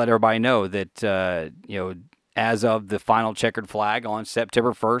just letting everybody know that you know, as of the final checkered flag on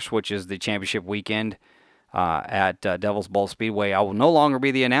September 1st, which is the championship weekend at Devil's Bowl Speedway, I will no longer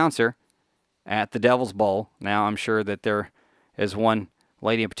be the announcer at the Devil's Bowl. Now, I'm sure that there is one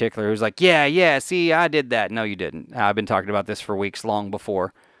lady in particular who's like, yeah, see, I did that. No, you didn't. I've been talking about this for weeks long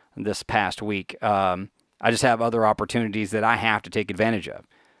before this past week. I just have other opportunities that I have to take advantage of.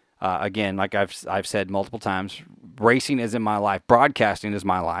 Again, like I've said multiple times, racing isn't my life. Broadcasting is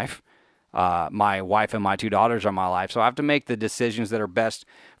my life. My wife and my 2 daughters are my life. So I have to make the decisions that are best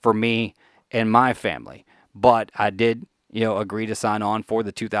for me and my family. But I did, you know, agree to sign on for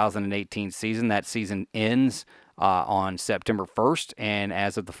the 2018 season. That season ends on September 1st, and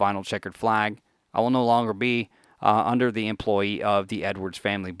as of the final checkered flag, I will no longer be under the employee of the Edwards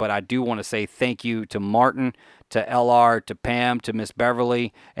family. But I do want to say thank you to Martin, to LR, to Pam, to Miss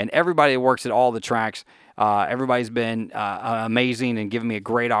Beverly, and everybody that works at all the tracks. Everybody's been amazing and given me a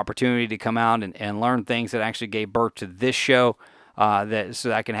great opportunity to come out and learn things that actually gave birth to this show, so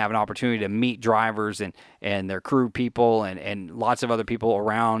that I can have an opportunity to meet drivers and their crew people and lots of other people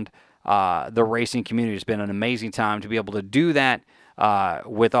around the racing community. It's been an amazing time to be able to do that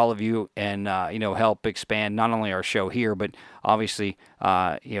with all of you and, you know, help expand not only our show here, but obviously,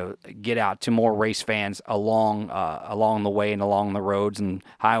 you know, get out to more race fans along the way and along the roads and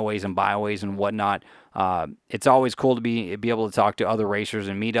highways and byways and whatnot. It's always cool to be able to talk to other racers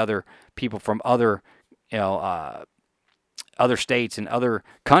and meet other people from other, you know, other states and other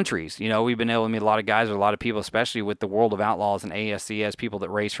countries. You know, we've been able to meet a lot of guys, or a lot of people, especially with the World of Outlaws and ASCS, people that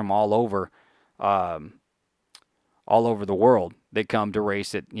race from all over the world that come to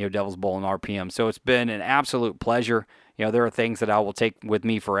race at, you know, Devil's Bowl and RPM. So it's been an absolute pleasure. You know, there are things that I will take with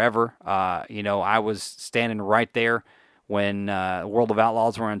me forever. You know, I was standing right there when World of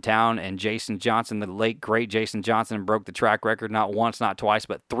Outlaws were in town, and Jason Johnson, the late great Jason Johnson, broke the track record not once, not twice,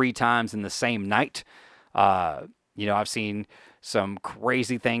 but 3 times in the same night. You know, I've seen some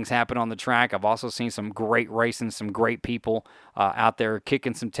crazy things happen on the track. I've also seen some great racing, some great people out there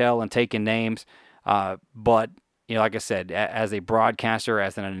kicking some tail and taking names. But you know, like I said, as a broadcaster,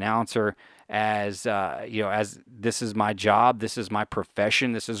 as an announcer, as you know, as this is my job, this is my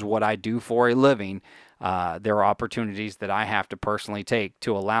profession, this is what I do for a living. There are opportunities that I have to personally take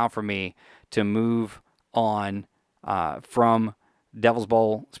to allow for me to move on from Devil's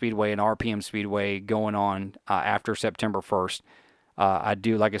Bowl Speedway and RPM Speedway going on after September 1st. I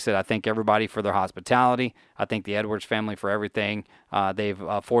do, like I said, I thank everybody for their hospitality. I thank the Edwards family for everything they've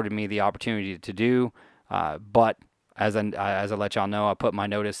afforded me the opportunity to do. But as I let y'all know, I put my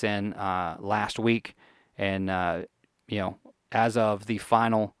notice in last week, and you know, as of the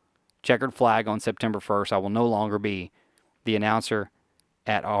final checkered flag on September 1st, I will no longer be the announcer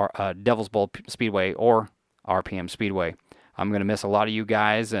at our Devil's Bowl Speedway or RPM Speedway. I'm going to miss a lot of you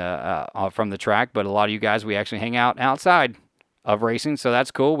guys from the track, but a lot of you guys, we actually hang out outside of racing, so that's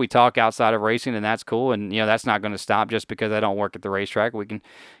cool. We talk outside of racing, and that's cool. And you know, that's not going to stop just because I don't work at the racetrack. We can,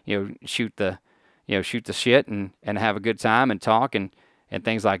 you know, shoot the shit and have a good time and talk and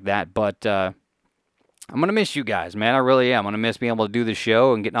things like that. But I'm going to miss you guys, man. I really am. I'm going to miss being able to do the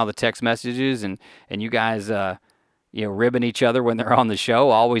show and getting all the text messages and you guys, you know, ribbing each other when they're on the show.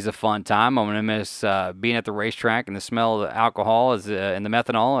 Always a fun time. I'm going to miss being at the racetrack and the smell of the alcohol and the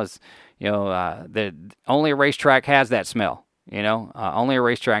methanol is, you know, only a racetrack has that smell. You know, only a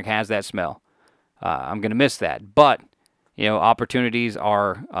racetrack has that smell. I'm going to miss that. But, you know, opportunities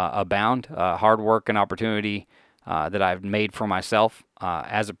are abound. Hard work and opportunity that I've made for myself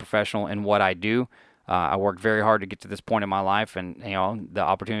as a professional in what I do. I worked very hard to get to this point in my life, and, you know, the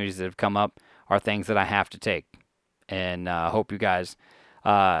opportunities that have come up are things that I have to take. And I hope you guys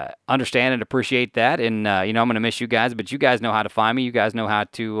understand and appreciate that. And, I'm going to miss you guys, but you guys know how to find me. You guys know how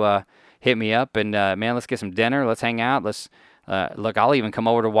to hit me up. And, man, let's get some dinner. Let's hang out. Let's look, I'll even come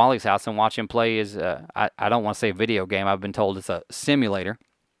over to Wally's house and watch him play his, I don't want to say video game. I've been told it's a simulator.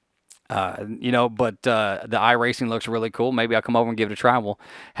 But the iRacing looks really cool. Maybe I'll come over and give it a try. We'll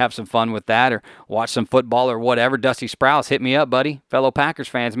have some fun with that or watch some football or whatever. Dusty Sprouse, hit me up, buddy. Fellow Packers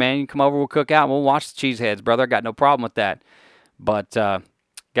fans, man, you can come over, we'll cook out, and we'll watch the Cheeseheads, brother. I got no problem with that. But,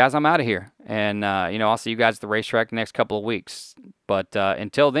 guys, I'm out of here. And, I'll see you guys at the racetrack the next couple of weeks. But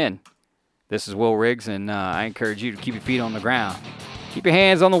until then, this is Will Riggs, and I encourage you to keep your feet on the ground. Keep your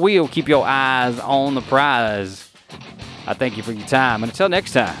hands on the wheel. Keep your eyes on the prize. I thank you for your time. And until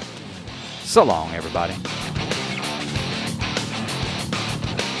next time, so long, everybody.